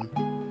read them.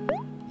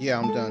 Yeah,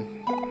 I'm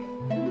done.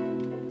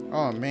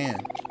 Oh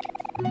man.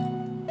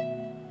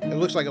 It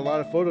looks like a lot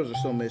of photos are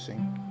still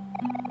missing.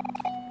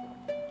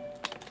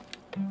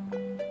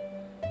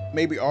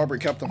 Maybe Aubrey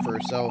kept them for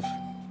herself.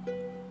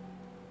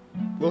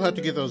 We'll have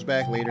to get those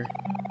back later.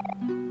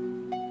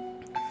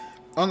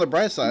 On the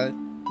bright side,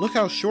 look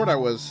how short I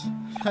was.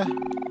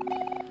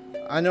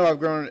 I know I've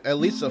grown at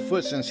least a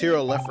foot since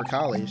Hero left for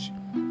college.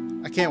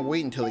 I can't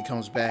wait until he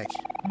comes back.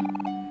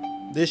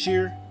 This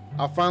year,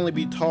 I'll finally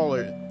be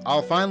taller.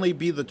 I'll finally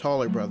be the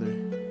taller brother.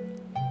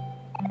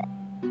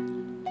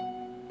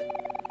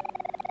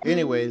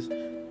 Anyways,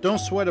 don't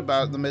sweat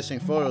about the missing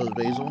photos,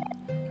 Basil.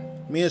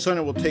 Me and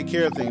Sonny will take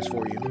care of things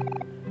for you.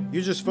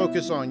 You just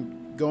focus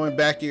on going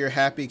back to your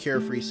happy,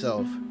 carefree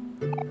self.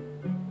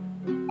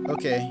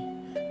 Okay,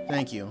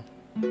 thank you.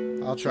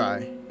 I'll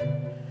try.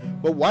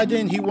 But why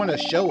didn't he want to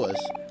show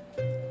us?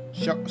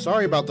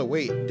 Sorry about the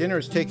wait. Dinner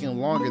is taking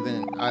longer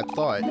than I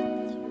thought.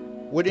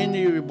 Would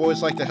any of you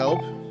boys like to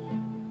help?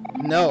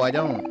 No, I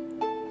don't.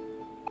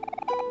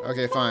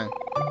 Okay, fine.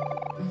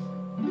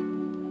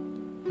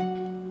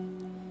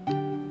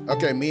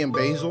 Okay, me and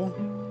Basil.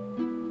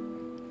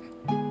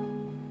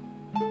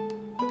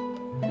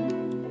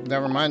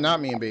 Never mind, not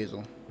me and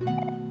Basil.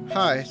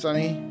 Hi,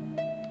 Sonny.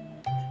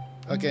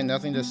 Okay,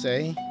 nothing to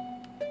say.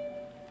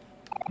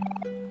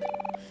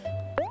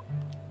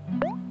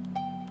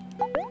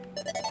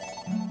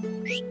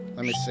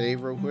 Let me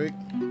save real quick.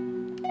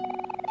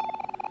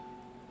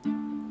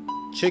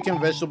 Chicken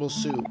vegetable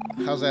soup.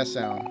 How's that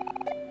sound?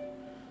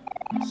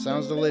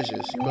 Sounds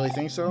delicious. You really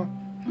think so?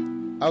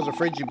 I was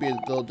afraid you'd be a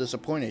little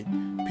disappointed.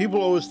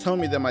 People always tell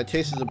me that my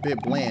taste is a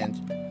bit bland.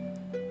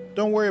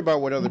 Don't worry about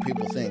what other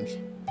people think.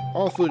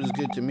 All food is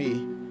good to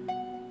me.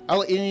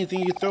 I'll eat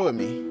anything you throw at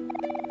me.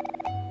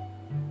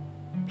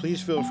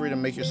 Please feel free to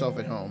make yourself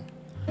at home.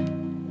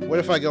 What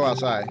if I go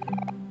outside?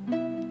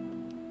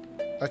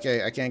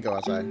 Okay, I can't go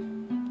outside.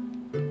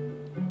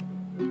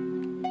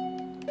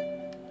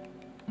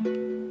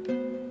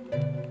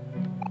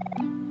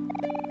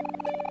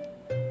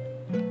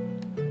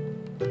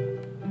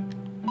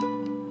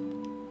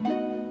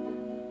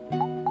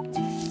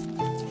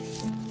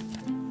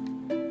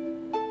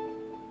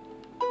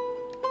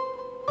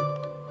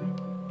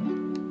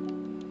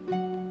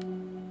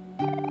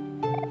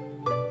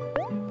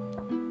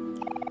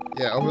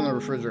 Yeah, open the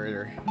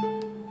refrigerator.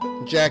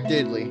 Jack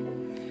Diddley.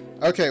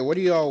 Okay, what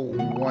do y'all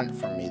want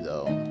from me,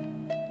 though?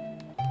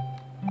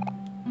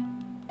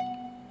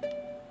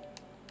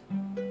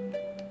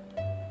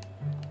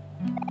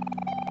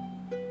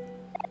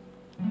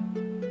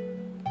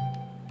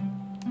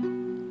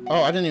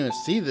 Oh, I didn't even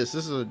see this.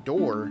 This is a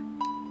door.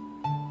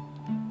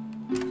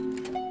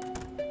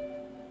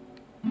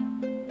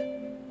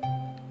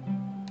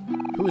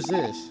 Who is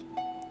this?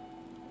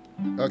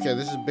 Okay,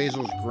 this is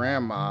Basil's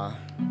grandma.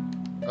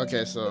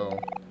 Okay, so...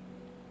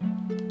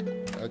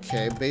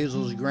 Okay,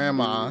 Basil's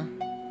grandma.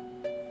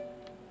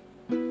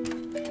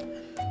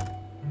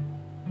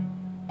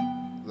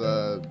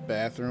 The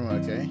bathroom,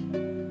 okay.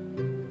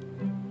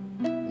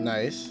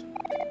 Nice.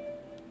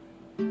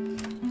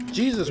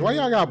 Jesus, why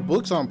y'all got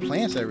books on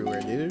plants everywhere,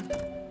 dude?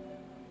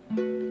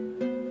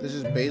 This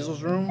is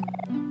Basil's room.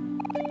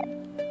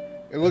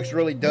 It looks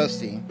really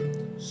dusty,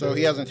 so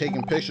he hasn't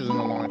taken pictures in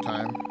a long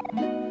time.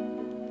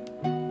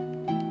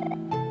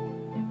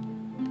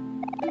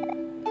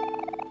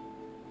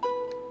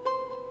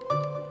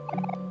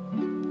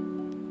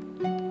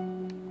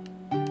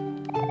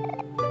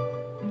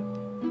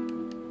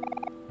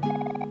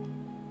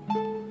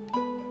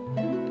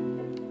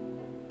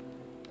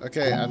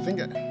 Okay, I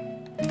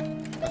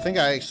think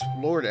I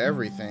explored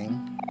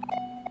everything.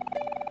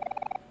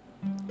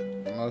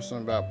 Mostly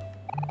about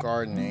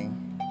gardening.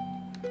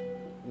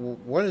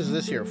 What is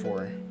this here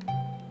for?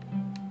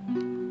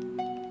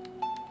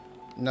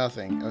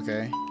 Nothing,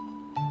 okay.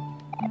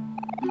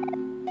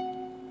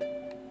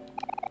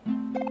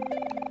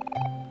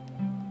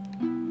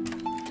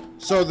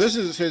 So this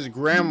is his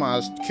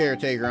grandma's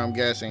caretaker, I'm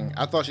guessing.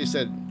 I thought she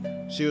said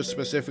she was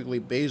specifically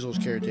Basil's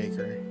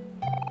caretaker.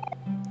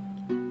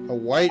 A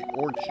white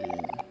orchid.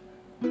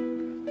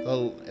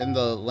 In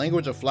the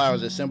language of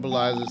flowers, it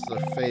symbolizes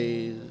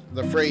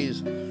the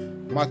phrase,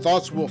 "My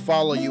thoughts will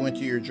follow you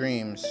into your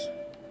dreams."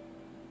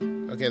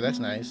 Okay, that's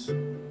nice.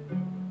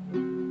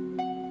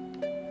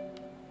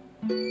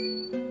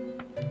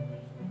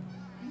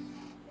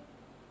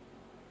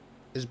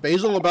 Is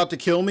Basil about to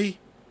kill me?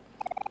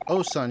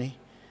 Oh, Sonny,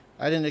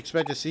 I didn't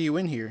expect to see you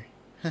in here.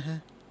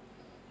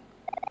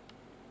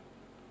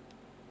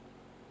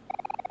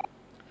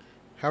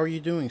 How are you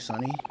doing,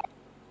 Sonny?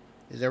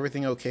 Is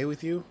everything okay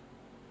with you?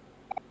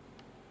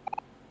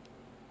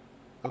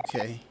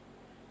 Okay.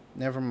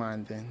 Never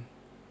mind then.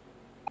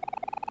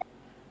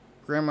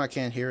 Grandma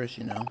can't hear us,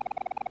 you know.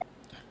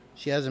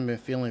 She hasn't been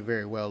feeling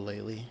very well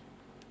lately.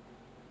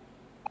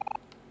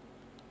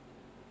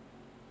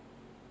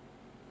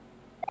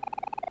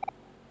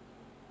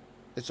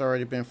 It's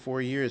already been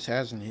 4 years,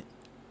 hasn't it?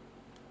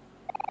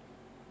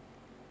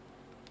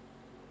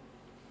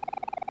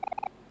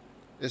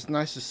 It's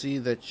nice to see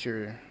that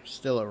you're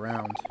still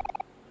around.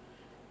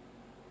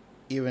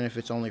 Even if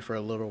it's only for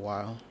a little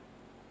while.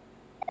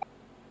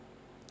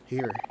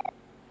 Here,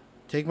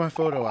 take my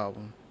photo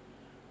album.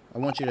 I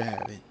want you to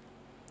have it.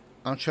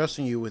 I'm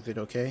trusting you with it,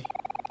 okay?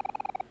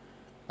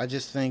 I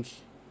just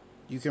think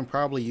you can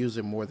probably use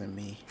it more than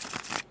me.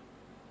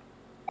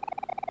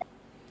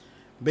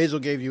 Basil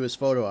gave you his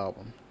photo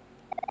album.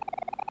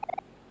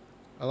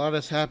 A lot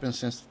has happened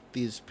since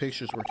these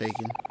pictures were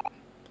taken.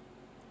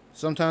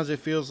 Sometimes it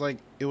feels like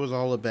it was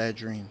all a bad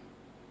dream.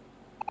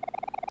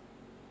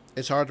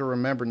 It's hard to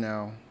remember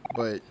now,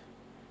 but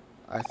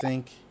I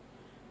think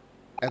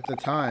at the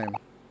time,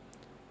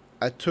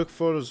 I took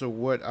photos of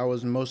what I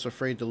was most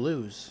afraid to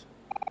lose.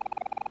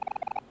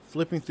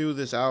 Flipping through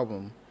this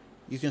album,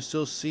 you can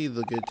still see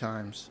the good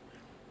times.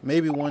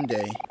 Maybe one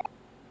day,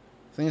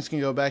 things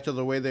can go back to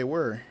the way they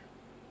were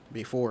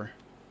before.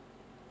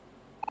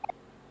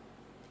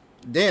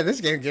 Damn, this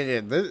game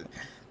get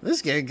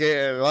this game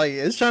get like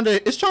it's trying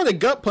to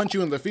gut punch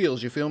you in the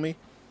feels. You feel me?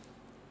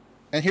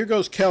 And here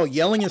goes Kel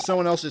yelling in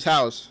someone else's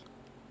house.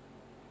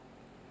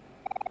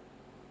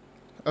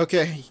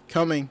 Okay,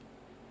 coming.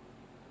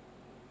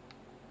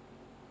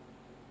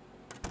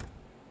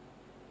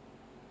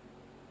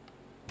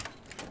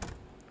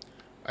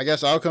 I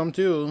guess I'll come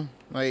too.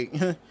 Like,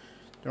 don't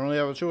really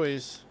have a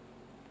choice.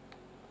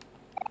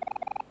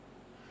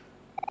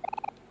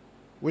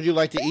 Would you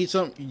like to eat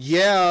something?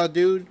 Yeah,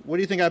 dude. What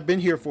do you think I've been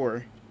here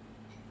for?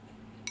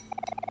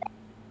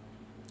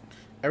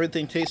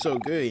 Everything tastes so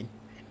good.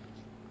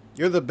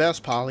 You're the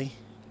best, Polly.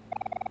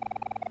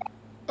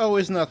 Oh,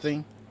 it's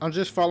nothing. I'm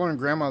just following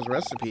Grandma's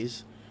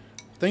recipes.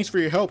 Thanks for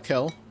your help,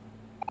 Kel.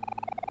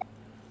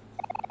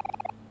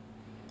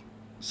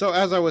 So,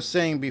 as I was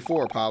saying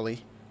before,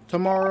 Polly,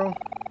 tomorrow,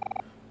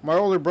 my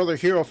older brother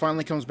Hero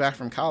finally comes back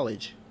from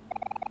college.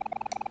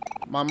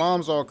 My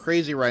mom's all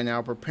crazy right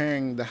now,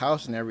 preparing the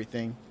house and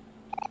everything.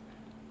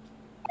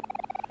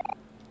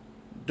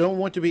 Don't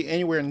want to be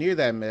anywhere near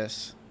that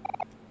mess.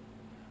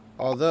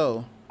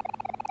 Although,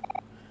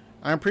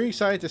 I'm pretty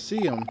excited to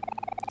see him.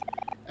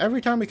 Every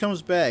time he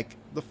comes back,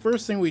 the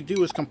first thing we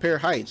do is compare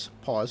heights.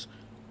 Pause.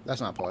 That's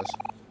not pause.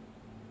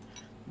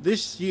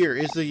 This year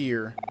is the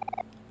year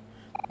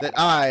that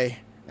I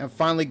am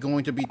finally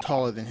going to be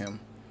taller than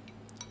him.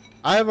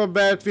 I have a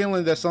bad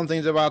feeling that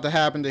something's about to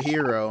happen to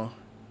Hero.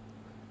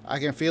 I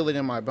can feel it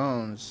in my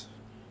bones.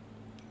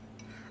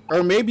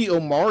 Or maybe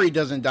Omori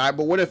doesn't die,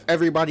 but what if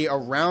everybody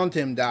around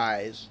him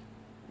dies?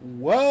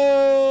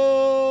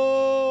 Whoa!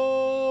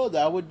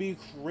 That would be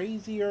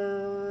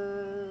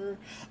crazier.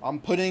 I'm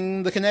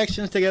putting the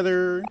connections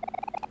together.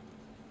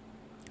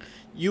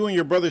 You and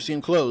your brother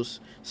seem close.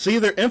 See,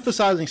 they're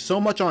emphasizing so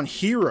much on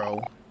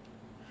hero.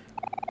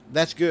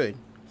 That's good.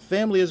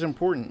 Family is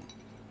important.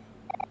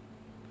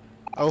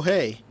 Oh,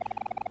 hey.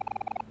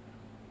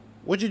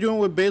 What you doing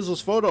with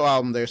Basil's photo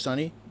album there,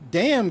 Sonny?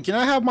 Damn, can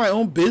I have my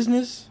own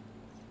business?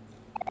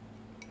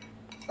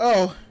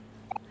 Oh.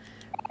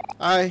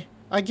 I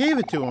gave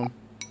it to him.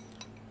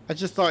 I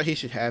just thought he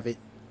should have it.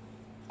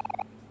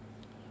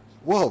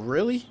 Whoa,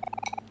 really?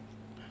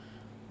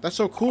 That's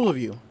so cool of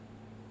you.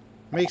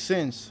 Makes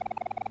sense.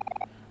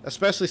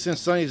 Especially since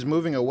Sonny's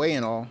moving away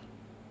and all.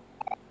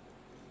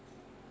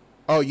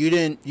 Oh, you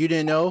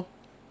didn't know?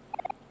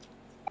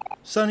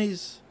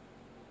 Sonny's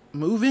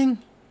moving?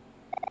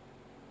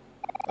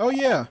 Oh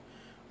yeah.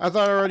 I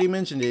thought I already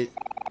mentioned it.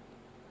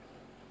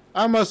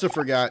 I must have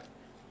forgot.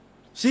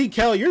 See,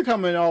 Kel, you're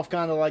coming off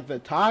kind of like the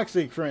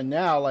toxic friend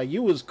now. Like,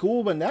 you was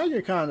cool, but now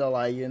you're kind of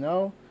like, you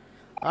know?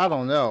 I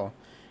don't know.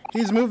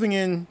 He's moving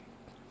in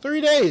 3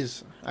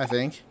 days, I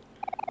think.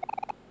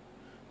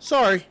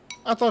 Sorry,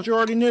 I thought you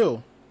already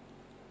knew.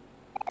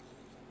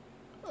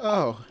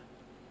 Oh.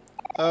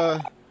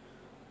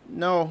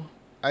 No.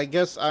 I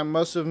guess I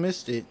must have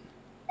missed it.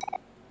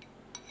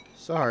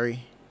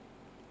 Sorry.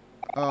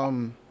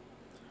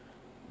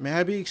 May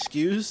I be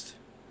excused?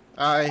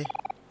 I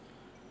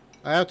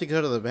have to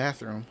go to the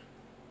bathroom.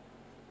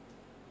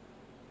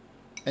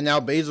 And now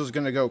Basil's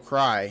gonna go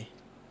cry.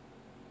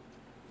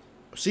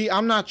 See,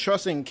 I'm not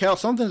trusting Kel.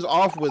 Something's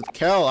off with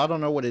Kel. I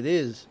don't know what it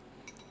is.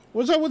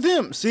 What's up with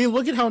him? See,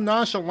 look at how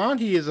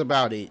nonchalant he is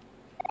about it.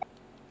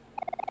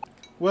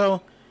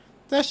 Well,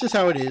 that's just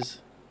how it is.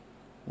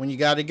 When you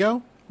gotta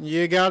go,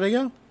 you gotta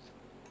go.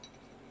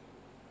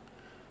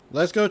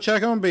 Let's go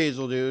check on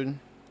Basil, dude.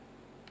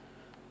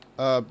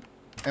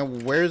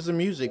 And where's the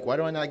music? Why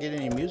do I not get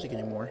any music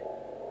anymore?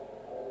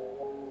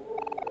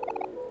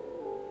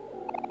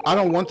 I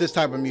don't want this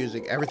type of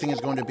music. Everything is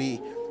going to be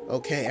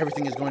okay.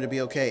 Everything is going to be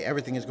okay.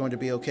 Everything is going to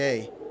be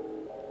okay.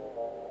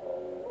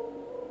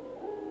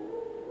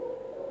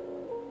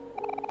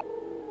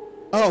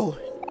 Oh,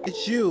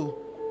 it's you.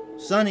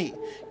 Sonny.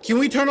 Can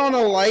we turn on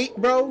a light,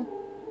 bro?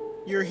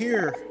 You're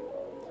here.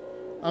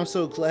 I'm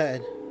so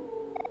glad.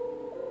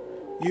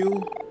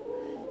 You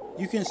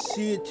can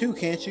see it too,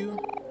 can't you?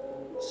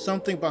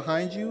 Something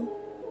behind you?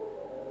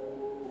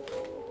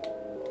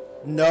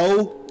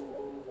 No.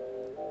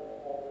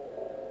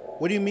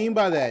 What do you mean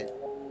by that?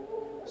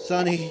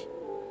 Sonny,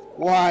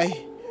 why?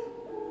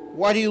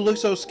 Why do you look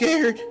so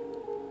scared?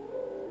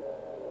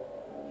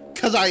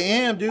 'Cause I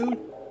am, dude.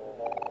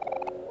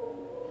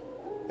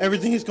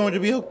 Everything is going to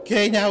be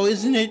okay now,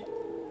 isn't it?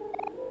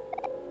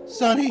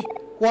 Sonny,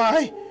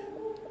 why?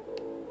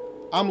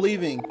 I'm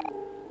leaving.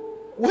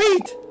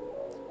 Wait!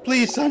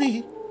 Please,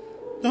 Sonny,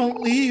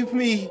 don't leave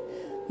me.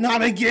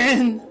 Not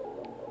again.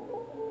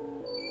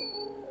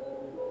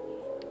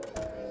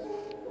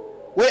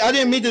 Wait, I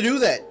didn't mean to do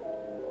that.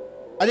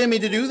 I didn't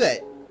mean to do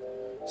that.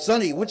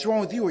 Sonny, what's wrong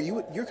with you?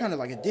 You're kind of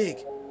like a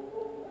dick.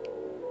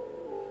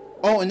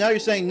 Oh, and now you're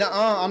saying,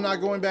 nuh-uh, I'm not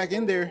going back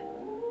in there.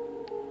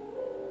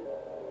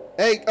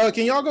 Hey,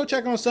 can y'all go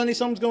check on Sonny?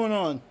 Something's going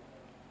on.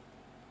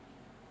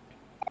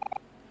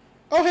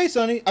 Oh, hey,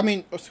 Sonny. I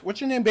mean, what's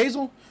your name,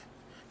 Basil?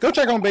 Go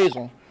check on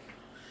Basil.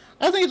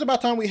 I think it's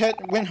about time we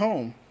went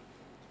home.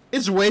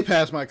 It's way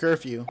past my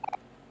curfew.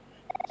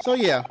 So,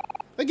 yeah.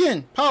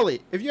 Again,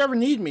 Polly, if you ever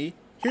need me,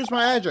 here's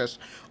my address.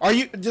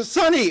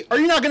 Sonny, are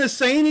you not going to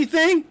say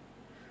anything?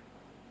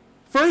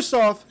 First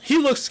off, he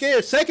looked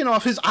scared. Second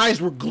off, his eyes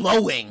were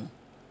glowing.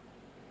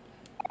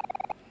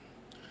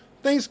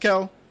 Thanks,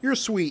 Kel. You're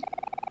sweet.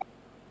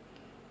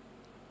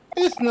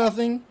 It's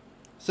nothing.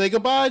 Say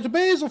goodbye to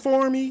Basil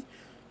for me.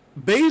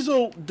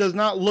 Basil does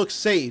not look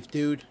safe,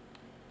 dude.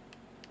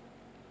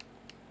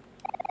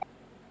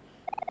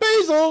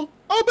 Basil!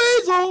 Oh,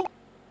 Basil!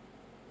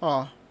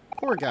 Aw,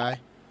 poor guy.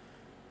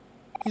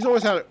 He's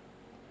always had a...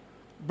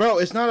 Bro,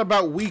 it's not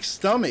about weak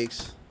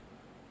stomachs.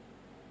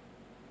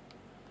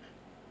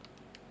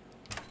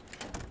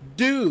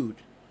 Dude.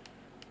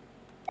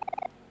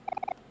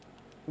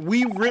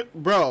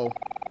 Bro.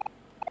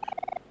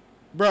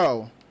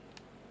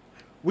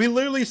 We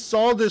literally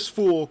saw this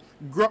fool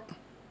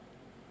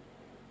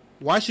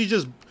Why is she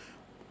just...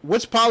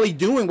 What's Polly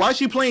doing? Why is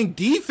she playing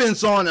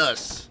defense on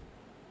us?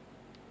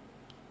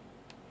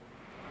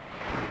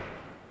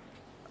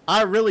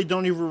 I really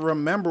don't even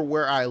remember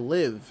where I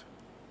live.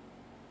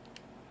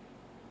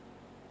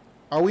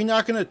 Are we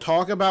not going to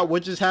talk about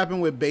what just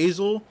happened with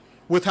Basil?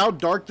 With how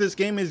dark this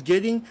game is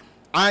getting,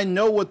 I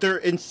know what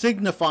they're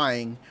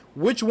signifying.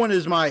 Which one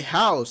is my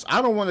house?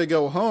 I don't want to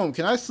go home.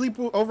 Can I sleep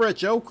over at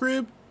Joe's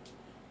crib?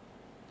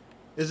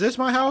 Is this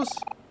my house?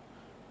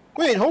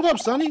 Wait, hold up,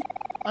 Sonny.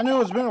 I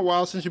know it's been a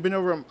while since you've been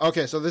over...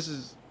 Okay, so this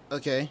is...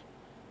 Okay.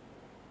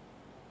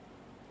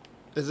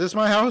 Is this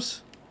my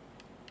house?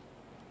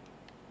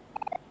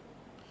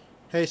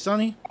 Hey,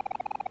 Sonny.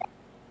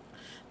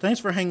 Thanks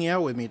for hanging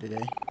out with me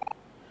today.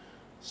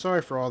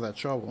 Sorry for all that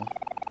trouble.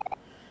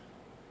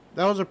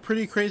 That was a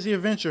pretty crazy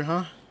adventure,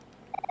 huh?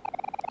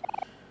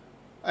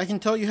 I can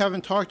tell you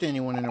haven't talked to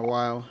anyone in a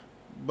while,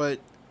 but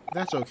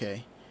that's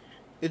okay.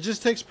 It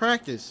just takes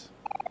practice.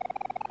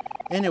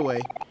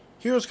 Anyway,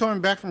 Hero's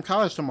coming back from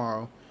college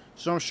tomorrow,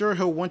 so I'm sure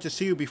he'll want to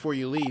see you before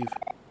you leave.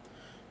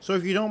 So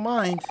if you don't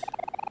mind,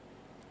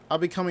 I'll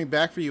be coming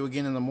back for you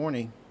again in the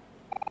morning.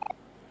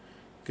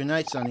 Good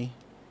night, Sonny.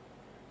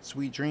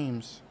 Sweet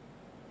dreams.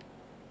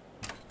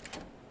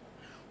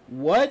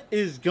 What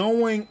is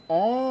going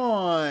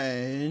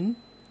on?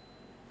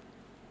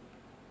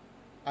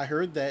 I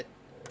heard that.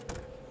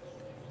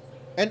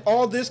 And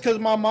all this because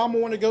my mama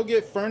want to go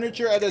get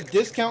furniture at a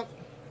discount.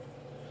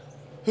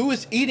 Who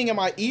is eating in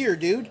my ear,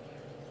 dude?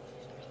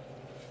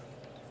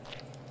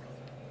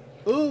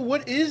 Ooh,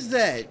 what is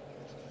that?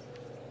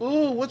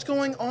 Ooh, what's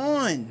going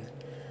on?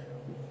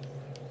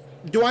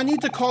 Do I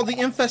need to call the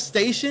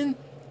infestation?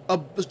 A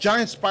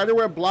giant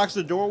spiderweb blocks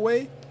the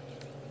doorway?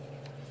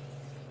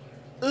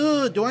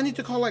 Ugh, do I need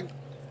to call, like...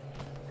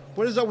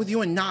 What is up with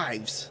you and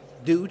knives,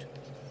 dude?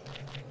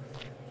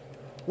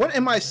 What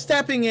am I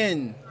stepping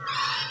in?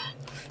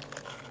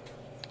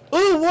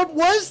 Ooh, what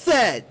was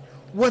that?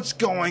 What's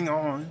going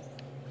on?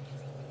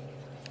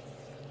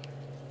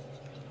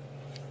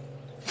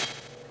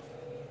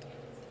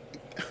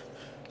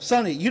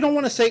 Sonny, you don't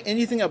want to say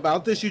anything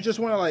about this. You just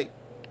want to, like...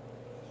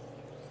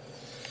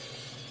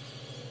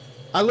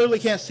 I literally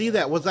can't see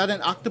that. Was that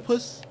an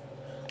octopus?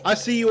 I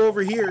see you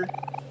over here.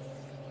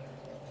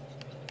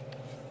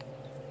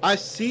 I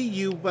see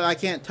you, but I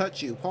can't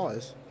touch you.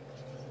 Pause.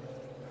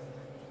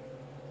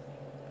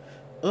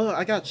 Ugh,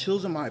 I got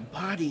chills in my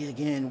body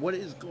again. What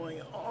is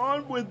going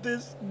on with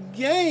this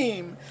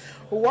game?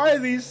 Why are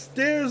these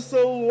stairs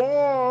so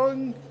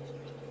long?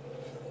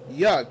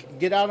 Yuck.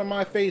 Get out of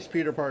my face,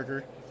 Peter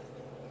Parker.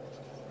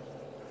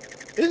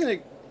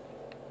 Isn't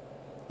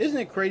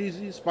it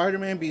crazy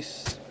Spider-Man be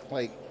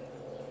like...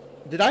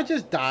 Did I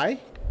just die?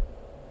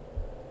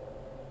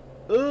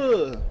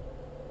 Ugh.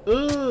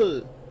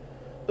 Ugh.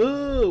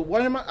 Ugh.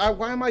 Why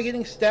am I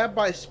getting stabbed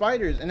by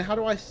spiders? And how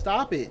do I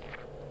stop it?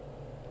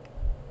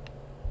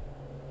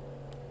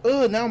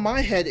 Ugh, now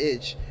my head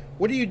itch.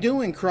 What are you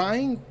doing,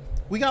 crying?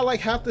 We got like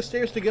half the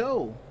stairs to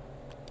go.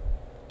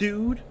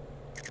 Dude.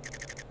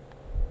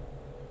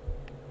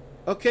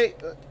 Okay,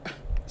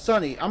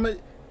 Sonny, I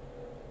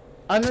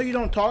know you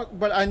don't talk,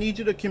 but I need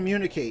you to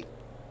communicate.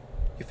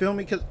 You feel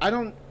me? Because I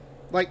don't...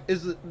 Like,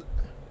 is it...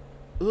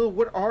 Ugh,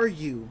 what are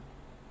you?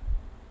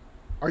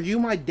 Are you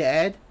my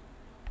dad?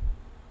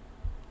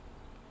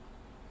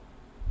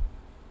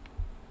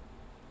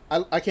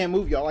 I can't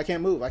move, y'all. I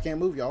can't move. I can't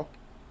move, y'all.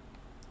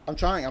 I'm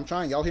trying.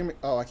 Y'all hear me?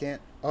 Oh, I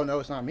can't. Oh, no,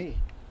 it's not me.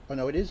 Oh,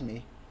 no, it is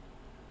me.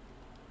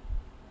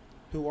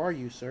 Who are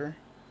you, sir?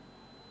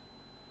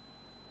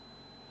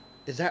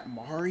 Is that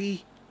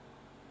Mari?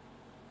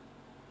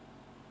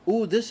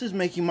 Ooh, this is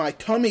making my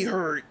tummy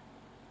hurt.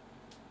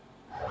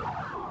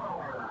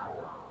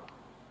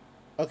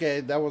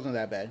 Okay, that wasn't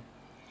that bad.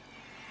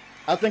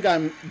 I think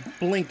I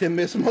blinked and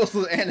missed most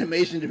of the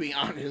animation, to be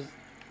honest.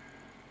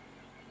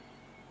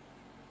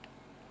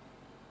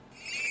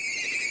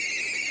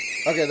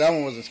 Okay, that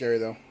one wasn't scary,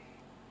 though.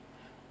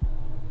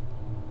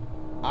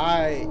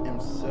 I am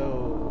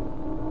so...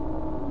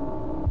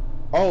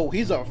 Oh,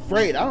 he's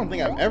afraid. I don't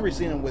think I've ever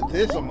seen him with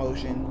this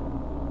emotion.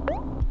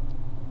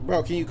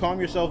 Bro, can you calm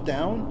yourself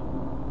down?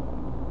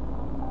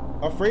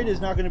 Afraid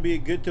is not going to be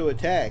good to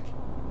attack.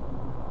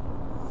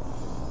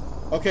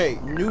 Okay,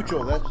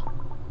 neutral, that's...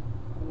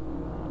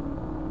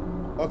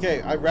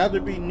 Okay, I'd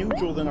rather be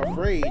neutral than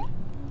afraid.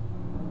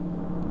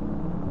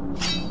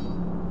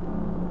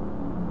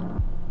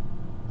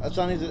 That's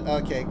not easy.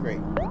 Okay, great.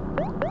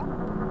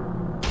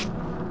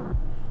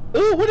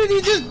 Ooh, what did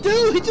he just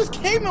do? He just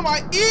came in my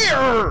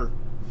ear!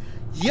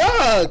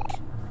 Yuck!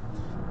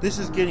 This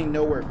is getting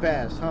nowhere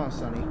fast, huh,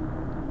 Sonny?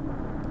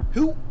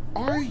 Who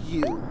are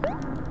you?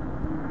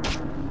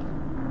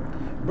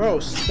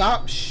 Bro,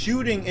 stop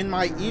shooting in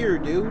my ear,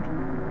 dude.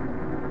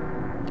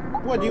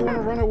 What, do you want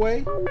to run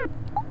away?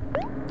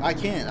 I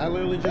can't. I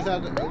literally just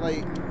have to,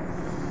 like...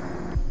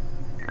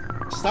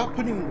 Stop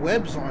putting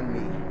webs on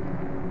me.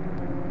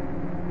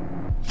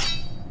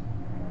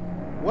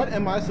 What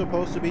am I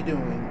supposed to be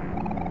doing?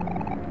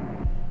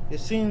 It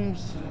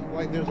seems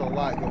like there's a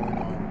lot going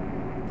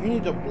on. You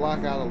need to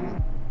block out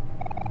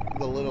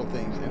the little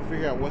things and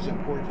figure out what's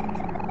important.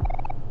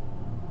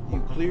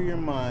 You clear your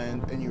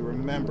mind and you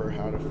remember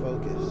how to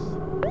focus.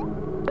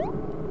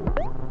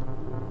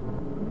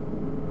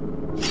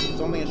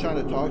 Something is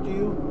trying to talk to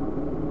you?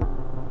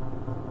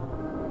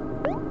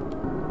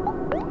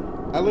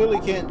 I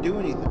literally can't do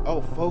anything.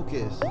 Oh,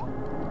 focus.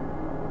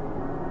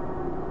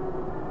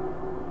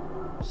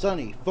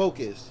 Sonny,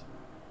 focus.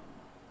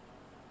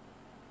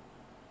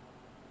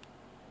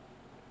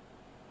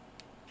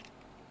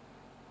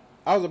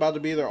 I was about to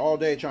be there all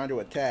day trying to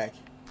attack.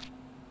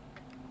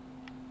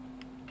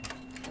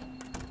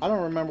 I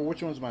don't remember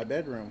which one's my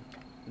bedroom.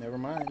 Never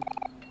mind.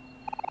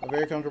 A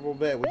very comfortable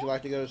bed. Would you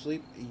like to go to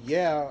sleep?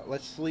 Yeah,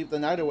 let's sleep the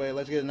night away.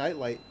 Let's get a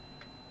nightlight.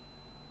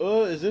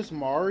 Is this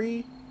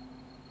Mari?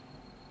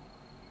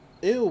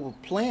 Ew,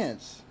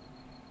 plants.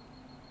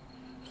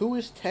 Who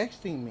is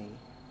texting me?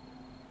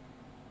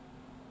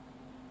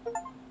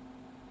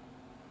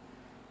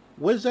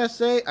 What does that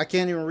say? I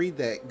can't even read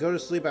that. Go to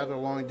sleep after a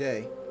long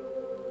day.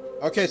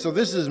 Okay, so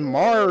this is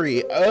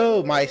Mari.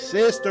 Oh, my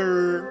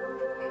sister.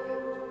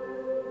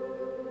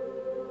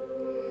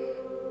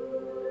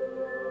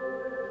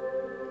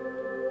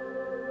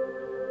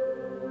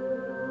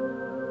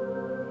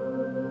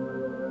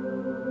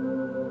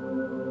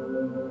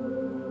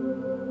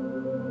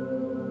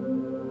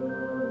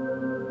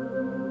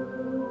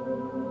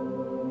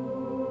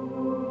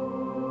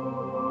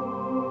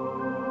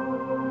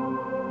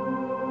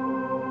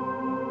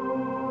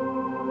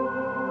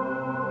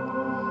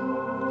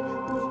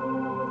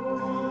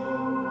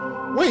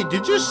 Wait,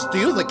 did you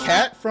steal the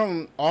cat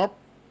from our...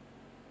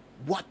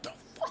 What the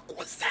fuck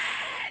was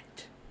that?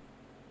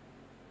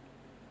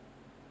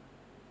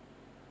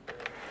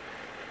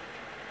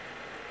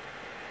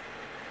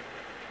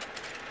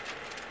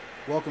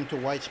 Welcome to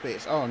white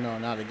space. Oh no,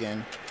 not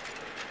again.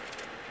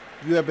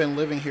 You have been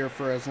living here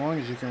for as long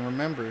as you can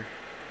remember.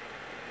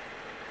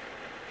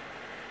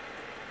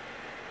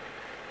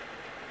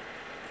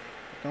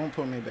 Don't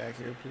put me back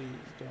here, please.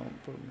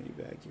 Don't put me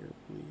back here,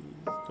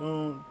 please.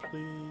 Don't,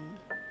 please.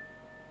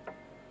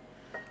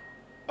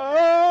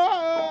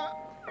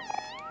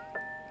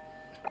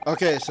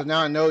 Okay, so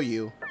now I know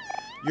you.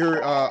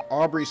 You're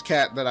Aubrey's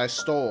cat that I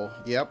stole.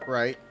 Yep,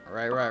 right.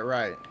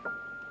 Right.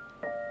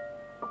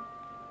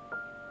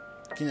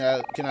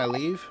 Can I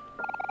leave?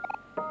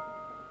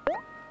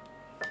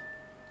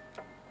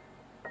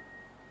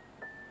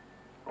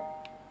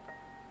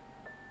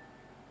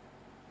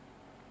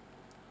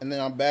 And then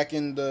I'm back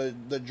in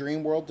the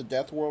dream world, the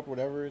death world,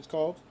 whatever it's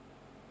called.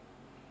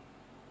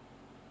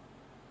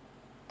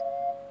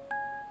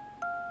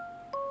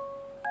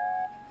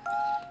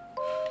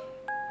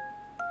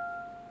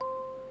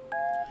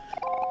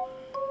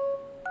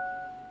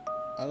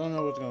 I don't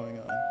know what's going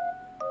on.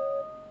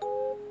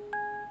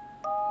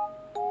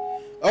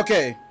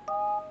 Okay.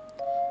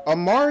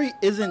 Omori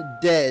isn't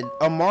dead.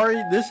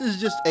 Omori, this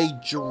is just a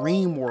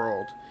dream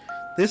world.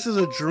 This is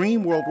a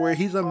dream world where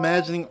he's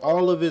imagining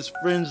all of his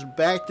friends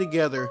back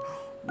together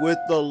with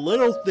the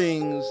little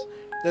things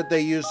that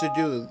they used to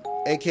do,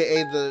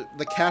 aka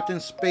the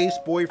Captain Space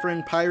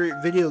Boyfriend Pirate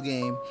video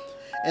game.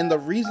 And the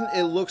reason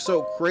it looks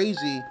so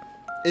crazy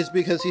is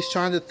because he's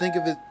trying to think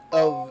of it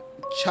of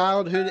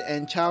childhood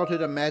and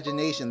childhood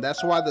imagination.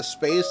 That's why the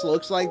space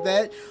looks like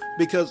that,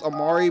 because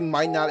Omori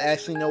might not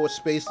actually know what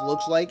space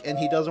looks like, and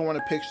he doesn't want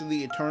to picture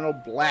the eternal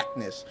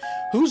blackness.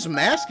 Whose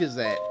mask is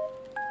that?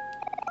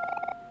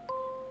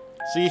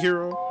 See,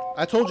 hero?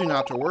 I told you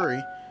not to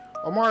worry.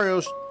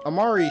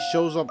 Omori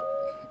shows up...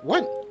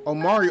 What?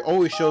 Omori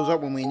always shows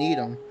up when we need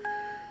him.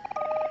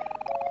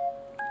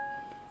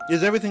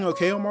 Is everything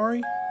okay,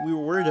 Omori? We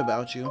were worried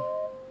about you.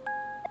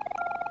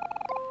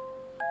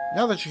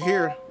 Now that you're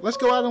here, let's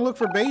go out and look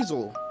for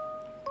Basil.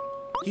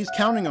 He's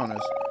counting on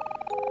us.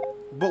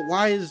 But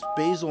why is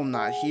Basil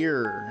not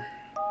here?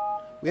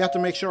 We have to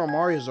make sure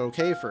Omori is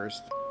okay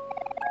first.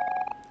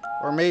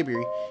 Or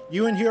maybe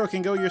you and Hiro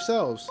can go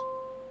yourselves.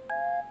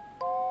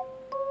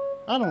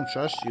 I don't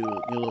trust you,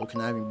 you little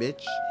conniving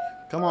bitch.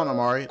 Come on,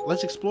 Omori,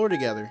 let's explore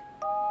together.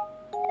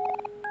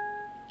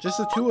 Just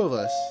the two of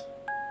us.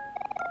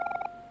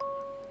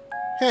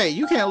 Hey,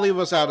 you can't leave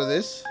us out of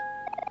this.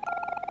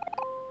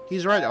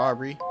 He's right,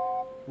 Aubrey.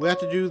 We have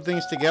to do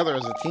things together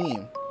as a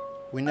team.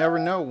 We never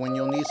know when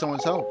you'll need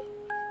someone's help.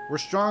 We're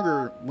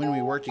stronger when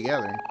we work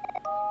together.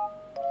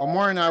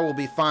 Omori and I will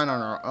be fine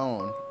on our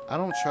own. I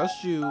don't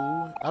trust you.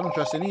 I don't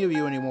trust any of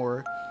you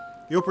anymore.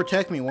 You'll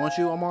protect me, won't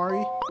you,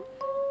 Omori?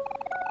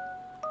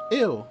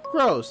 Ew,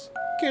 gross.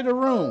 Get a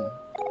room.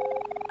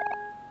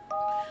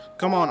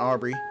 Come on,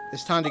 Aubrey.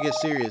 It's time to get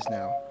serious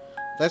now.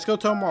 Let's go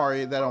tell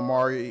Omori that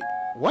Omori...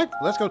 What?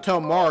 Let's go tell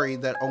Mari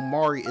that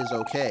Omori is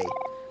okay.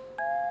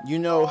 You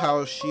know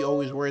how she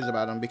always worries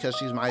about him because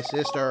she's my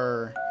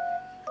sister.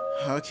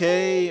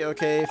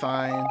 Okay,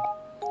 fine.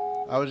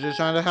 I was just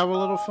trying to have a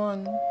little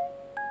fun.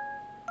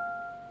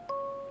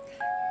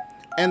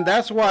 And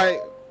that's why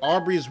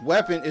Aubrey's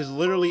weapon is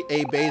literally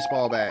a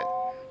baseball bat.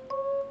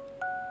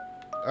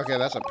 Okay,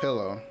 that's a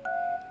pillow.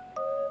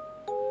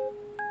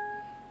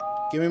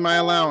 Give me my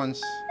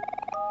allowance.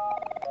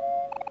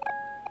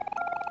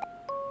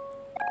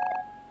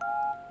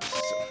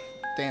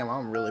 Damn,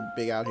 I'm really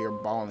big out here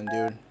balling,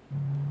 dude.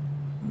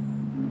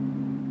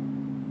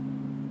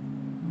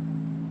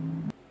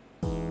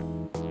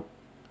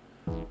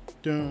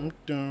 Dum,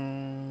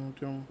 dum,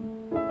 dum.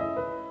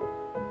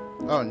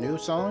 Oh, new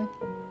song?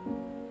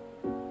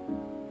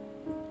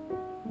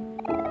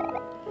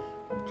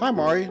 Hi,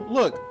 Mari.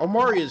 Look,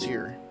 Omori is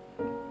here.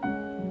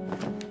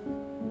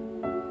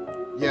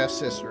 Yes,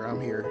 sister, I'm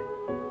here.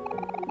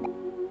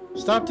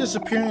 Stop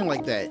disappearing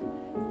like that.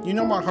 You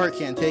know my heart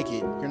can't take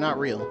it. You're not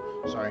real.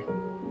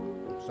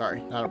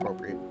 Sorry, not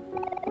appropriate.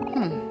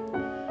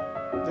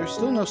 There's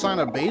still no sign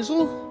of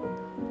Basil?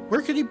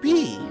 Where could he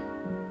be?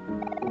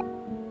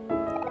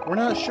 We're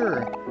not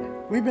sure.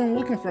 We've been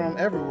looking for him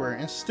everywhere,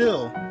 and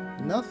still,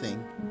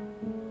 nothing.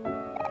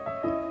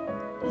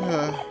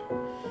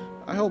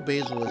 I hope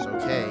Basil is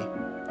okay.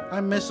 I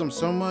miss him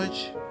so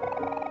much.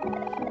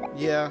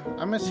 Yeah,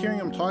 I miss hearing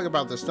him talk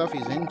about the stuff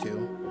he's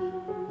into.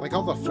 Like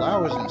all the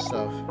flowers and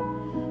stuff.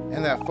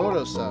 And that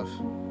photo stuff.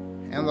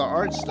 And the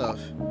art stuff.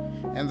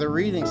 And the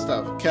reading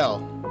stuff. Kel,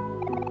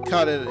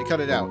 cut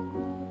it out.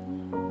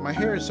 My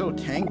hair is so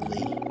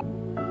tangly.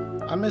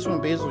 I miss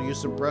when Basil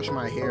used to brush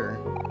my hair.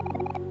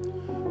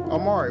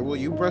 Omori, will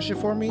you brush it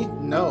for me?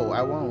 No,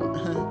 I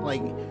won't.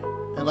 Like,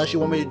 unless you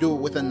want me to do it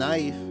with a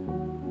knife.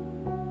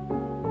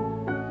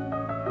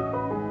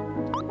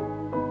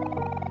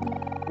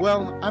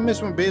 Well, I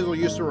miss when Basil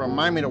used to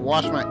remind me to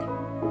wash my...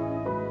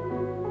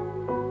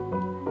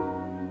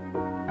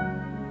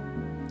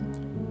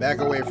 Back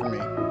away from me.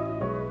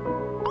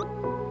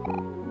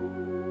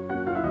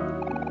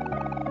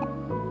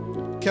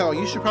 Kel,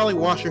 you should probably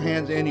wash your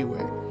hands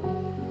anyway.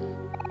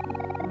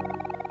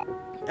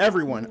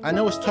 Everyone, I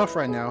know it's tough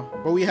right now,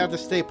 but we have to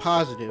stay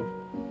positive.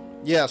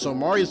 Yeah, so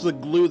Mari's the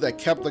glue that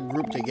kept the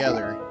group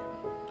together.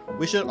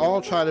 We should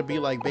all try to be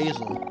like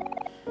Basil.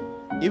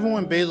 Even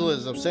when Basil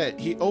is upset,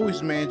 he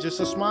always manages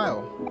to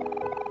smile.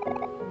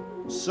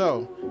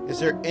 So, is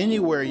there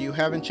anywhere you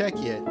haven't checked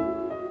yet?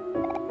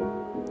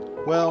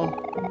 Well,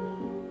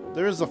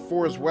 there is a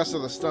forest west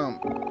of the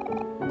stump,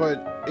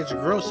 but it's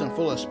gross and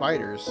full of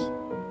spiders.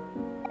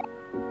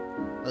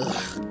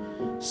 Ugh,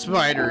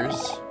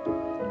 spiders.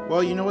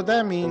 Well, you know what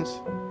that means.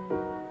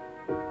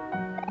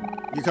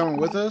 You coming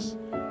with us?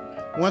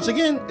 Once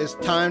again, it's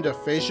time to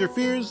face your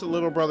fears,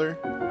 little brother.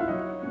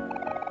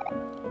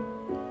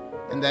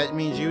 And that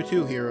means you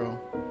too, hero.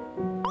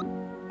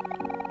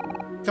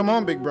 Come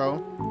on, big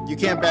bro. You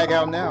can't back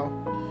out now.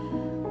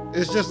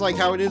 It's just like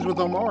how it is with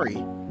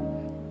Omori,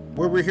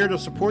 where we're here to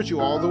support you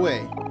all the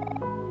way.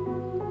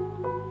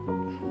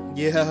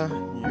 Yeah,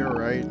 you're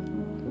right.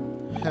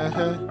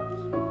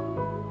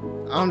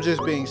 I'm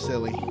just being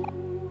silly.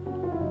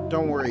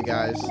 Don't worry,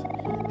 guys.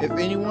 If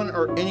anyone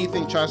or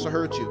anything tries to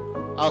hurt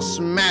you, I'll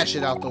smash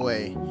it out the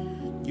way.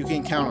 You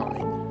can count on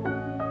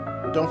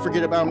it. Don't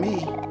forget about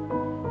me.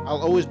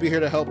 I'll always be here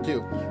to help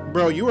too.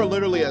 Bro, you are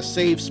literally a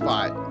safe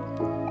spot.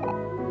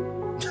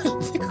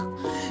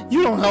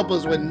 You don't help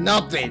us with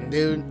nothing,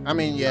 dude. I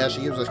mean, yeah,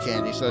 she gives us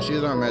candy, so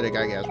she's our medic,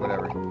 I guess,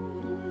 whatever.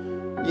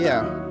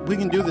 Yeah, we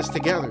can do this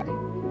together.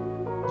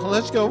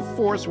 Let's go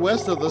force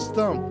west of the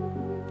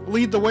stump.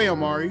 Lead the way,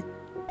 Omori.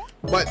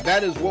 But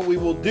that is what we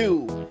will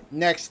do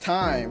next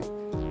time.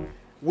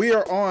 We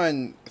are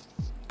on,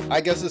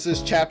 I guess this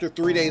is chapter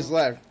 3 days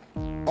left.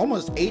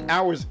 Almost 8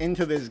 hours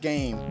into this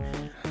game.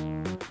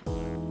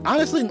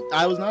 Honestly,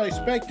 I was not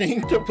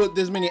expecting to put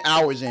this many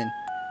hours in.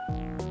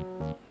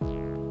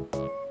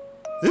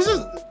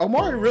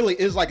 Omori really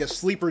is like a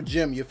sleeper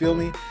gym, you feel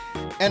me?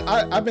 And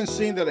I've been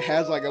seeing that it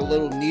has like a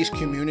little niche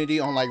community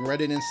on like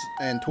Reddit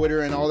and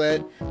Twitter and all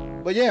that.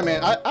 But yeah,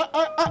 man,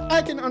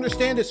 I can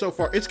understand it so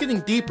far. It's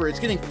getting deeper, it's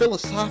getting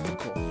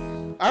philosophical.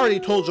 I already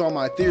told you all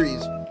my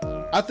theories.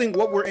 I think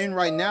what we're in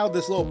right now,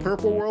 this little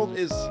purple world,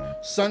 is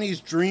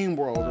Sunny's dream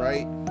world,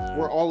 right?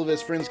 Where all of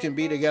his friends can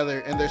be together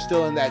and they're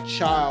still in that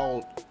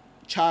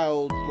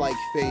childlike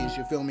phase,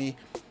 you feel me?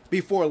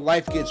 Before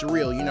life gets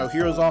real. You know,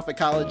 Hero's off at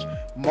college,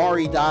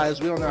 Mari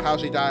dies, we don't know how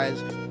she dies.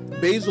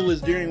 Basil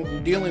is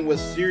dealing with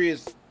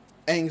serious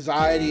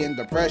anxiety and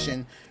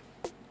depression.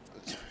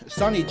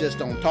 Sunny just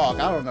don't talk.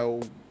 I don't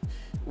know.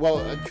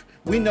 Well,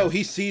 we know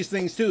he sees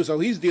things too, so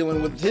he's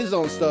dealing with his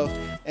own stuff.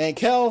 And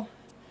Kel,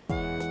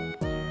 I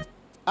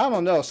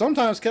don't know.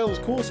 Sometimes Kel is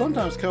cool.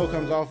 Sometimes Kel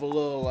comes off a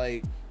little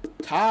like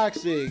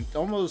toxic,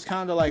 almost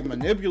kind of like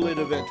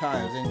manipulative at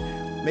times.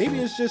 And maybe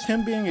it's just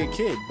him being a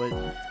kid, but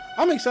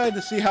I'm excited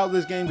to see how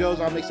this game goes.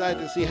 I'm excited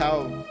to see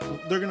how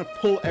they're going to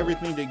pull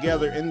everything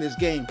together in this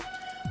game.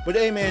 But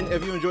hey man,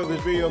 if you enjoyed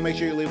this video, make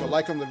sure you leave a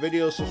like on the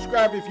video.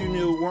 Subscribe if you're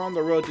new. We're on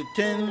the road to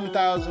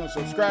 10,000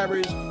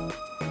 subscribers.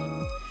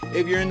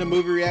 If you're into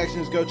movie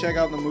reactions, go check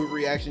out the movie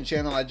reaction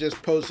channel. I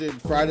just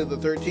posted Friday the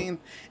 13th,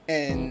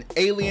 and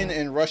Alien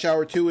and Rush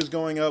Hour 2 is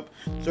going up.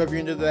 So if you're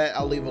into that,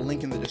 I'll leave a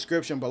link in the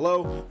description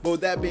below. But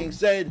with that being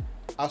said,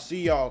 I'll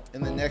see y'all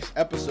in the next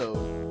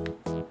episode.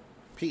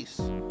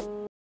 Peace.